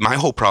stuff, my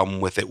whole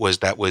problem with it was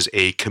that was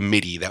a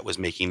committee that was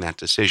making that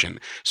decision.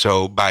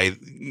 So by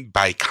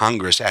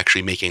Congress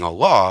actually making a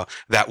law,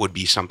 that would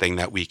be something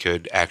that we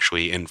could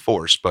actually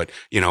enforce. But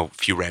a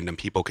few random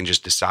people can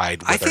just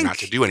decide whether or not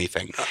to do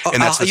anything.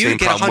 And that's the you same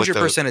get problem with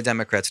 100% of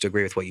Democrats to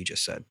agree with what you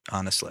just said,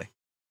 honestly.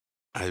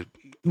 I-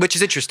 Which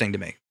is interesting to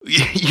me.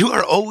 You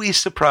are always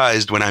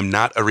surprised when I'm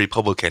not a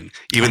Republican,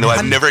 even though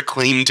I've never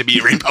claimed to be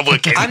a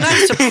Republican. I'm not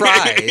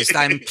surprised.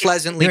 I'm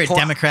pleasantly You're a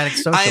Democratic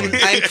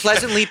socialist. I'm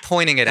pleasantly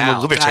pointing it I'm a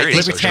out. libertarian.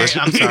 Libertarian.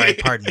 I'm sorry.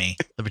 Pardon me.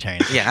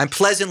 Libertarian. Yeah, I'm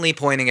pleasantly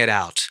pointing it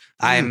out.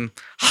 I'm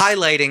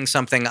highlighting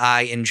something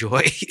I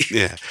enjoy.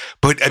 Yeah,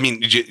 but I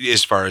mean,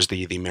 as far as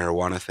the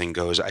marijuana thing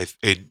goes,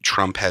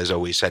 Trump has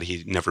always said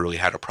he never really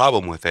had a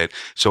problem with it.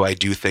 So I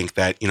do think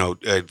that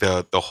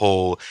the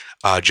whole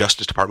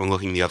Justice Department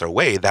looking the other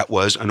way, that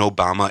was an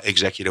Obama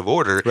executive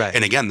order, Right.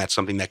 and again, that's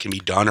something that can be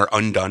done or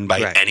undone by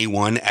Right.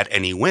 anyone at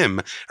any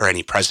whim or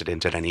any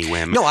president at any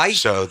whim. No, I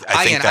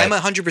think I'm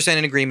that 100%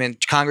 in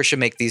agreement. Congress should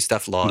make these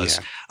stuff laws.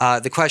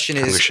 The question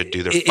Congress is, should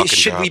do their fucking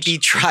should we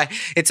jobs. be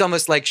It's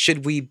almost like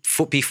should we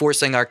be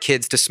forcing our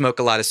kids to smoke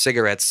a lot of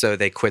cigarettes so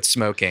they quit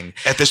smoking?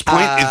 at this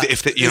point,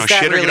 if is that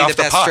shit or really get off the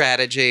the best pot.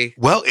 strategy?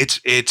 Well, it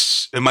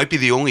might be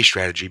the only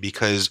strategy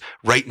because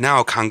right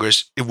now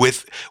Congress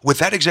with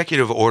that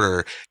executive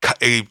order,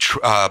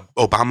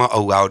 Obama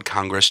allowed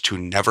Congress to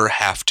never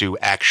have to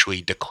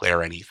actually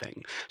declare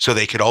anything, so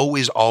they could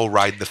always all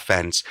ride the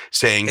fence,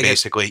 saying Okay.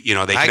 basically, they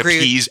I could agree.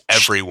 appease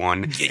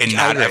everyone and I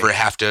not agree. ever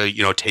have to,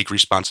 take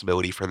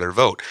responsibility for their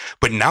vote.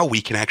 But now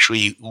we can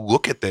actually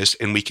look at this,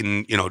 and we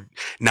can,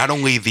 not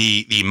only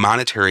the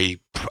monetary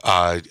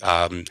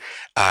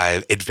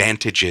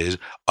advantages,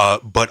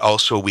 but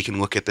also we can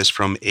look at this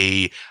from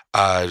a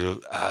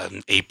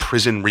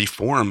prison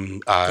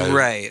reform.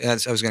 Right. I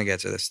was going to get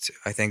to this too.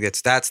 I think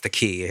that's the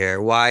key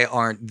here. Why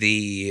aren't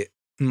the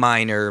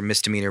minor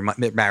misdemeanor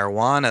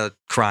marijuana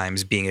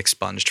crimes being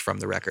expunged from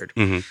the record?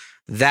 Mhm.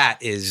 That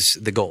is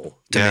the goal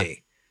to Yeah.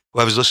 me.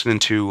 Well, I was listening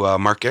to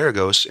Mark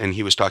Garagos, and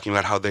he was talking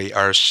about how they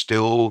are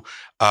still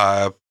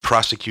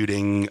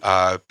prosecuting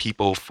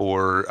people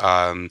for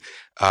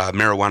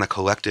marijuana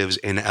collectives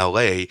in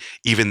LA,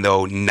 even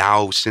though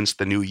now, since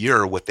the new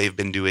year, what they've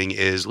been doing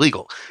is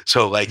legal.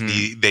 So, like,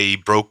 they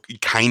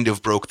kind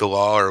of broke the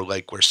law, or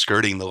like were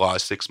skirting the law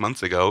 6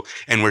 months ago,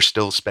 and we're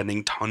still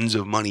spending tons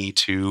of money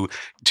to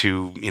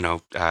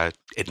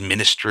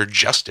administer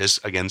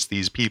justice against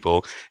these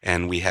people,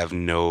 and we have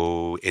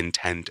no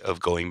intent of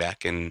going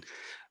back and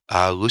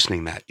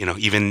loosening that.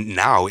 Even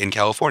now in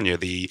California,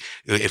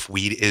 if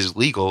weed is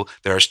legal,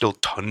 there are still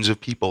tons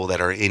of people that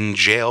are in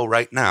jail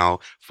right now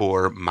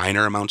for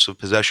minor amounts of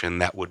possession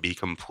that would be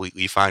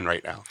completely fine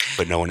right now,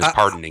 but no one is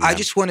pardoning them. I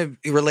just want to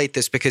relate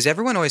this because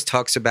everyone always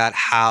talks about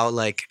how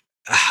like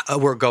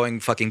we're going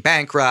fucking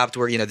bankrupt,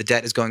 where the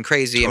debt is going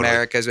crazy. Totally.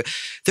 America's.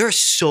 There are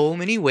so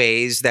many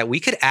ways that we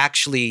could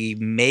actually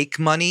make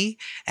money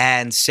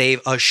and save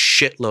a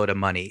shitload of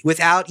money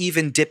without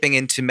even dipping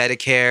into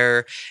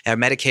Medicare or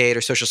Medicaid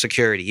or Social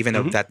Security, even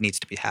though that needs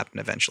to happen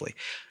eventually.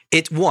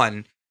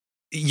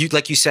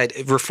 Like you said,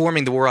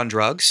 reforming the war on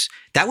drugs,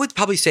 that would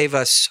probably save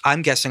us,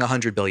 I'm guessing,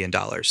 $100 billion.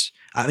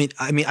 I mean,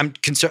 I'm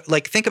concerned.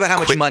 Like, think about how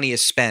much money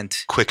is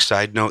spent. Quick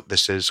side note: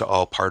 this is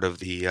all part of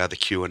the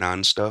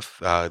QAnon stuff.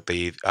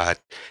 The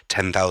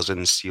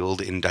 10,000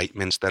 sealed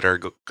indictments that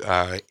are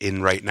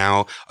in right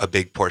now. A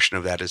big portion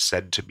of that is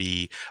said to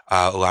be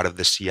a lot of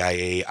the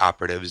CIA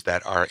operatives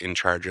that are in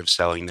charge of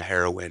selling the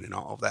heroin and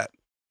all of that.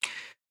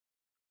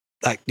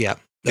 Yeah.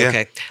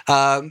 Okay.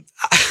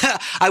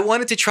 I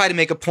wanted to try to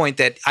make a point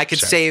that I could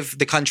save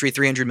the country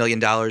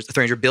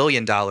 $300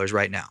 billion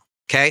right now.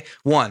 Okay.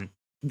 One,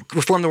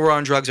 reform the war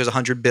on drugs. There's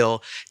 $100 billion.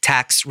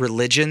 Tax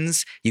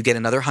religions. You get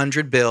another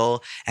 $100 billion,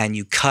 and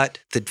you cut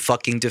the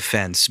fucking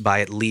defense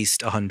by at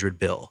least $100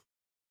 billion.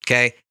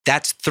 Okay.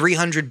 That's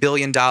 $300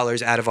 billion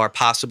out of our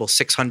possible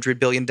 $600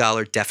 billion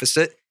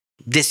deficit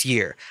this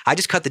year. I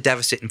just cut the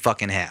deficit in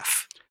fucking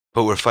half.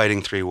 But we're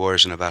fighting 3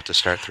 wars and about to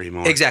start 3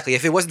 more. Exactly.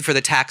 If it wasn't for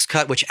the tax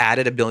cut, which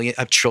added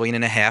 $1.5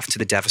 trillion to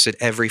the deficit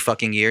every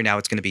fucking year, now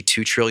it's going to be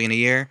 $2 trillion a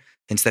year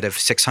instead of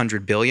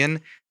 $600 billion.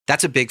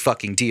 That's a big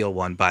fucking deal,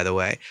 one, by the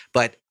way.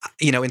 But,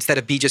 instead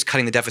of just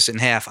cutting the deficit in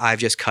half, I've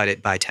just cut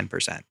it by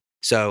 10%.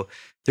 So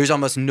there's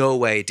almost no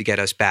way to get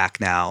us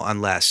back now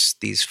unless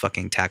these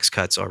fucking tax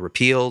cuts are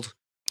repealed.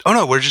 Oh,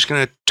 no, we're just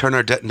going to turn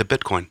our debt into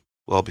Bitcoin.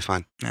 We'll all be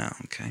fine. Oh,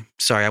 okay.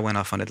 Sorry, I went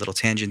off on a little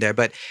tangent there,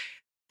 but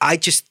I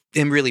just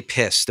am really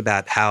pissed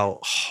about how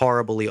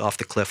horribly off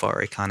the cliff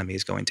our economy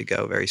is going to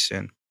go very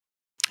soon.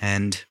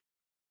 And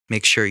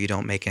make sure you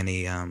don't make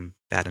any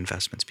bad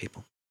investments,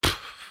 people.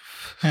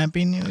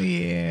 Happy New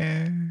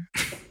Year.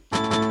 I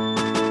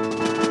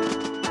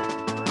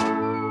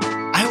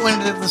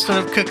wanted the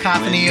sort of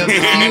cacophony of the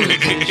feud.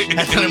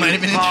 I thought it might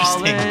have been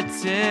interesting.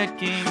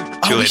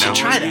 Oh, we should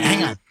try that.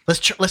 Hang on.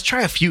 Let's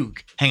try a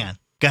fugue. Hang on.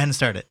 Go ahead and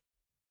start it.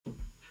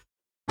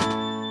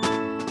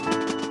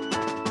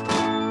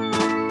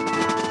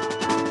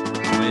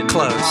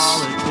 Close.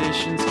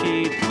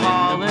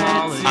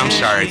 I'm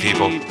sorry,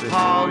 people.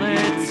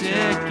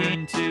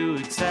 Politicking to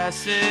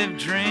excessive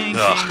drinking.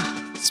 Ugh.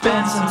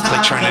 Spend some time. It's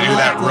like trying to do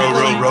that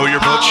row your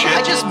boat shit.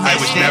 I just I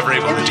was missed it. never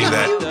able to do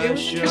that. It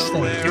was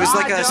interesting. It was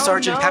like a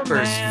Sgt.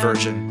 Pepper's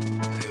version.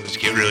 It was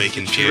get really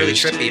confused. Really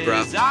trippy,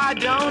 bro. I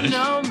don't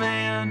know,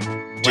 man.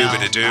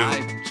 Dooba-da-doo.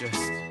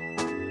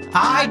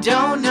 I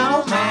don't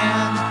know,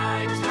 man.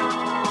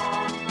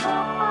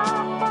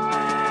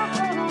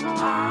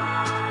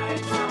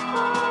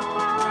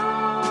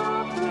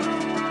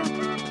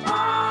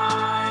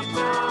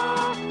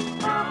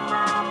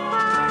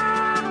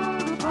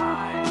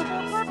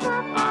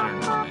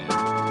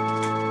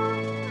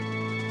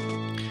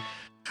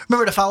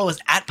 Remember to follow us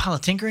at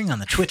Politinkering on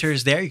the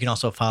Twitters there. You can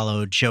also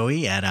follow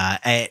Joey at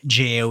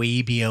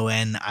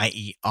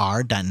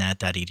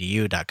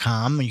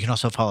joebonier.net.edu.com. You can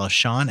also follow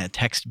Sean at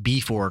Text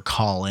Before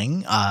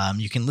Calling.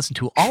 You can listen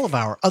to all of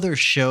our other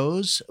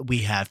shows.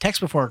 We have Text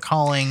Before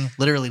Calling,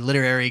 Literally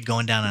Literary,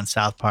 going down on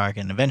South Park,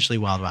 and eventually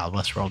Wild Wild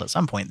West World at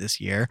some point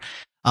this year.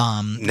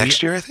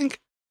 Next year, I think?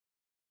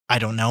 I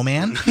don't know,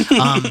 man. You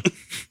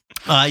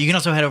can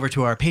also head over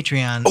to our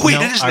Patreon. Oh, wait,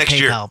 it is next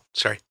year.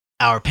 Sorry.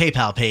 Our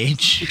PayPal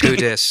page. Do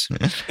this.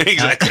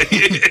 Exactly.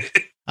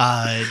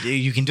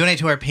 You can donate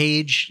to our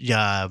page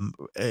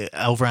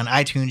over on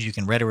iTunes. You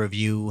can write a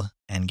review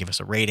and give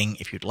us a rating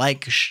if you'd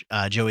like.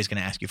 Joey's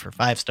going to ask you for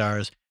 5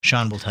 stars.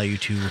 Sean will tell you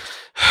to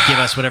give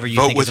us whatever you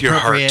think is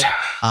appropriate.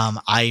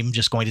 I'm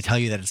just going to tell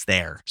you that it's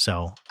there.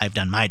 So I've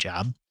done my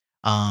job.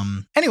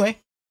 Anyway,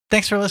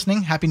 thanks for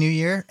listening. Happy New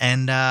Year.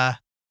 And I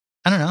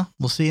don't know.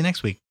 We'll see you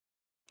next week.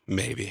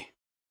 Maybe.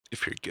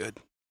 If you're good.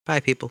 Bye,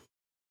 people.